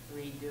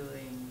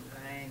redoing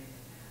lines.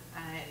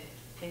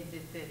 Is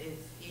it that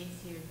it's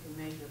easier to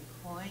make a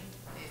point?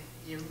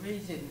 Your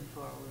reason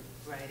for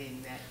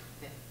writing that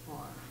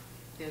form,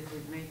 does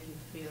it make you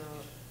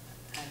feel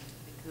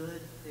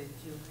good that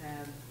you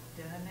have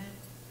done it?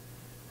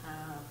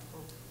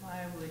 Or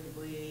why would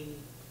we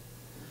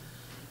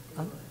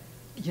do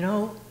it? You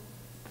know,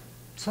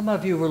 some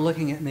of you were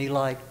looking at me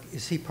like,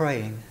 is he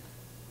praying?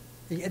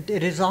 It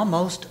is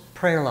almost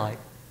prayer-like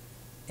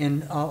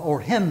or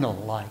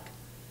hymnal-like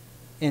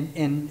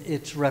in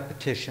its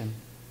repetition.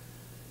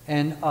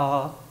 And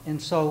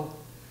so,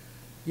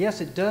 yes,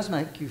 it does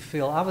make you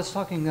feel. I was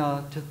talking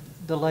to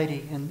the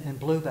lady in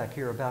blue back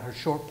here about her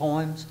short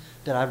poems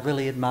that I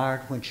really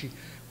admired when she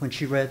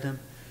read them.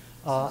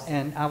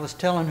 And I was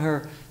telling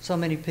her so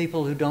many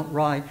people who don't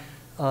write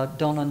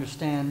don't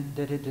understand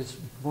that it is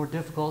more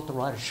difficult to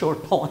write a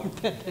short poem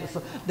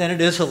than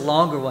it is a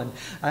longer one.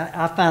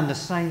 I find the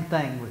same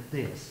thing with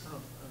this.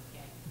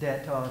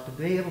 That to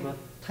be able to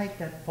take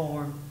that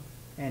form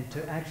and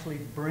to actually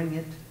bring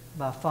it,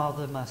 my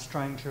father, my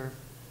stranger,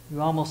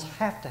 you almost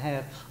have to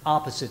have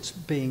opposites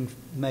being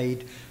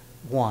made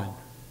one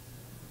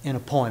in a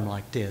poem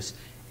like this.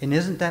 And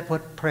isn't that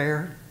what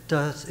prayer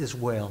does as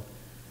well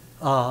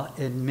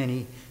in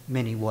many,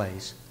 many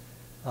ways?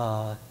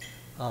 And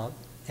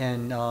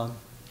as a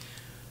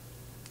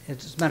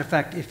matter of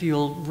fact, if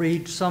you'll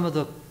read some of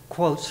the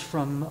quotes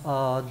from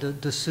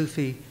the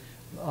Sufi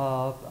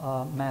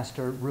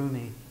master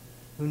Rumi,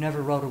 who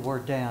never wrote a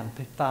word down.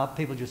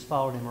 People just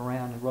followed him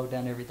around and wrote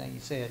down everything he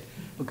said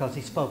because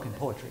he spoke in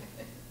poetry.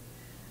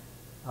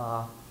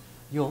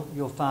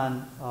 You'll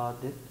find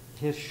that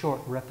his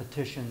short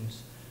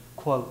repetitions,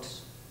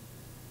 quotes.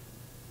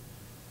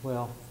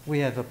 Well, we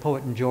have a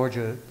poet in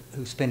Georgia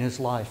who spent his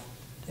life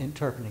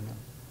interpreting them.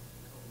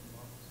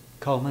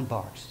 Coleman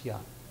Barks, yeah.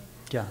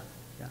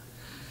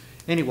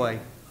 Anyway,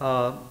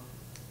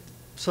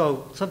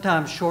 so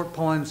sometimes short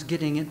poems,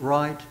 getting it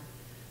right,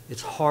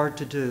 it's hard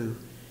to do.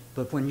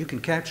 But when you can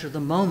capture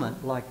the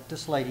moment like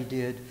this lady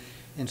did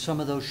in some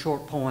of those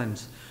short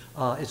poems,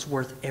 it's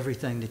worth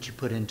everything that you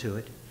put into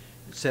it.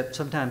 Except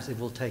sometimes it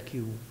will take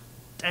you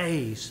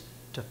days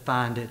to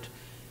find it.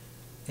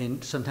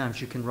 And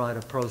sometimes you can write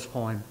a prose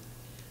poem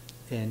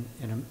in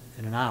an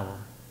hour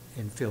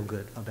and feel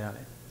good about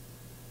it.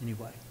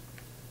 Anyway,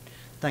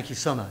 thank you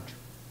so much.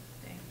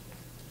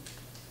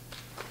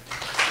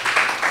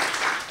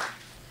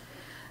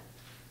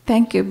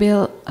 Thank you,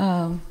 Bill.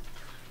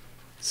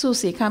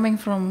 Susie, coming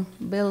from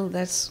Bill,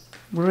 that's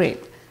great.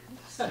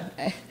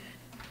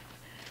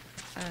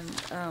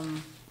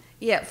 And,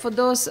 yeah, for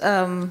those,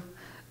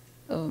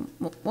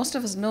 most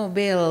of us know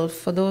Bill.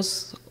 For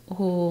those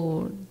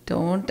who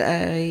don't,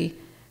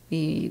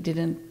 we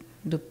didn't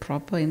do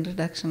proper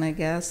introduction, I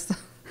guess.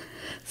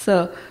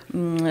 So,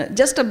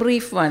 just a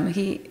brief one.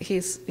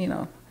 He's,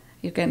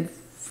 you can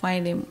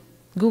find him,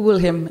 Google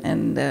him,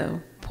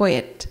 and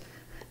poet,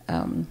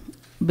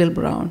 Bill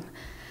Brown.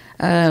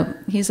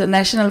 He's a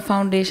National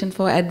Foundation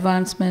for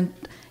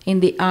Advancement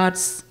in the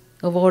Arts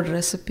Award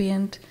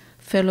recipient,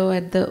 fellow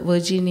at the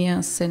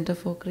Virginia Center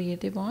for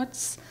Creative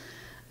Arts,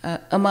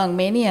 among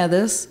many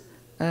others,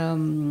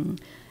 and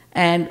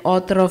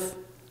author of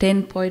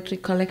 10 poetry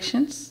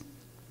collections.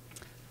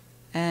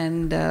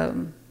 And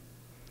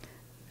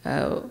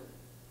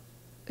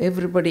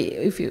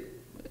everybody,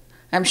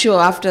 I'm sure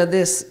after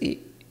this,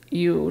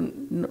 you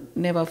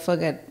never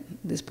forget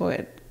this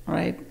poet.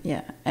 Right,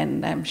 yeah,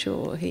 and I'm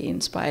sure he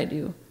inspired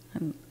you.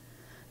 And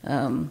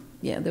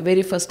yeah, the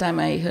very first time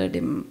I heard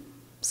him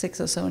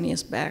 6 or 7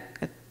 years back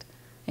at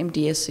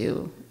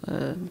MTSU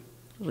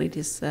read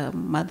his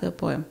mother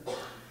poem,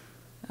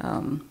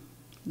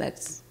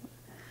 that's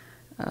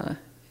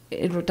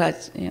it will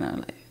touch,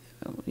 like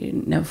you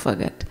never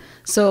forget.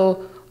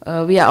 So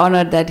we are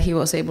honored that he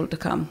was able to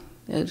come.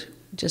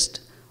 Just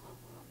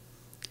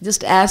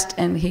asked,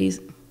 and he's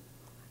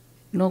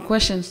no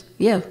questions.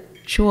 Yeah,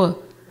 sure.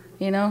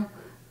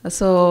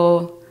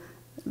 So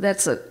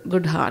that's a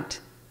good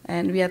heart.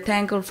 And we are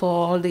thankful for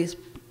all these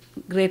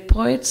great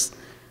poets.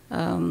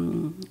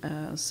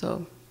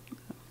 So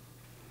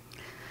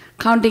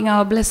counting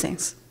our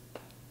blessings.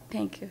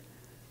 Thank you.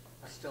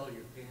 I stole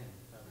your pen,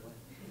 by the way.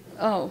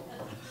 Oh,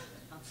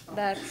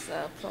 that's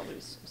probably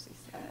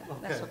Susie's.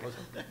 Okay. That's okay.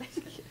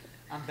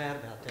 I'm bad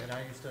about that.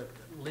 I used to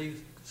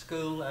leave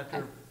school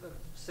after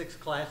 6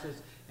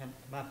 classes and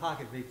my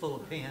pocket would be full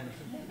of pens.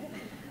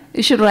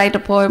 You should write a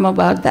poem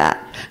about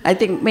that. I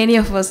think many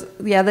of us,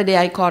 the other day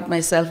I caught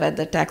myself at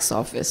the tax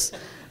office.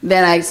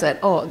 Then I said,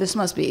 oh, this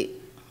must be,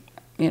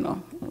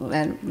 and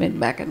went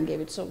back and gave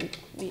it. So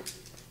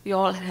we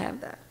all have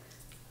that.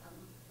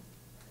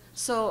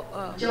 So,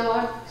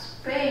 George,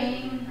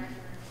 Spain.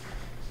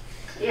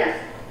 Yes.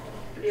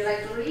 Would you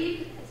like to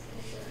read?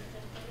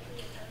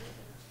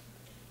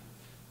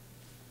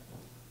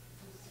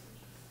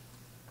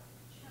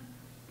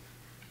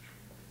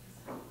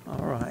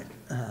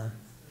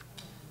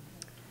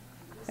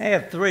 I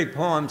have 3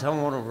 poems I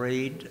want to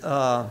read.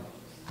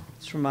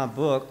 It's from my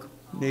book,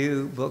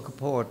 new book of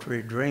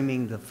poetry,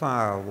 Dreaming the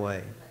Fire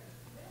Away.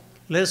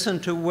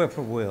 Listen to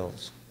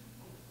whippoorwills.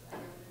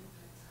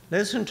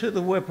 Listen to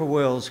the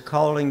whippoorwills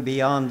calling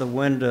beyond the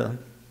window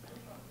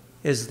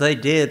as they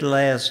did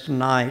last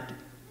night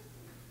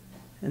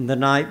and the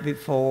night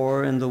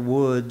before in the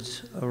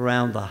woods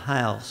around the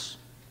house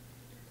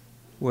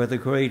where the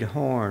great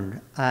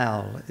horned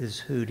owl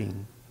is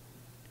hooting.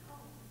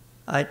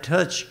 I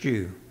touched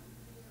you,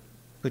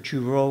 but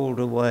you rolled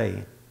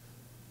away,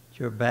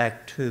 your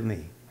back to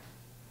me,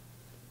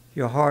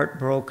 your heart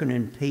broken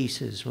in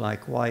pieces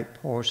like white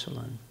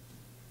porcelain.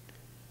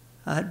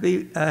 I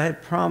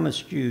had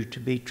promised you to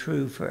be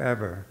true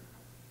forever.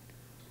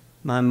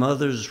 My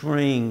mother's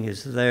ring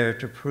is there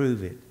to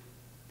prove it,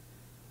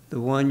 the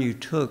one you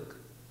took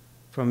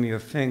from your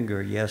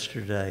finger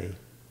yesterday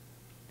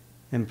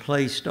and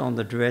placed on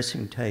the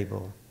dressing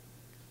table,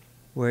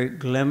 where it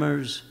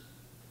glimmers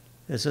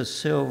as a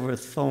silver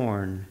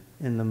thorn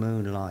in the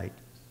moonlight.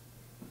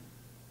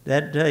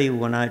 That day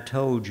when I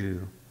told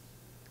you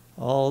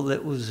all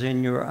that was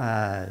in your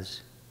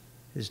eyes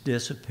has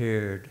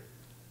disappeared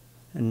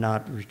and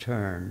not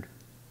returned.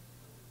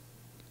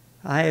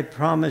 I had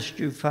promised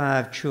you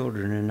 5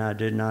 children and I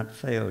did not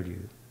fail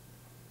you,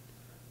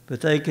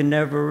 but they can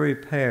never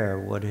repair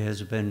what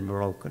has been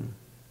broken.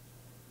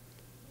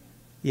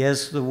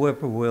 Yes, the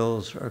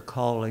whippoorwills are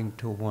calling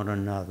to one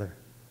another.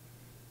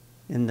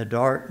 In the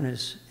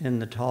darkness, in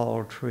the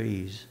tall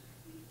trees,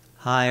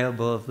 high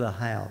above the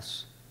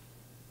house,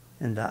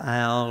 and the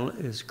owl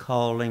is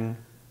calling,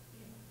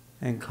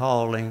 and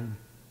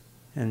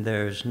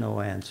there is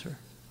no answer.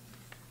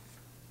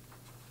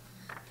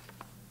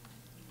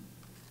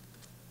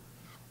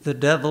 The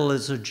devil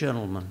is a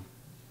gentleman.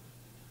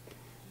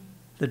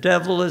 The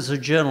devil is a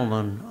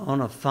gentleman on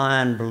a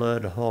fine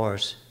blood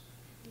horse.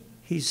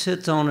 He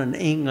sits on an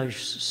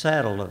English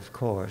saddle, of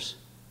course.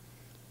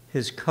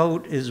 His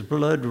coat is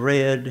blood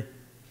red,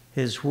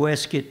 his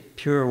waistcoat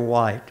pure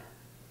white.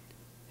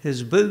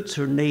 His boots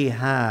are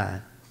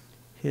knee-high,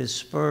 his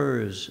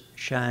spurs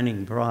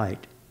shining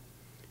bright.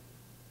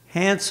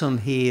 Handsome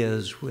he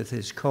is with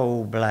his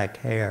coal black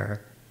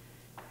hair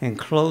and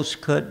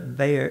close-cut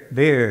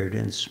beard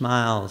and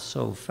smile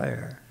so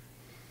fair.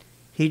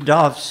 He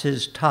doffs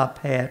his top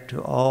hat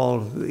to all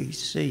who he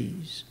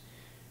sees,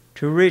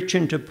 to rich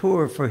and to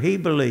poor, for he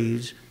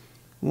believes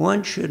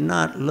one should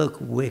not look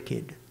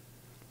wicked,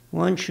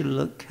 one should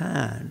look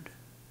kind.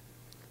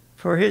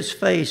 For his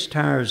face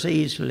tires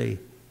easily,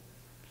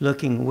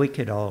 looking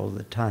wicked all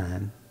the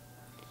time.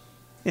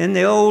 In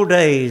the old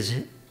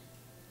days,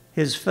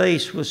 his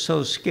face was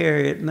so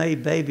scary it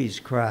made babies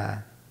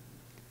cry.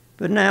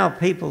 But now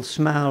people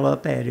smile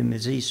up at him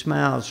as he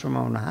smiles from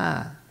on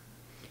high.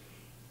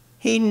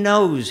 He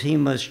knows he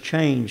must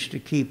change to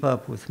keep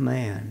up with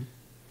man,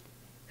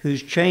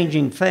 who's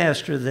changing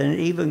faster than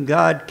even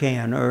God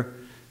can, or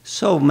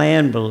so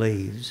man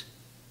believes.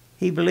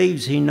 He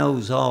believes he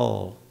knows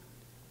all,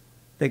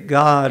 that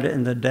God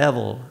and the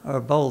devil are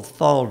both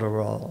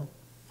falderall.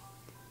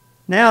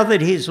 Now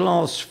that he's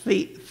lost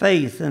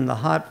faith in the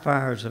hot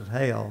fires of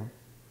hell,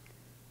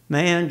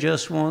 man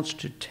just wants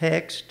to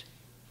text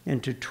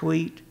and to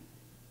tweet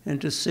and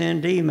to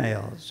send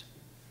emails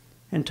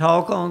and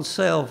talk on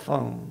cell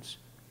phones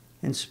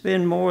and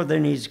spend more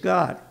than he's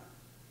got.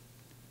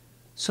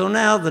 So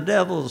now the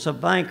devil's a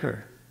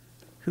banker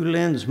who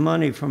lends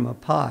money from a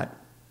pot.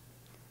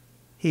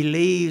 He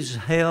leaves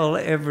hell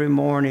every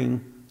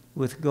morning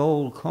with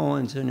gold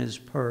coins in his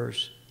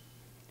purse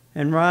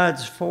and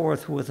rides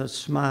forth with a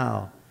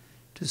smile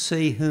to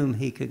see whom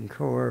he can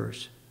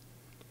coerce,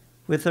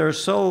 with their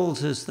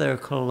souls as their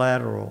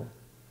collateral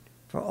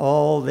for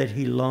all that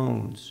he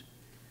loans,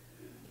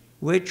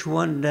 which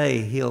one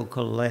day he'll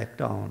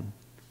collect on,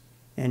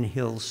 and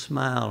he'll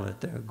smile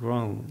at their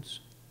groans.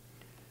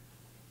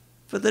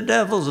 For the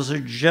devil's a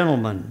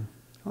gentleman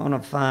on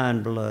a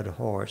fine blood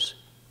horse.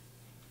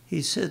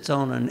 He sits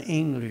on an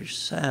English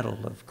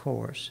saddle, of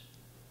course.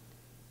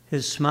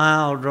 His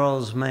smile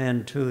draws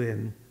man to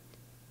him,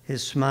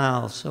 his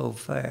smile so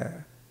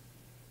fair.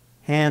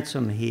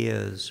 Handsome he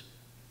is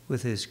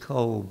with his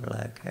coal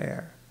black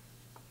hair.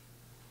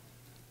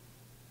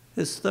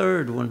 This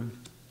third one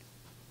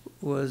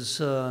was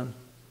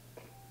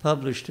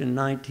published in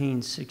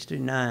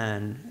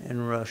 1969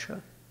 in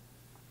Russia.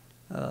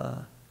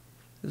 It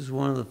was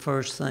one of the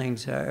first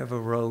things I ever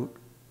wrote.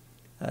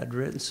 I'd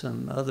written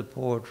some other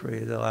poetry,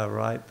 though I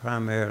write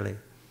primarily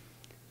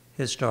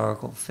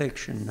historical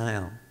fiction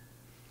now.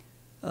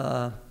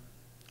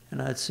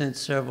 And I'd sent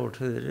several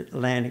to the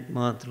Atlantic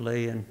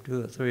Monthly and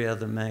 2 or 3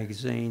 other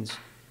magazines,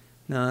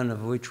 none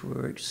of which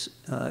were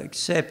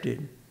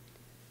accepted.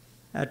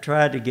 I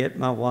tried to get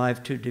my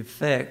wife to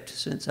defect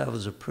since I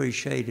was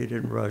appreciated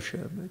in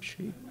Russia, but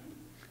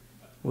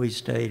we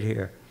stayed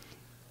here.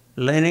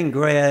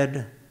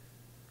 Leningrad,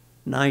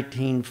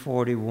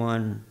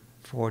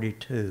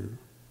 1941-42.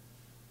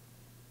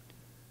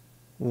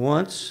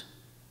 Once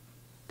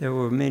there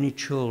were many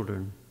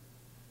children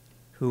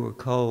who were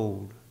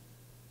cold,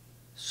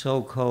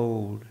 so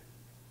cold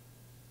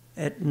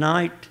At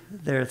night,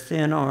 their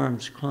thin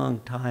arms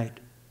clung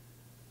tight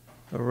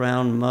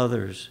around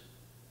mothers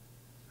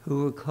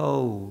who were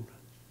cold,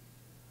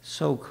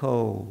 so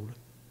cold,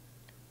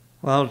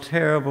 while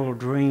terrible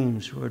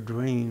dreams were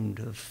dreamed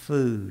of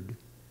food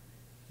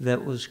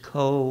that was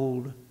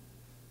cold,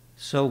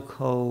 so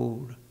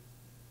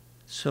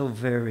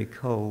very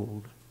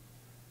cold.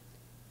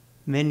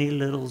 Many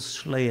little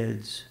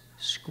sleds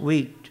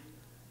squeaked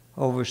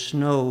over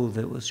snow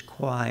that was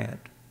quiet,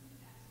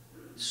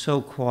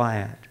 so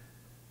quiet.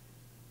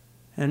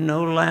 And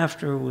no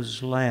laughter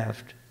was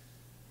laughed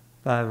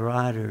by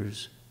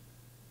riders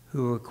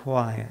who were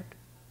quiet,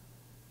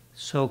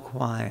 so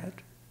quiet,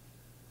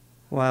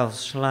 while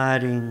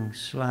sliding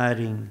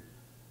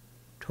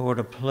toward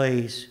a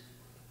place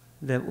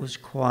that was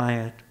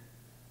quiet,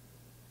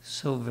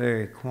 so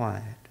very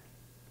quiet.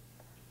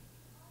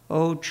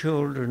 O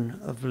children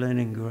of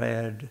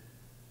Leningrad,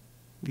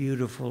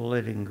 beautiful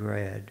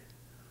Leningrad,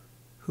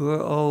 who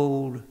are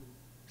old,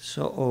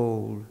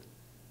 so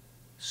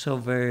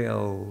very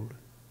old,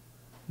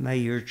 may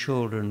your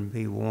children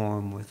be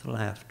warm with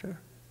laughter.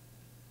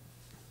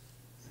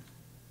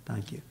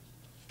 Thank you.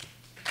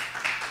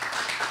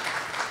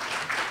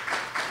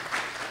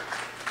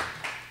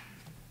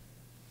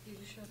 Did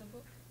you show the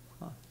book?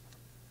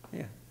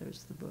 Yeah,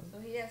 there's the book. So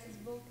he has his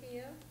book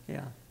here.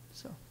 Yeah,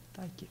 so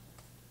thank you.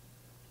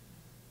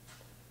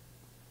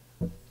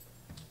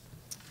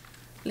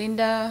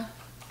 Linda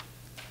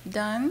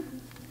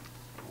Dunn.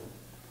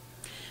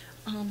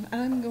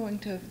 I'm going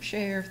to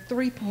share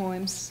 3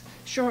 poems,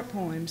 short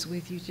poems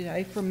with you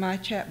today from my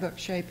chapbook,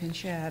 Shape and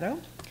Shadow.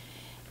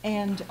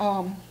 And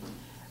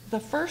the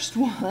first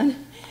one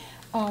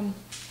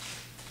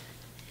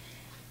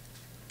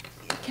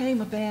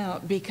came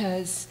about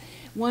because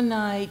one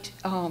night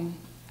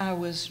I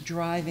was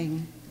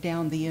driving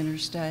down the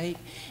interstate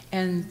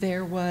and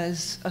there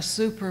was a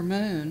super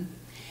moon,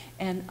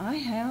 and I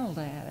howled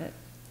at it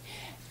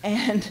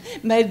and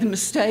made the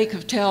mistake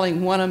of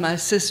telling one of my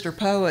sister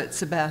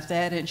poets about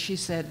that, and she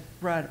said,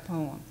 write a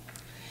poem.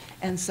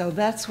 And so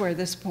that's where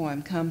this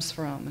poem comes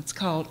from. It's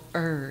called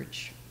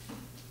Urge.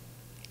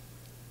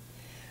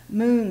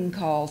 Moon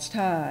calls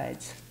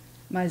tides,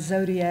 my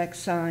zodiac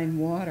sign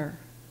water.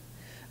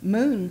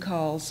 Moon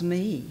calls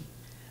me.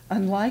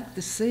 Unlike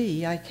the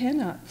sea, I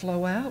cannot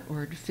flow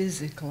outward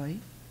physically.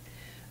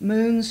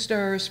 Moon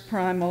stirs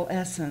primal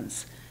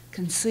essence,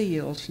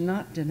 concealed,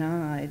 not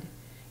denied.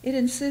 It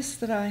insists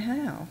that I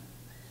howl,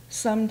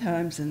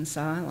 sometimes in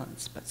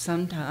silence, but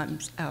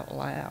sometimes out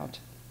loud.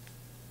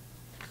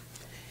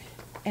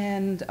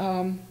 And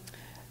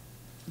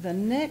the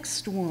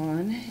next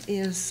one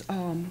is,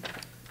 well,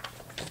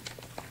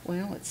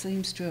 it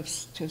seems to have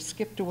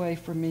skipped away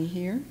from me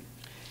here.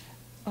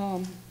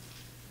 Oh,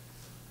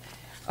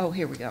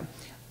 here we go.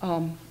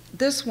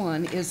 This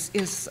one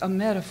is a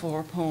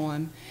metaphor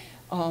poem.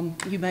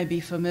 You may be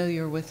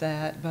familiar with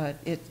that, but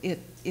it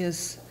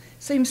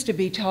seems to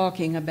be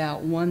talking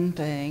about one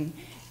thing,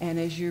 and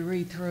as you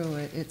read through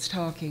it, it's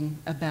talking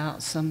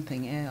about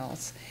something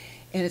else.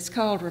 And it's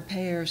called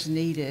Repairs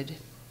Needed.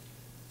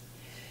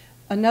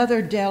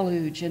 Another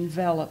deluge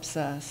envelops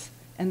us,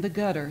 and the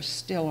gutters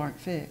still aren't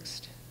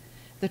fixed.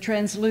 The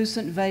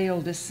translucent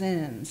veil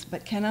descends,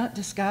 but cannot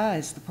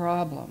disguise the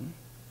problem.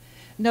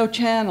 No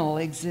channel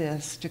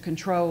exists to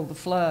control the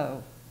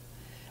flow.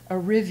 A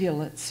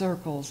rivulet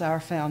circles our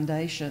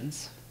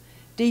foundations,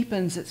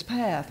 deepens its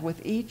path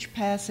with each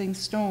passing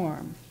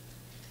storm.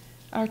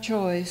 Our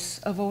choice,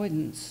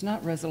 avoidance,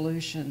 not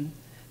resolution,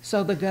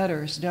 so the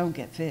gutters don't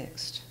get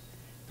fixed.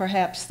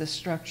 Perhaps the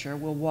structure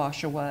will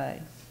wash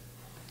away.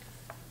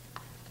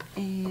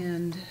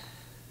 And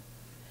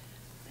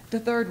the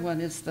third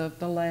one is the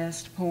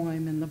last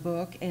poem in the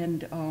book,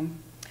 and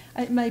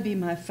it may be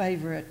my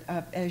favorite.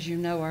 As you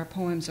know, our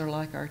poems are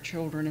like our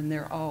children, and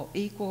they're all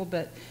equal,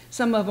 but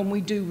some of them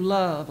we do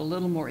love a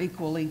little more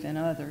equally than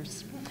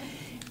others.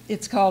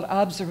 It's called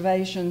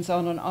Observations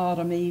on an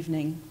Autumn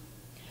Evening.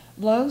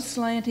 Low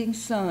slanting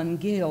sun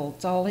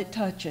gilds all it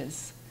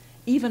touches.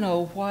 Even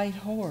old white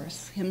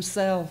horse,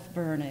 himself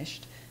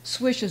burnished,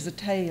 swishes a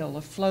tail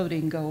of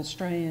floating gold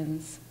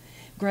strands,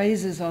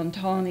 grazes on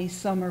tawny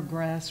summer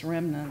grass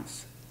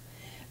remnants.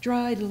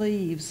 Dried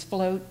leaves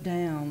float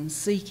down,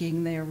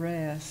 seeking their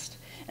rest,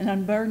 and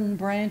unburdened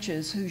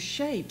branches whose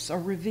shapes are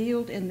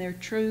revealed in their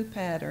true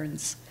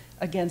patterns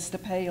against a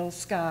pale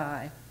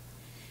sky.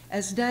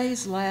 As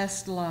day's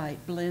last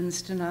light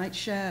blends to night's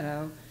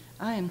shadow,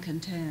 I am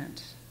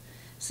content.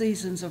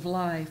 Seasons of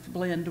life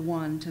blend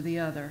one to the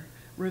other,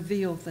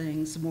 reveal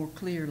things more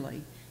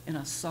clearly in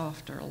a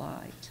softer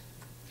light.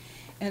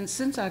 And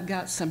since I've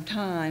got some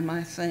time,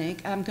 I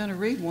think, I'm going to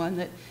read one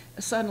that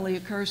suddenly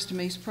occurs to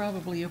me is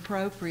probably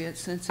appropriate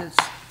since it's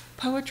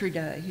Poetry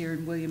Day here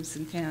in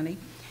Williamson County.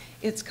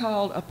 It's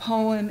called A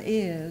Poem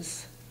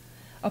Is.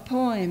 A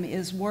poem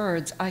is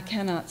words I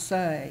cannot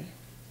say,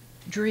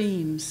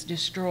 dreams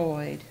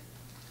destroyed,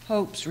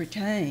 hopes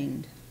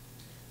retained,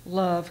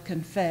 love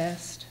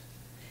confessed,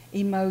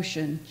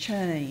 emotion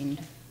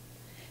chained,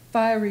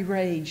 fiery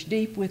rage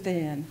deep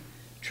within,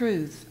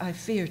 truth I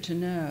fear to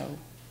know,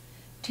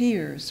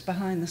 tears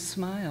behind the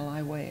smile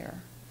I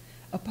wear.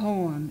 A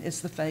poem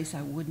is the face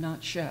I would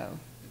not show.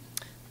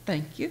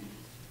 Thank you.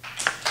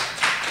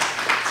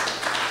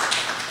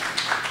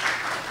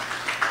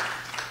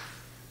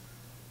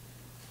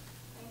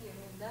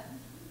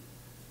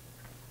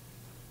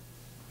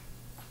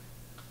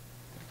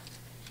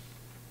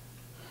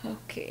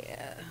 Okay,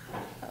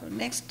 our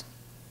next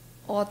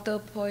author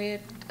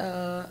poet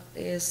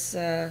is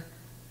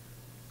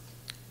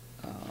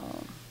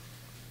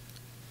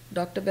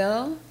Dr.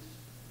 Bell,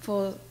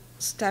 for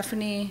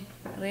Stephanie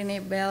Renee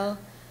Bell.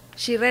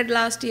 She read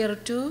last year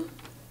too,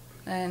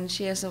 and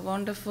she has a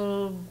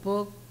wonderful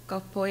book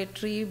of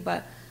poetry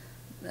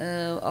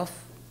of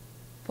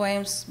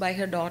poems by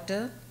her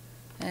daughter,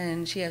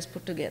 and she has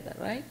put together,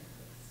 right?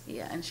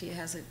 Yeah, and she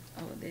has it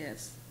over there.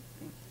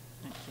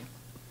 Thank you.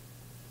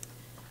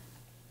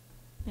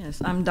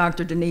 Yes, I'm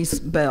Dr. Denise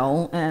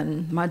Bell,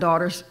 and my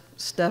daughter,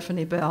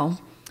 Stephanie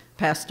Bell,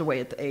 passed away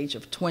at the age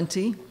of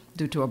 20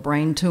 due to a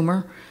brain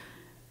tumor.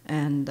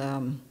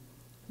 And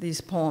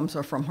these poems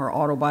are from her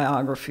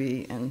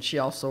autobiography, and she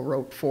also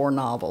wrote 4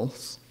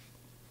 novels.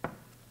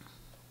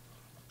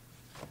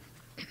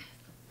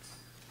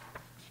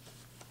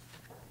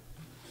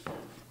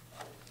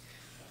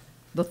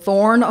 The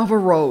Thorn of a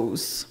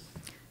Rose,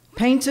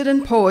 painted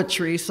in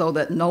poetry so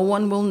that no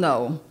one will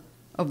know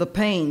of the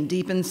pain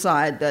deep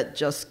inside that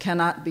just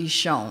cannot be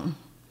shown.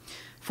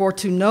 For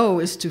to know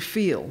is to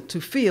feel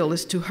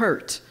is to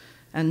hurt,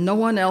 and no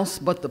one else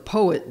but the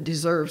poet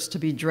deserves to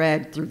be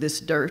dragged through this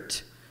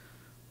dirt.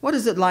 What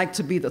is it like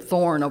to be the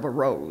thorn of a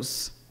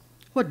rose?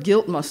 What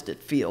guilt must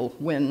it feel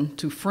when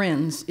to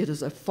friends it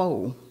is a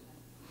foe?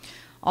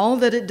 All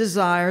that it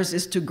desires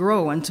is to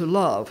grow and to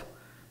love,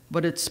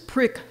 but its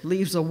prick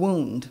leaves a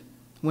wound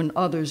when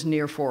others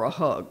near for a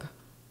hug.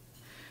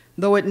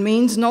 Though it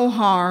means no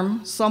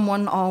harm,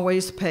 someone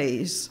always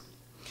pays.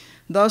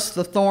 Thus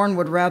the thorn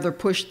would rather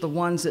push the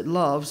ones it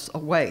loves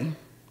away,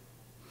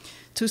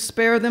 to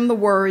spare them the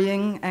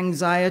worrying,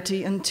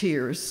 anxiety, and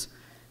tears,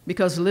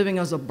 because living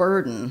as a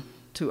burden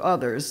to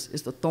others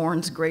is the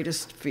thorn's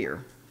greatest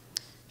fear.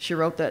 She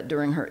wrote that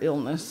during her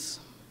illness.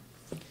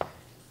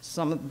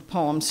 Some of the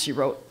poems she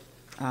wrote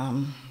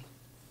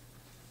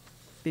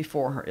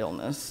before her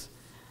illness,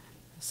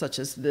 such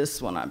as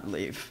this one, I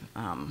believe.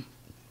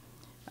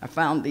 I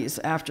found these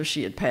after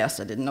she had passed.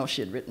 I didn't know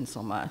she had written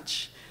so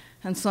much.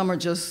 And some are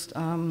just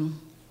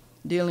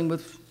dealing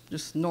with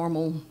just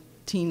normal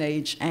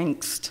teenage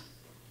angst.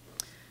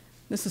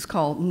 This is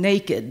called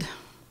Naked.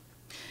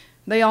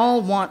 They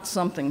all want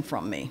something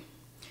from me,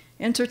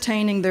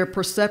 entertaining their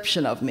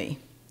perception of me.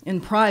 In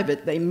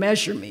private, they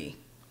measure me.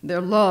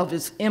 Their love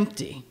is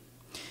empty.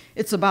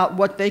 It's about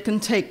what they can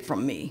take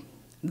from me.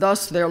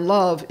 Thus, their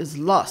love is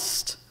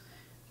lust.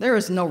 There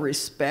is no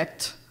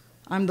respect.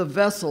 I'm the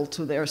vessel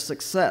to their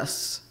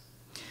success.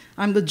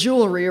 I'm the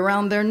jewelry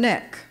around their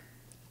neck,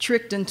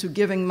 tricked into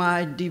giving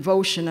my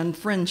devotion and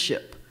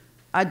friendship.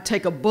 I'd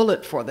take a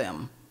bullet for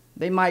them.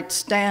 They might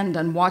stand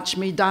and watch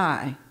me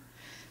die,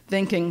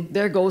 thinking,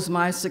 there goes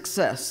my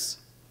success.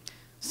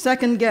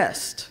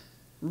 Second-guessed,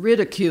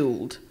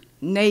 ridiculed,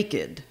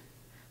 naked,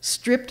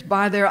 stripped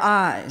by their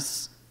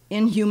eyes,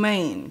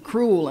 inhumane,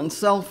 cruel, and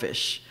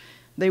selfish.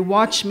 They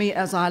watch me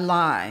as I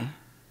lie.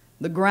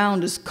 The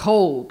ground is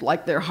cold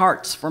like their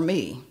hearts for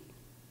me.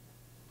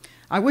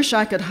 I wish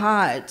I could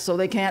hide so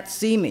they can't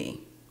see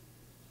me.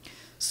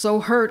 So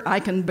hurt I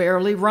can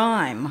barely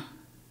rhyme.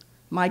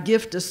 My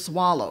gift is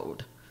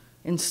swallowed.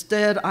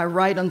 Instead, I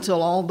write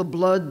until all the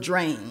blood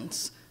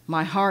drains.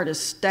 My heart is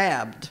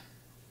stabbed,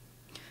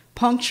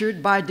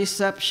 punctured by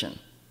deception.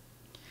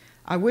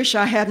 I wish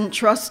I hadn't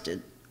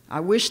trusted. I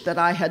wish that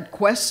I had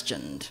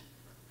questioned.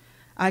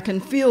 I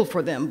can feel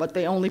for them, but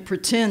they only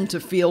pretend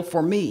to feel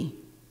for me.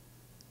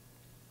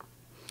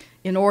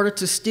 In order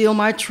to steal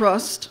my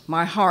trust,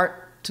 my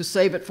heart, to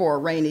save it for a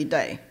rainy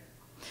day.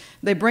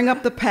 They bring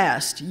up the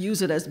past,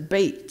 use it as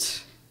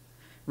bait.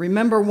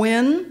 Remember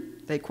when?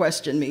 They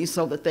question me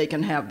so that they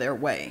can have their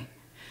way.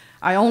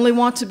 I only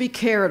want to be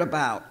cared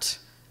about.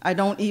 I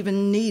don't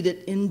even need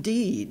it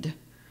indeed.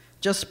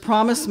 Just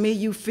promise me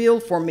you feel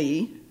for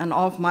me, and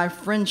off my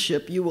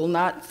friendship you will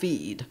not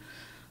feed.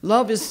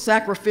 Love is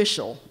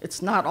sacrificial.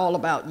 It's not all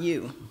about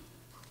you.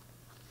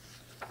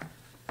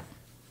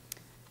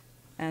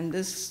 And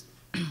this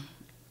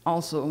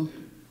also,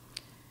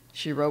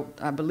 she wrote,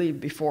 I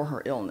believe, before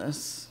her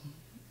illness.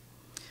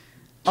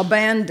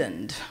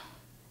 Abandoned.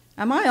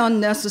 Am I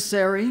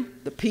unnecessary,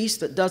 the piece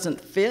that doesn't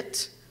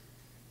fit?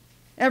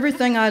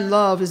 Everything I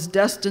love is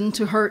destined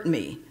to hurt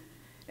me.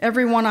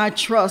 Everyone I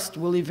trust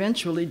will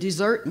eventually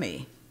desert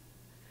me.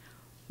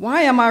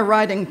 Why am I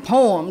writing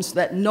poems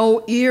that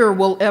no ear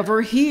will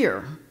ever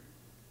hear?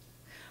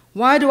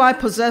 Why do I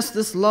possess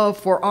this love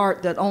for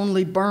art that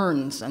only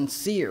burns and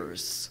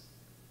sears?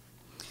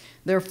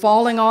 They're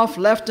falling off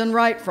left and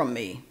right from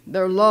me.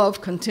 Their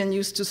love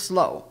continues to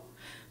slow.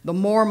 The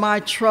more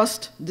my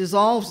trust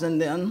dissolves in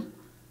them,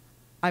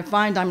 I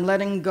find I'm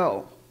letting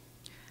go.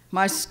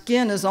 My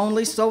skin is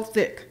only so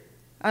thick,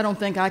 I don't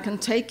think I can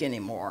take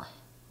anymore.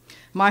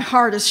 My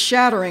heart is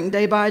shattering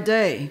day by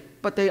day.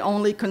 but they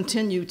only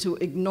continue to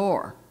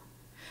ignore.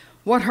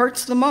 What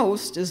hurts the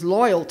most is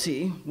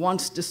loyalty,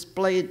 once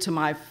displayed to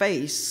my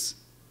face.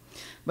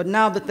 But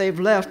now that they've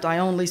left, I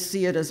only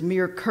see it as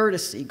mere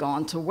courtesy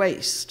gone to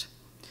waste.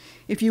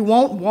 If you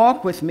won't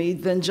walk with me,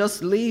 then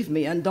just leave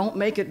me and don't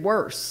make it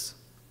worse.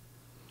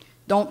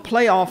 Don't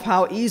play off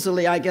how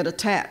easily I get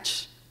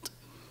attached,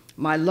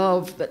 my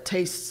love that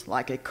tastes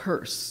like a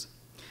curse.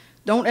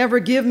 Don't ever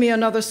give me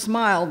another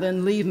smile,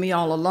 then leave me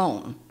all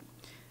alone.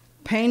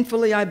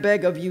 Painfully, I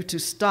beg of you to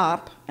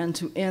stop and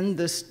to end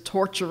this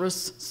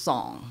torturous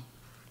song.